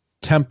almost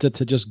tempted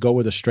to just go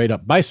with a straight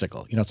up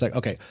bicycle. You know, it's like,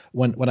 okay,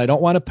 when I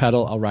don't want to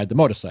pedal, I'll ride the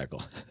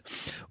motorcycle.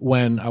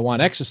 When I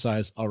want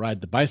exercise, I'll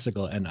ride the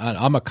bicycle. And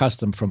I'm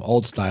accustomed from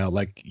old style.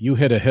 Like you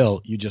hit a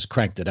hill, you just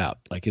cranked it out.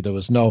 Like there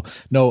was no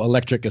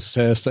electric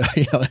assist,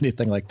 you know,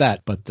 anything like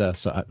that. But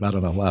so I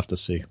don't know. We'll have to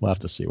see. We'll have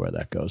to see where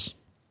that goes.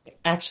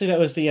 Actually, that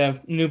was the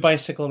new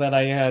bicycle that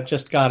I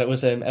just got. It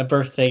was a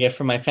birthday gift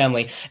from my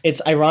family. It's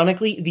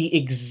ironically the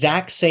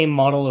exact same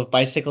model of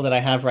bicycle that I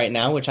have right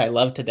now, which I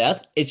love to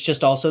death. It's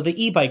just also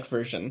the e-bike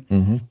version.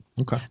 Mm-hmm.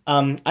 Okay.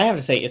 I have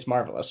to say it's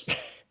marvelous.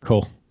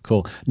 Cool.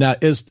 Cool. Now,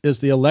 is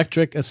the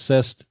electric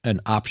assist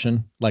an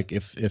option? Like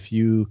if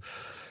you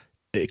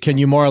can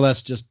you more or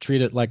less just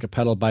treat it like a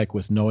pedal bike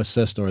with no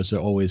assist, or is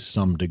there always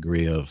some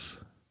degree of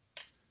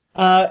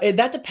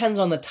That depends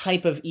on the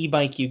type of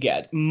e-bike you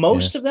get. yeah?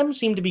 Most of them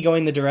seem to be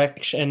going the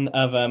direction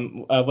of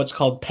what's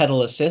called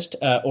pedal assist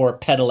or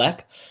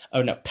pedelec.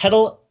 Oh no,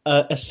 pedal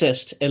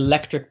assist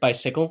electric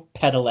bicycle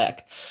pedelec.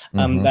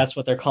 Mm-hmm. That's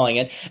what they're calling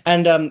it.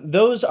 And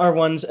those are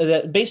ones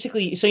that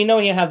basically, so you know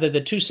when you have the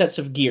two sets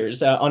of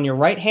gears on your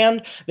right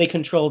hand, they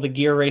control the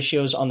gear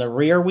ratios on the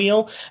rear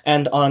wheel,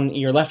 and on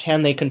your left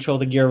hand, they control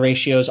the gear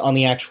ratios on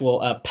the actual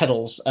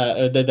pedals,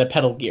 the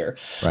pedal gear.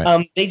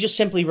 Right. They just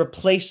simply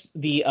replace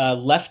the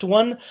left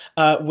one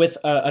with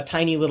a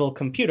tiny little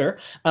computer,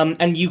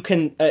 and you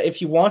can,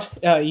 if you want,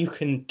 you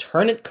can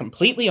turn it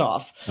completely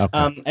off,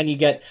 Okay. and you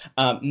get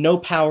no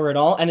power at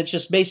all, and it's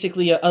just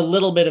basically a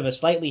little bit of a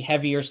slightly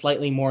heavier,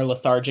 slightly more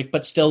lethargic,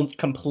 but still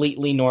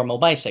completely normal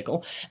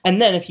bicycle.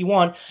 And then if you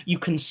want, you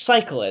can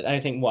cycle it.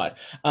 I think what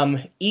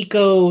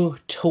Eco,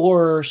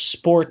 Tour,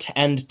 Sport,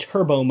 and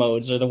Turbo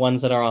modes are the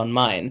ones that are on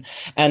mine.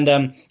 And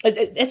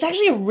it's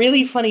actually a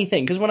really funny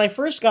thing because when I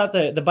first got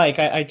the bike,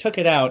 I took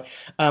it out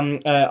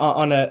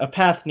on a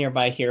path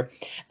nearby here,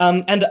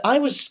 and I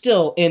was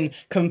still in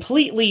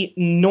completely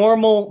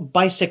normal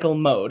bicycle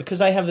mode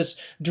because I have this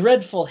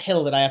dreadful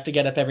hill that I have to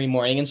get up every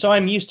morning, and so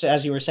I'm used to,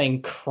 as you were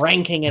saying,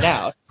 cranking it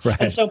out. And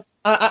Right. so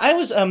I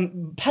was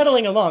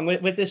pedaling along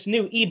with this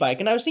new e-bike,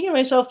 and I was thinking to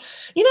myself,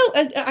 you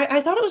know,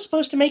 I thought it was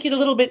supposed to make it a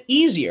little bit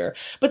easier,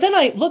 but then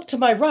I looked to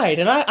my right,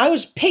 and I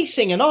was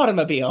pacing an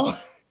automobile.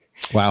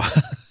 Wow.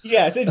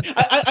 Yes,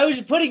 I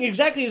was putting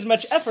exactly as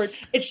much effort.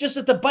 It's just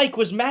that the bike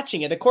was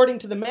matching it according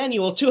to the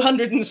manual,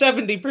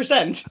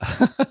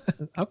 270%.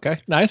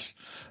 Okay. Nice.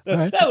 All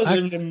right. That was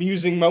an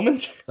amusing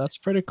moment. That's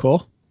pretty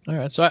cool. All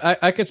right. So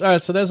I could. All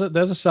right. So there's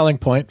a selling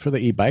point for the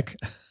e-bike.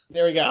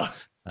 There we go.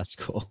 That's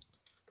cool.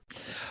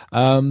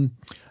 Um,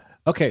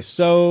 okay,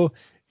 so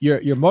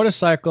your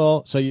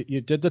motorcycle. So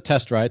you did the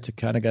test ride to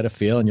kind of get a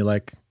feel, and you're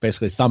like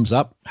basically thumbs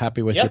up,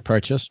 happy with your Yep.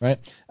 purchase, right?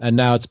 And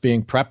now it's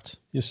being prepped.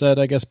 You said,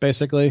 I guess,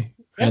 basically,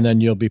 and Yep.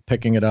 then you'll be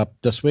picking it up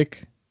this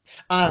week.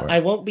 Or I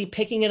won't be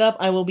picking it up.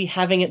 I will be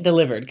having it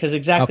delivered because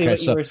exactly okay, what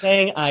you so were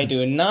saying. I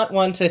do not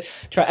want to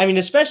try. I mean,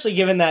 especially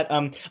given that,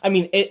 I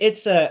mean,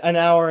 it's an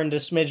hour and a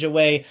smidge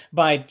away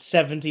by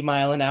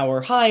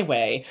 70-mile-an-hour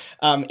highway.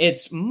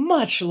 It's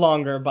much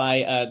longer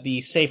by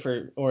the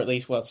safer, or at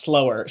least, well,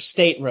 slower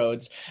state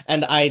roads,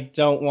 and I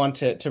don't want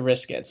to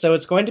risk it. So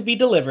it's going to be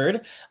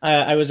delivered.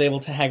 I was able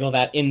to haggle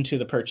that into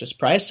the purchase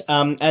price.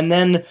 And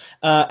then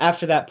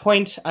after that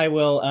point, I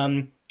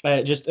will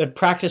just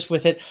practice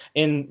with it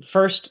in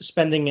first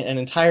spending an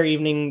entire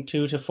evening,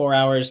 2 to 4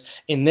 hours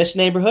in this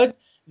neighborhood,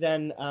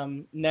 Then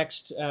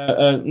next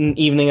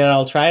evening that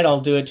I'll try it,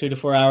 I'll do it 2 to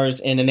 4 hours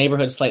in a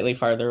neighborhood slightly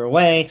farther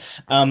away,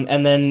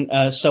 and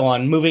then so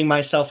on, moving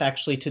myself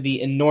actually to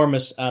the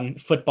enormous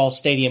football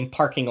stadium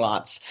parking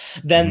lots.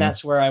 Then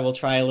that's where I will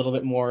try a little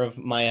bit more of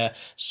my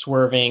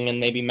swerving and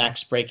maybe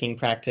max braking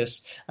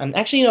practice.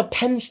 Actually,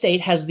 Penn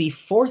State has the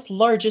fourth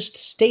largest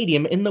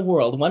stadium in the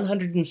world,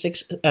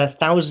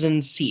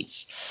 106,000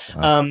 seats.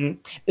 Wow.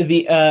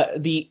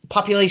 The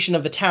population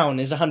of the town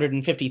is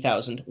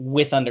 150,000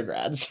 with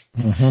undergrads.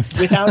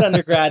 Without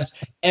undergrads,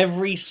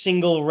 every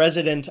single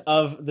resident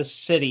of the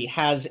city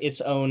has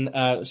its own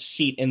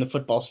seat in the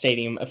football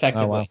stadium,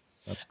 effectively. Oh, wow.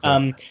 That's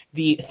cool.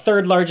 The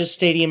third largest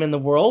stadium in the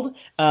world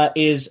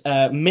is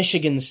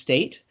Michigan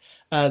State.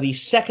 The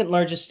second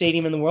largest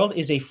stadium in the world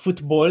is a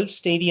football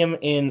stadium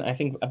in, I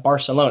think,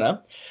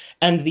 Barcelona.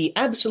 And the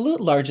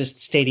absolute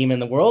largest stadium in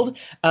the world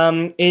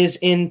is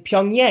in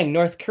Pyongyang,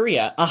 North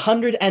Korea,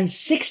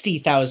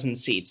 160,000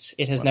 seats.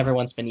 It has never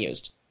once been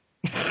used.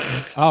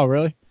 Oh,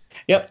 really?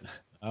 Yep.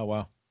 Oh,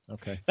 wow.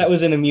 Okay. That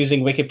was an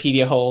amusing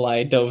Wikipedia hole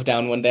I dove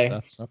down one day.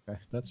 That's okay.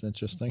 That's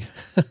interesting.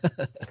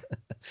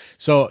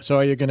 So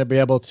are you going to be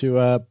able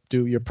to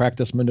do your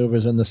practice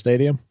maneuvers in the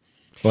stadium?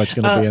 Or it's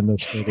going to be in the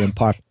stadium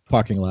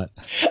parking lot?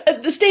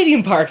 The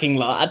stadium parking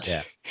lot.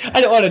 Yeah.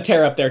 I don't want to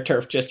tear up their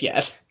turf just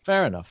yet.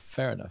 Fair enough.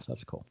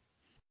 That's cool.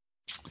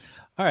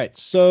 All right.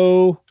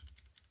 So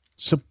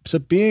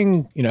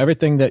being,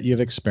 everything that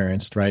you've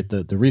experienced, right?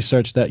 The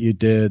research that you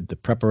did, the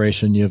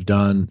preparation you've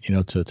done,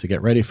 to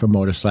get ready for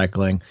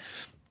motorcycling.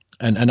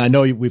 And I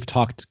know we've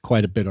talked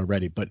quite a bit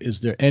already, but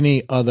is there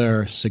any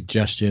other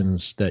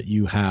suggestions that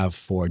you have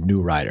for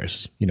new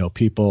riders?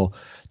 People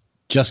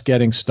just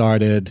getting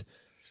started,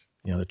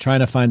 they're trying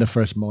to find a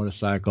first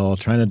motorcycle,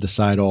 trying to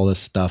decide all this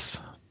stuff.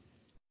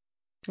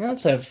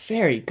 That's a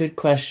very good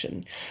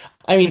question.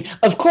 I mean,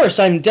 of course,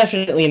 I'm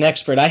definitely an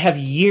expert. I have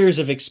years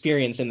of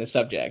experience in the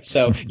subject,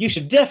 so you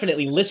should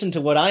definitely listen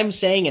to what I'm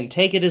saying and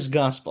take it as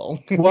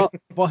gospel. well,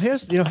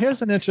 here's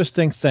an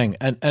interesting thing,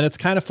 and it's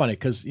kind of funny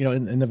because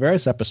in the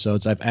various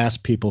episodes I've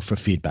asked people for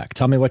feedback.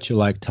 Tell me what you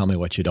like. Tell me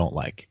what you don't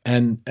like.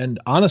 And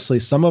honestly,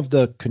 some of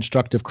the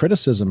constructive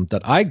criticism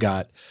that I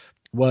got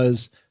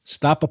was,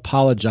 stop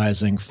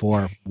apologizing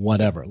for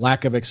whatever,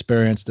 lack of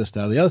experience, this,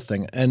 that, or the other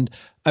thing. And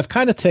I've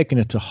kind of taken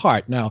it to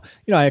heart. Now,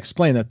 I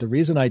explain that the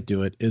reason I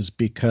do it is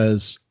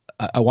because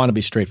I want to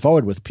be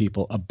straightforward with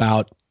people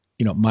about,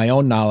 my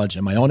own knowledge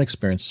and my own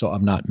experience, so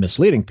I'm not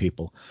misleading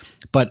people.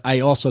 But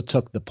I also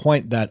took the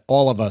point that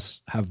all of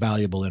us have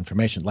valuable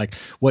information. Like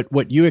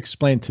what you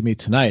explained to me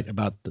tonight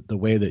about the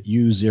way that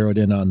you zeroed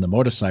in on the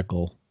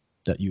motorcycle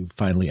that you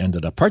finally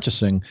ended up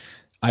purchasing,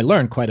 I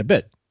learned quite a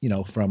bit.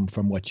 From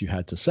what you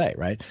had to say,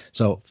 right?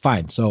 So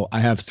fine. So I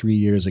have 3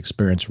 years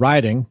experience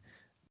riding,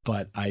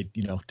 but I,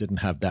 didn't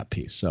have that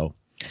piece. So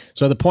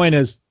the point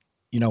is,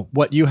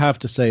 what you have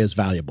to say is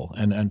valuable,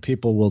 and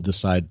people will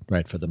decide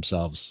right for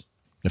themselves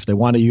if they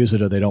want to use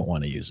it or they don't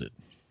want to use it.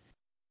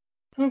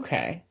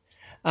 Okay.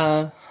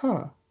 As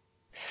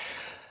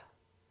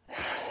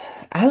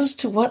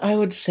to what I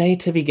would say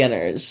to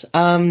beginners,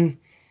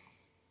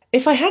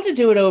 if I had to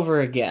do it over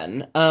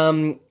again,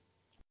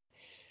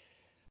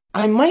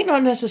 I might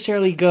not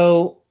necessarily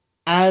go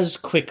as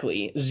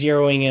quickly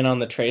zeroing in on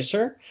the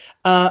tracer.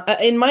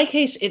 In my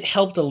case, it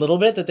helped a little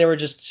bit that there were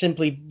just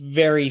simply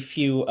very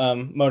few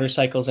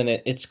motorcycles in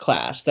its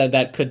class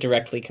that could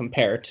directly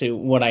compare to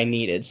what I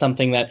needed.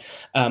 Something that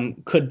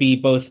could be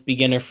both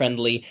beginner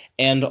friendly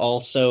and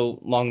also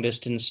long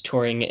distance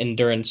touring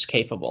endurance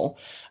capable.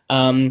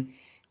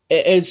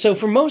 And so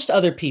for most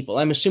other people,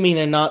 I'm assuming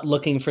they're not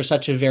looking for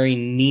such a very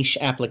niche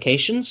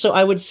application. So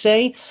I would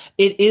say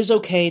it is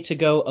okay to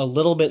go a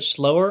little bit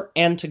slower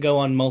and to go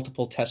on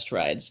multiple test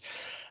rides.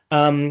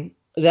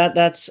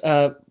 That's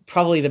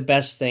probably the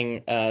best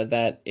thing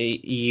that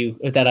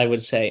I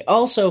would say.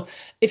 Also,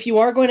 if you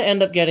are going to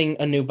end up getting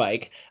a new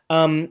bike,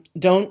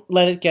 don't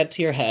let it get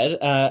to your head.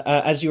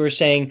 As you were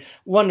saying,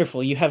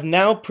 wonderful. You have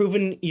now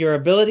proven your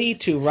ability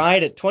to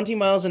ride at 20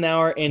 miles an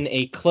hour in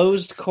a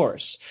closed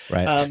course.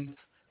 Right.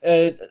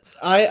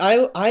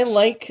 I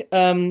like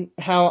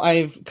how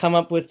I've come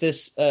up with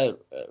this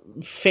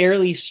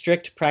fairly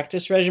strict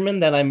practice regimen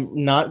that I'm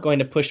not going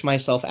to push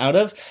myself out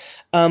of,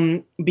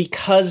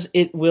 because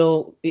it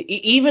will,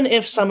 even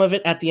if some of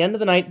it at the end of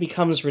the night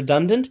becomes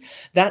redundant,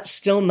 that's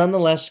still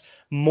nonetheless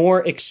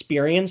more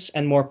experience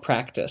and more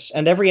practice.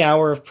 And every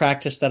hour of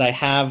practice that I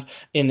have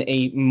in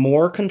a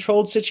more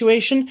controlled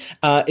situation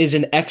is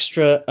an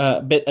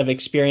extra bit of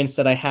experience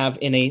that I have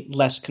in a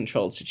less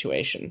controlled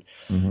situation.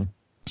 Mm-hmm.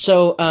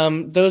 So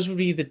those would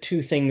be the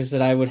two things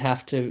that I would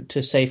have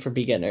to say for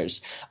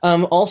beginners.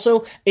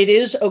 Also, it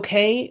is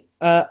okay,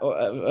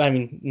 I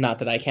mean, not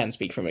that I can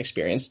speak from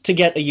experience, to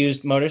get a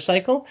used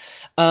motorcycle.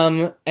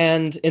 And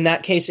in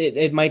that case,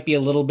 it might be a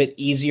little bit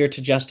easier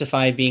to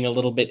justify being a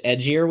little bit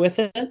edgier with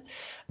it.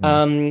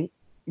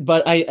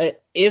 But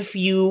if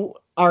you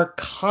are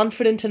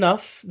confident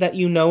enough that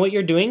you know what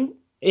you're doing,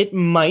 it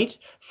might,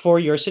 for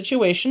your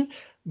situation,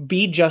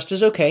 be just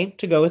as okay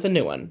to go with a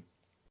new one.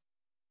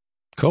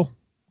 Cool.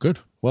 Good.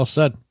 Well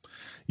said.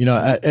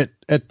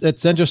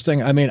 It's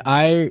interesting. I mean,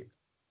 I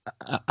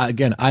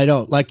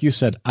don't, like you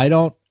said, I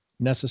don't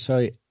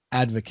necessarily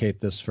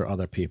advocate this for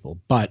other people,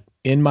 but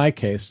in my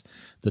case,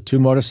 the two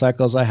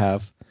motorcycles I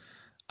have,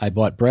 I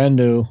bought brand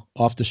new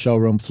off the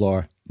showroom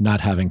floor,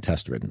 not having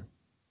test ridden.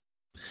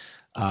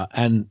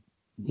 And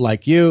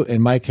like you,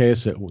 in my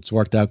case, it's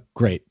worked out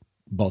great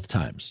both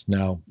times.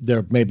 Now,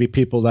 there may be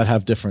people that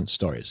have different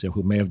stories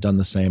who may have done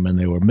the same and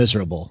they were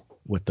miserable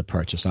with the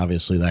purchase.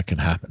 Obviously, that can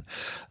happen.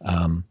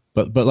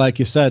 But like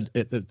you said,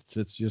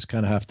 it's just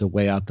kind of have to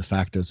weigh out the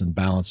factors and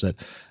balance it.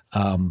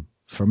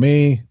 For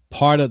me,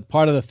 part of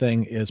the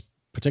thing is,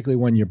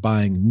 particularly when you're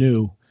buying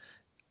new,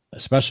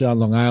 especially on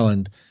Long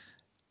Island,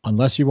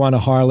 unless you want a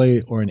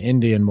Harley or an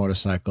Indian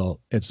motorcycle,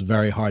 it's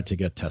very hard to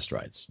get test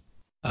rides.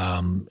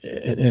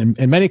 In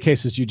many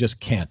cases, you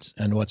just can't.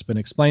 And what's been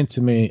explained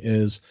to me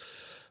is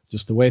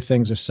just the way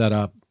things are set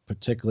up,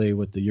 particularly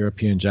with the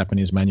European,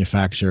 Japanese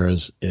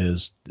manufacturers,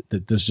 is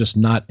that there's just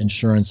not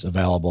insurance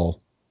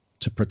available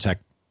to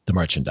protect the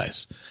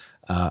merchandise.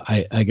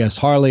 I guess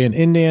Harley and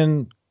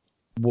Indian,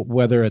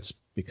 whether it's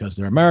because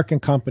they're American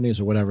companies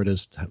or whatever it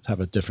is, have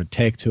a different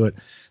take to it.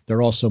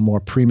 They're also more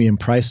premium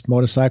priced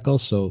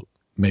motorcycles, so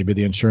maybe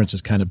the insurance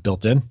is kind of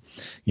built in,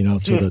 to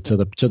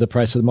the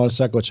price of the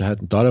motorcycle, which I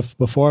hadn't thought of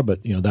before, but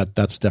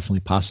that's definitely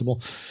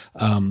possible.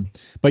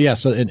 But yeah,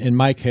 so in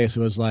my case,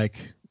 it was like,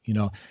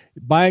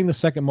 buying the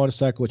second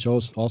motorcycle, which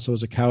also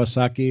was a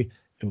Kawasaki,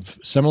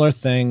 similar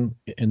thing.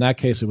 In that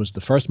case, it was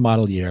the first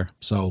model year,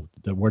 so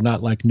there were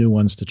not like new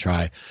ones to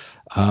try.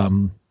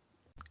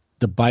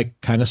 The bike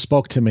kind of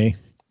spoke to me.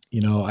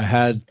 I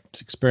had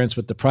experience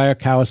with the prior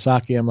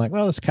Kawasaki. I'm like,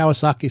 well, this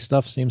Kawasaki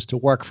stuff seems to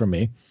work for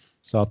me,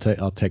 so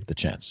I'll take the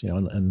chance.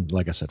 And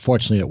like I said,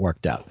 fortunately, it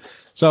worked out.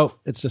 So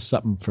it's just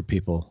something for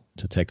people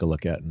to take a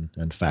look at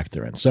and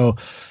factor in. So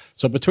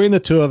between the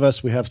two of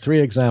us, we have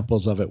 3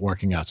 examples of it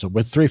working out. So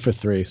we're 3 for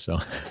 3. So.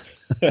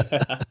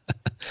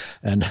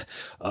 And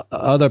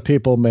other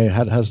people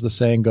has the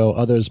saying go,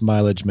 others'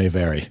 mileage may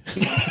vary.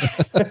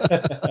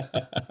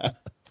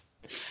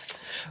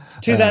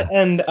 To that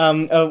end,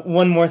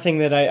 one more thing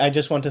that I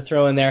just want to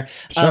throw in there.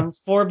 Sure.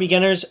 For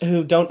beginners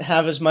who don't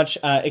have as much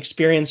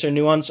experience or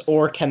nuance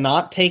or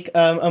cannot take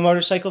a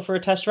motorcycle for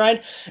a test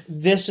ride,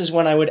 this is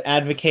when I would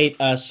advocate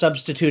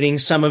substituting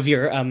some of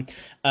your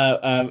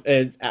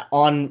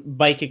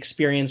on-bike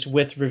experience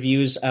with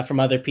reviews from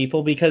other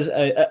people, because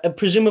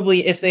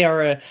presumably if they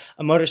are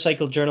a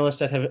motorcycle journalist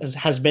that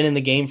has been in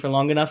the game for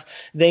long enough,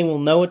 they will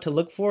know what to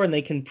look for, and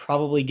they can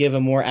probably give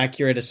a more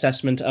accurate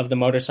assessment of the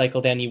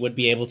motorcycle than you would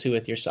be able to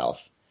with yourself.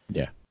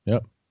 Yeah.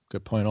 Yep.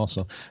 Good point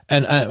also.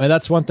 And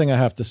that's one thing I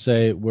have to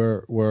say.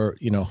 We're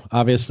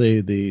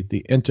obviously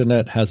the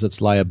internet has its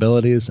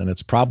liabilities and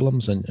its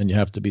problems, and you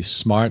have to be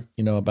smart,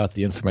 about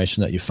the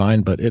information that you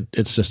find, but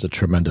it's just a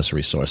tremendous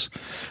resource.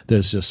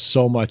 There's just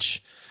so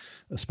much,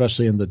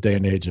 especially in the day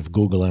and age of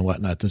Google and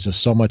whatnot, there's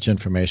just so much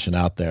information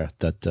out there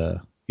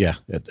that,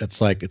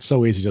 it's like, it's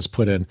so easy. Just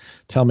put in,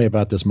 tell me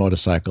about this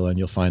motorcycle, and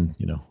you'll find,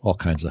 all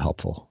kinds of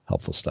helpful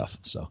stuff.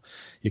 So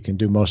you can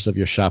do most of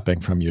your shopping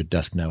from your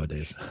desk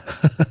nowadays.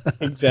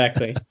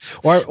 Exactly.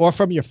 or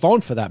from your phone,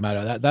 for that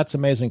matter. That's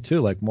amazing too.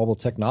 Like mobile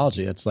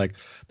technology. It's like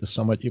there's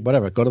so much,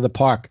 whatever, go to the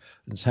park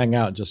and just hang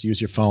out and just use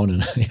your phone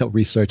and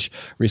research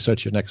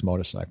your next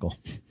motorcycle.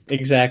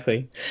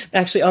 Exactly.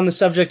 Actually, on the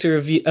subject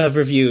of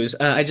reviews,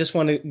 I just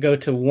want to go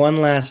to one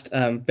last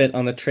bit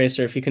on the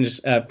Tracer, if you can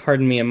just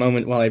pardon me a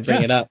moment while I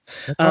bring it up.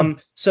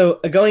 So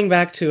going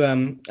back to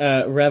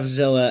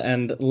Revzilla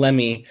and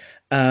Lemmy,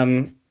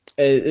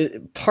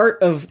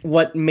 part of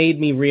what made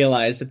me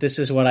realize that this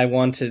is what I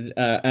wanted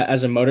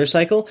as a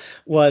motorcycle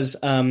was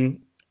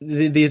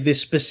the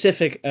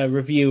specific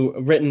review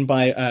written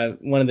by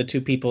one of the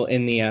 2 people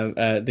in the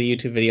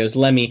YouTube videos,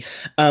 Lemmy.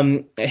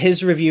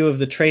 His review of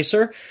the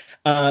Tracer.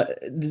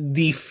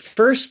 The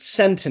first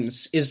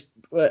sentence is,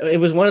 it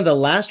was one of the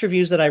last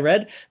reviews that I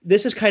read.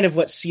 This is kind of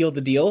what sealed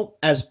the deal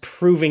as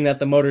proving that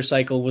the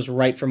motorcycle was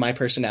right for my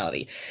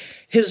personality.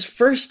 His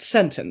first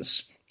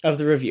sentence of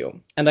the review,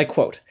 and I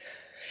quote,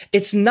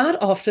 "It's not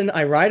often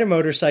I ride a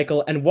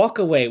motorcycle and walk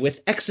away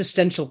with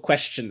existential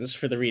questions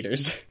for the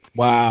readers."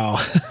 Wow.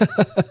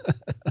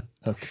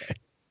 Okay.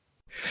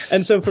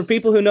 And so for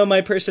people who know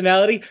my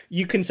personality,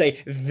 you can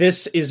say,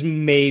 this is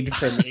made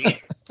for me.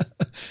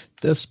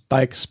 This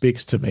bike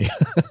speaks to me.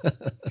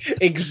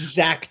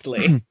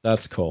 Exactly.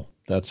 That's cool.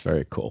 That's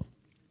very cool.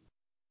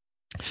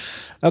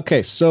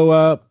 Okay,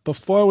 so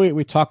before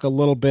we talk a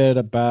little bit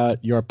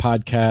about your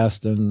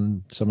podcast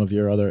and some of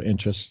your other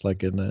interests,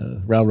 like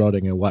in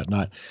railroading and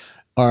whatnot,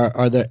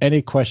 are there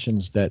any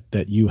questions that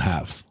you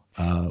have?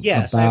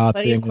 Yes, I have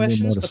plenty of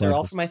questions, but they're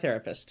all for my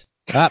therapist.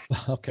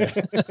 Okay.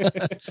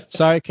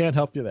 Sorry, can't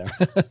help you there.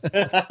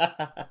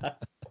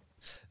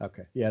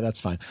 Okay, yeah,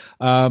 that's fine.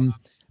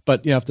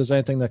 But if there's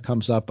anything that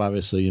comes up,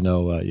 obviously,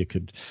 you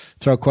could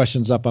throw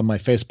questions up on my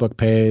Facebook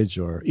page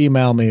or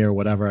email me or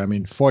whatever. I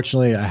mean,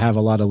 fortunately, I have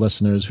a lot of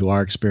listeners who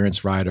are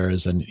experienced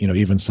riders, and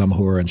even some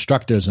who are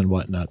instructors and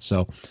whatnot.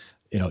 So,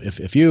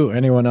 if you or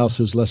anyone else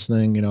who's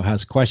listening,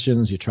 has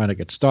questions, you're trying to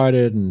get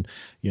started and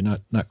you're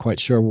not quite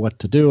sure what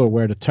to do or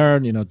where to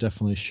turn,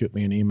 definitely shoot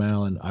me an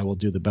email and I will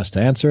do the best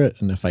to answer it.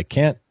 And if I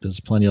can't, there's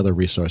plenty of other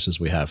resources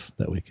we have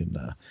that we can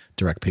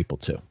direct people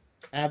to.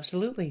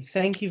 Absolutely.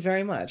 Thank you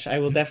very much. I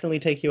will definitely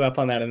take you up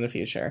on that in the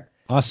future.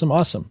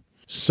 Awesome.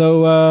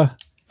 So,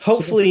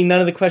 hopefully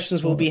none of the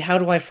questions will be, how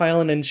do I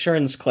file an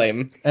insurance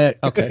claim?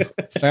 Okay,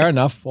 fair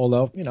enough.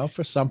 Although,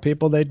 for some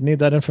people, they'd need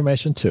that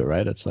information too,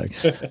 right? It's like,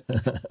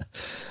 all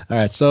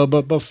right. So,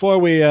 but before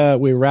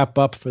we wrap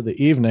up for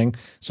the evening,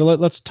 so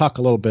let's talk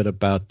a little bit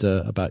about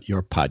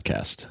your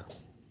podcast.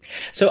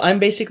 So I'm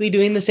basically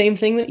doing the same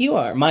thing that you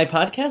are. My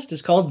podcast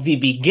is called The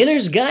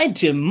Beginner's Guide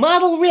to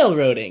Model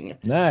Railroading.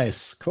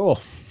 Nice.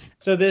 Cool.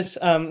 So this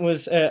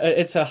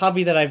it's a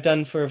hobby that I've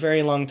done for a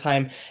very long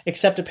time,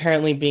 except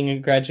apparently being a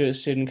graduate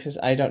student because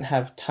I don't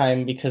have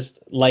time because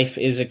life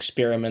is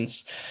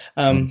experiments.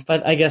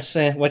 But I guess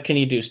what can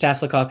you do?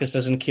 Staphylococcus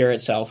doesn't cure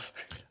itself.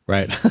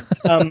 Right.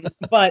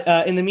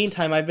 But in the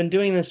meantime, I've been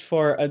doing this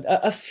for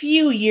a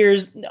few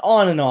years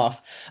on and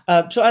off.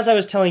 So as I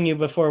was telling you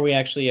before we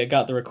actually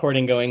got the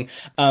recording going,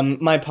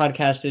 my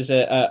podcast is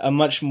a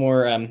much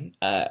more,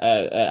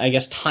 I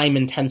guess,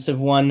 time-intensive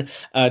one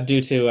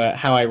due to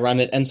how I run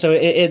it. And so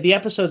the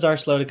episodes are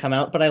slow to come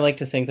out, but I like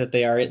to think that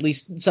they are at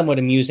least somewhat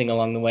amusing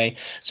along the way.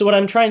 So what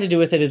I'm trying to do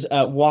with it is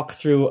walk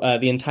through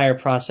the entire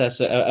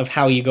process of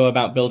how you go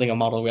about building a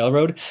model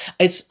railroad.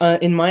 It's,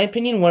 in my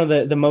opinion, one of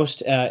the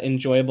most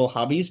enjoyable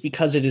hobbies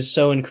because it is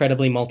so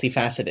incredibly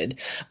multifaceted.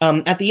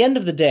 At the end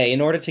of the day, in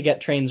order to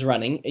get trains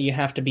running, you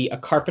have to be a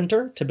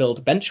carpenter to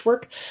build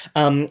benchwork.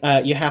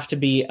 You have to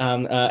be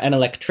an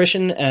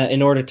electrician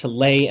in order to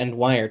lay and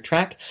wire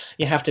track.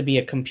 You have to be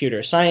a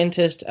computer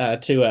scientist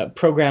to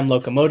program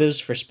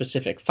locomotives for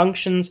specific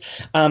functions.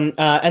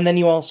 And then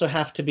you also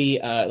have to be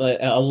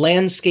a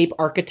landscape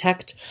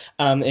architect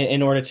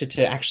in order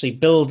to actually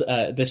build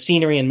the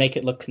scenery and make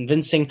it look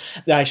convincing.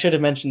 I should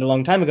have mentioned a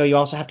long time ago, you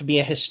also have to be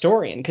a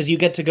historian because you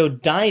get to go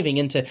diving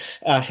into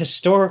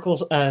historical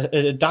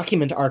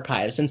document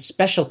archives and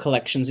special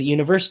collections at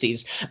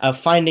universities,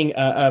 finding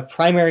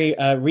primary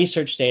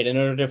research data in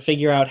order to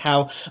figure out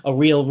how a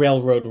real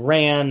railroad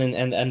ran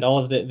and all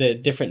of the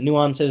different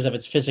nuances of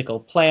its physical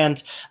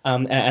plant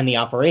and the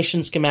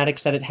operation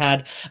schematics that it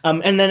had.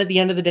 And then at the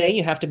end of the day,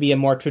 you have to be a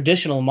more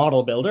traditional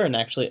model builder and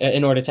actually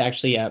in order to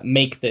actually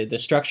make the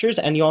structures.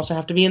 And you also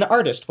have to be an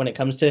artist when it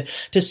comes to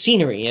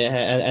scenery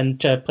and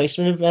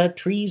placement of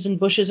trees and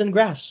bushes and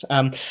grass.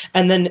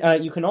 And then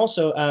you can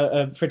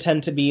also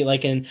pretend to be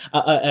like an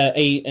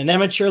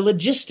amateur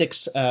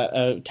logistics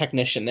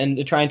technician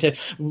and trying to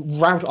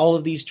route all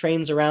of these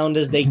trains around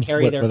as they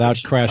carry their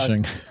without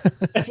crashing.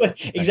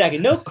 Exactly.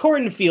 No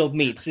cornfield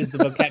meets is the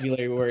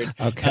vocabulary word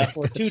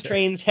for two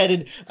trains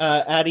headed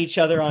at each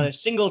other on a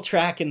single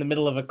track in the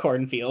middle of a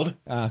cornfield.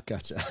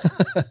 Gotcha.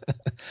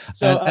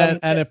 So,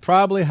 and it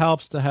probably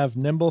helps to have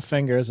nimble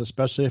fingers,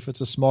 especially if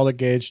it's a smaller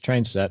gauge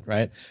train set,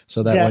 right?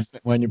 So that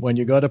when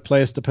you go to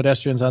place the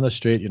pedestrians on the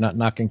street, you're not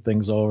knocking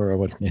things over or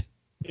what.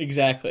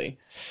 Exactly.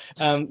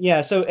 So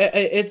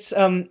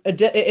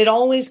it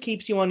always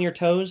keeps you on your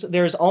toes.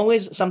 There's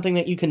always something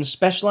that you can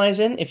specialize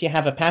in if you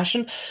have a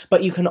passion,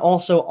 but you can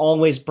also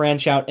always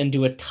branch out and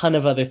do a ton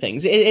of other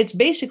things. It's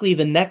basically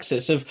the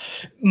nexus of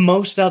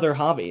most other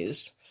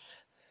hobbies.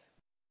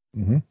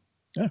 Mm-hmm.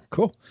 Yeah,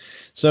 cool.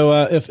 So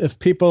if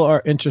people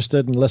are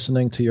interested in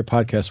listening to your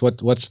podcast,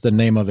 what's the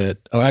name of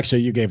it? Oh,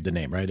 actually, you gave the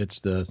name, right?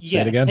 It's say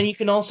it again? And you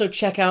can also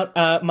check out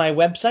my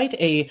website,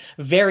 a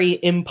very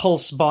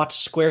impulse-bought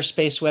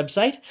Squarespace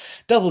website,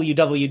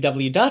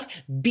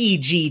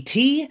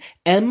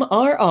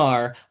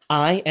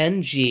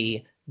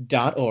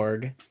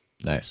 www.bgtmrring.org.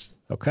 Nice.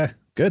 Okay,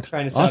 good.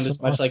 Trying to sound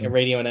as much like a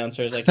radio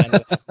announcer as I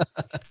can.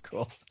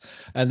 Cool.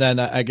 And then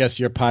I guess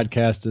your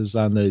podcast is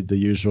on the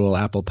usual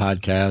Apple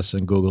Podcasts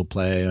and Google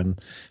Play,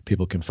 and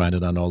people can find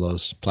it on all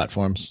those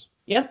platforms.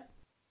 Yeah.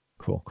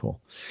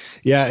 Cool.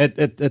 Yeah,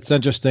 it's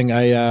interesting.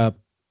 I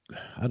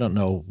don't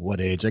know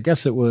what age. I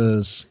guess it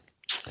was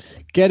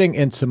getting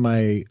into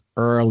my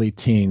early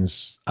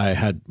teens.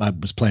 I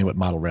was playing with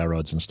model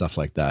railroads and stuff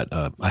like that.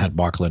 I had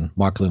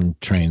Markland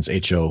trains,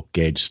 HO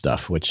gauge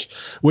stuff, which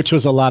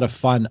was a lot of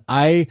fun.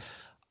 I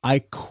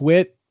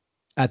quit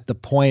at the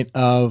point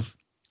of,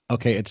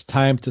 okay, it's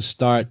time to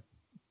start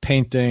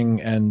painting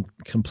and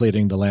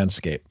completing the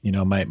landscape.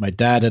 My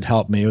dad had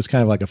helped me. It was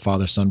kind of like a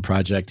father-son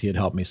project. He had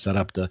helped me set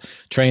up the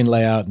train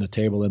layout and the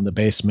table in the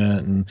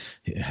basement. And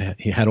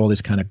he had all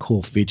these kind of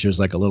cool features,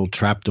 like a little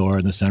trapdoor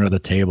in the center of the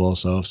table.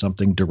 So if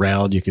something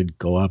derailed, you could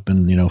go up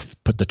and,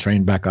 put the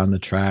train back on the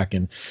track.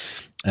 And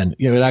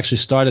it actually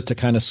started to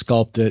kind of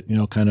sculpt it,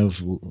 kind of,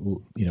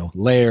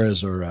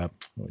 layers or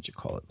what would you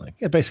call it? Like,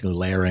 basically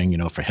layering,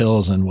 for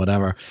hills and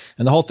whatever.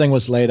 And the whole thing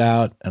was laid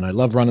out. And I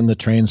love running the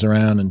trains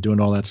around and doing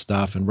all that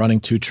stuff and running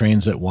two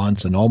trains at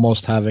once and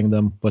almost having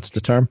them. What's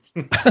the term?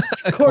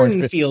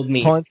 Cornfield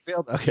meat.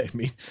 Cornfield. Okay.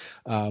 Meat.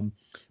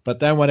 But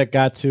then when it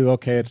got to,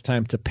 okay, it's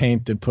time to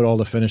paint and put all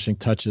the finishing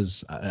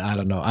touches, I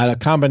don't know. A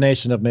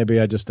combination of maybe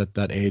I just at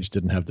that age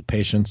didn't have the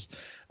patience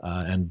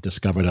and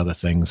discovered other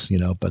things,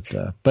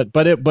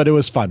 But it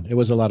was fun. It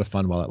was a lot of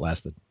fun while it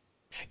lasted.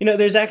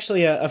 There's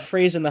actually a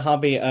phrase in the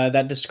hobby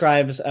that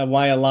describes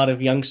why a lot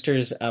of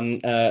youngsters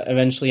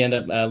eventually end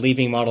up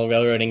leaving model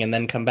railroading and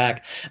then come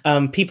back.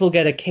 People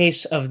get a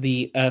case of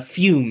the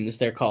fumes,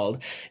 they're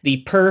called. The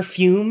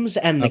perfumes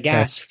and the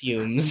gas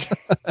fumes.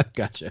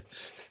 Gotcha.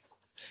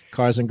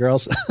 Cars and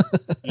girls?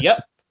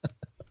 Yep.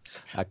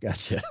 I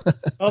gotcha.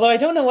 Although I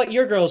don't know what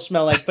your girls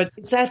smell like, but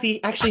it's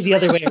actually the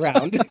other way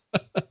around.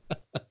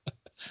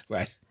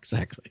 Right,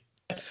 exactly.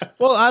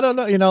 Well, I don't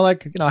know.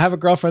 I have a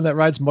girlfriend that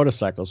rides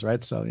motorcycles,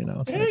 right? So, I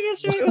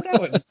guess you're right with that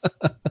one.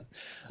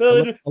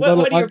 So,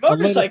 what do your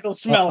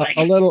motorcycles smell like?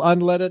 A little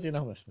unleaded,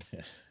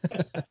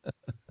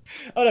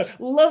 Oh, no.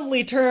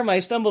 Lovely term I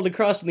stumbled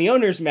across in the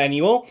owner's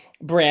manual,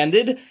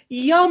 branded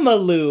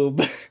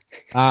Yamalube.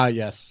 Ah,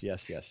 yes.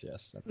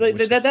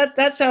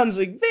 That sounds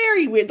like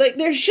very weird. Like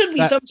there should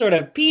be some sort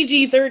of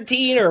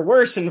PG-13 or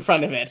worse in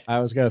front of it. I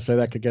was going to say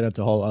that could get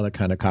into a whole other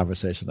kind of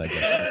conversation, I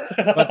guess.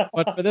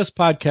 but for this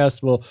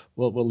podcast, we'll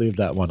leave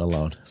that one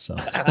alone. So,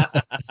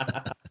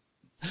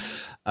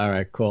 all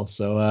right, cool.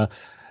 So,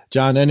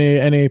 John,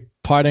 any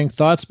parting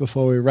thoughts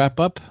before we wrap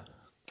up?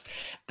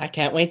 I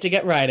can't wait to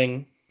get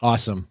riding.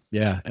 Awesome.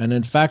 Yeah. And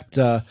in fact,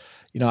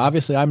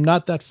 obviously I'm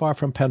not that far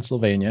from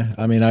Pennsylvania.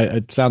 I mean,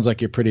 it sounds like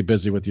you're pretty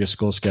busy with your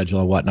school schedule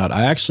and whatnot.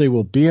 I actually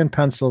will be in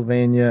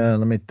Pennsylvania.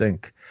 Let me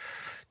think.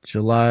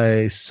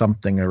 July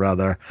something or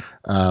other.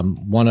 I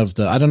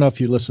don't know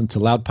if you listen to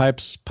Loud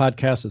Pipes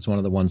podcast. It's one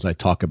of the ones I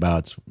talk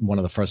about. It's one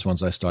of the first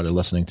ones I started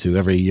listening to.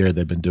 Every year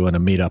they've been doing a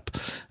meetup.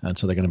 And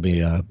so they're going to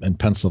be in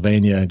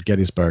Pennsylvania and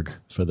Gettysburg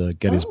for the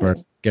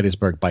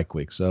Gettysburg Bike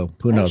Week. So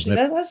who knows?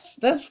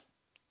 That's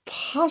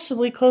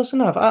possibly close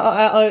enough.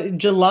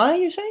 July,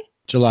 you say?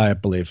 July, I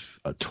believe.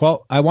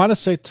 12. I want to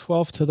say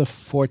 12th to the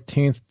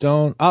 14th.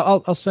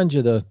 I'll send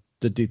you the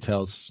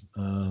details.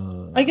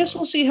 I guess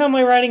we'll see how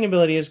my riding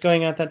ability is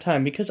going at that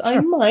time because sure. I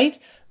might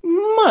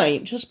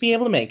just be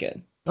able to make it.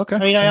 Okay. I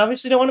mean, I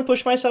obviously don't want to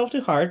push myself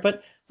too hard,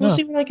 but we'll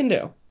see what I can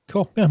do.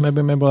 Cool. Yeah, maybe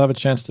we'll have a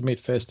chance to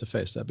meet face to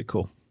face. That'd be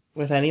cool.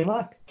 With any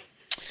luck.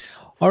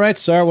 All right,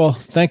 sir. Well,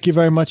 thank you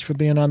very much for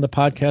being on the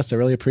podcast. I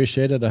really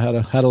appreciate it. I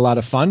had a lot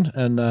of fun,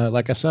 and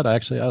like I said, I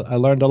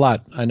learned a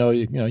lot. I know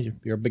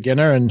you're a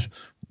beginner,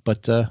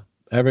 but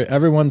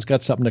everyone's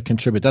got something to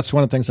contribute. That's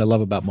one of the things I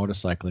love about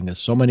motorcycling. There's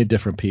so many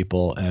different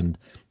people, and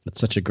it's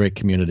such a great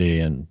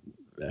community, and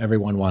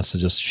everyone wants to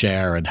just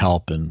share and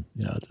help, and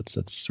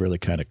that's really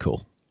kind of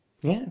cool.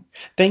 Yeah.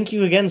 Thank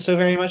you again so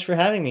very much for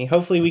having me.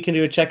 Hopefully we can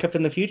do a checkup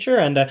in the future,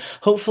 and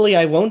hopefully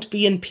I won't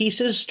be in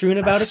pieces strewn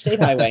about a state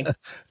highway.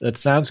 That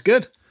sounds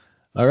good.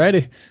 All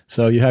righty.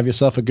 So you have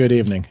yourself a good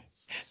evening.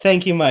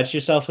 Thank you much.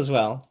 Yourself as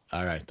well.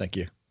 All right. Thank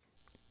you.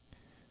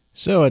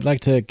 So I'd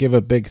like to give a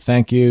big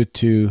thank you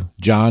to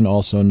John,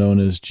 also known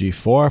as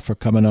G4, for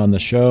coming on the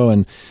show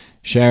and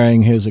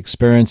sharing his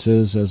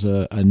experiences as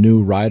a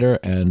new rider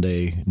and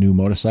a new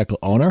motorcycle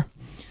owner.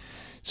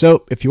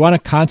 So if you want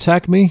to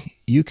contact me,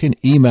 you can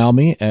email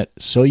me at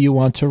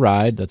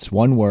soyouwantoride, that's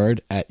one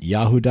word, at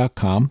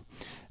yahoo.com.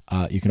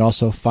 You can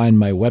also find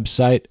my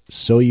website,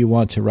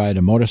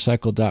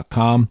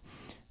 soyouwantorideamotorcycle.com.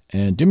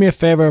 And do me a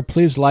favor,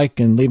 please like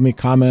and leave me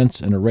comments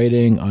and a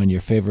rating on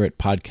your favorite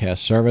podcast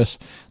service.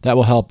 That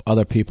will help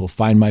other people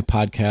find my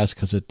podcast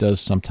because it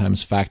does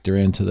sometimes factor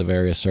into the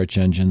various search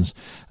engines.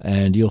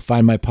 And you'll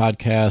find my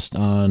podcast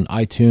on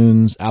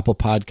iTunes, Apple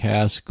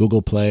Podcasts,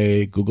 Google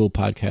Play, Google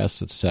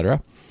Podcasts,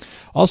 etc.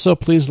 Also,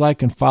 please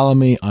like and follow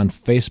me on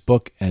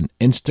Facebook and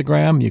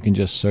Instagram. You can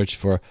just search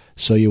for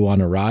So You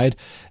Want to Ride.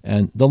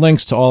 And the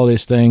links to all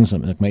these things,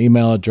 like my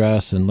email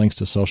address and links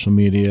to social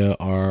media,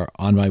 are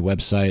on my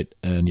website,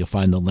 and you'll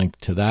find the link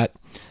to that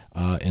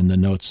in the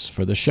notes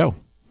for the show.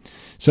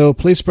 So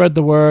please spread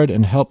the word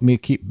and help me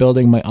keep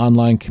building my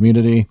online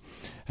community.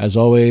 As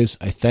always,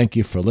 I thank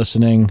you for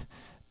listening.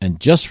 And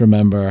just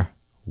remember,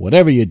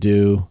 whatever you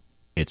do,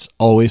 it's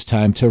always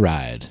time to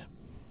ride.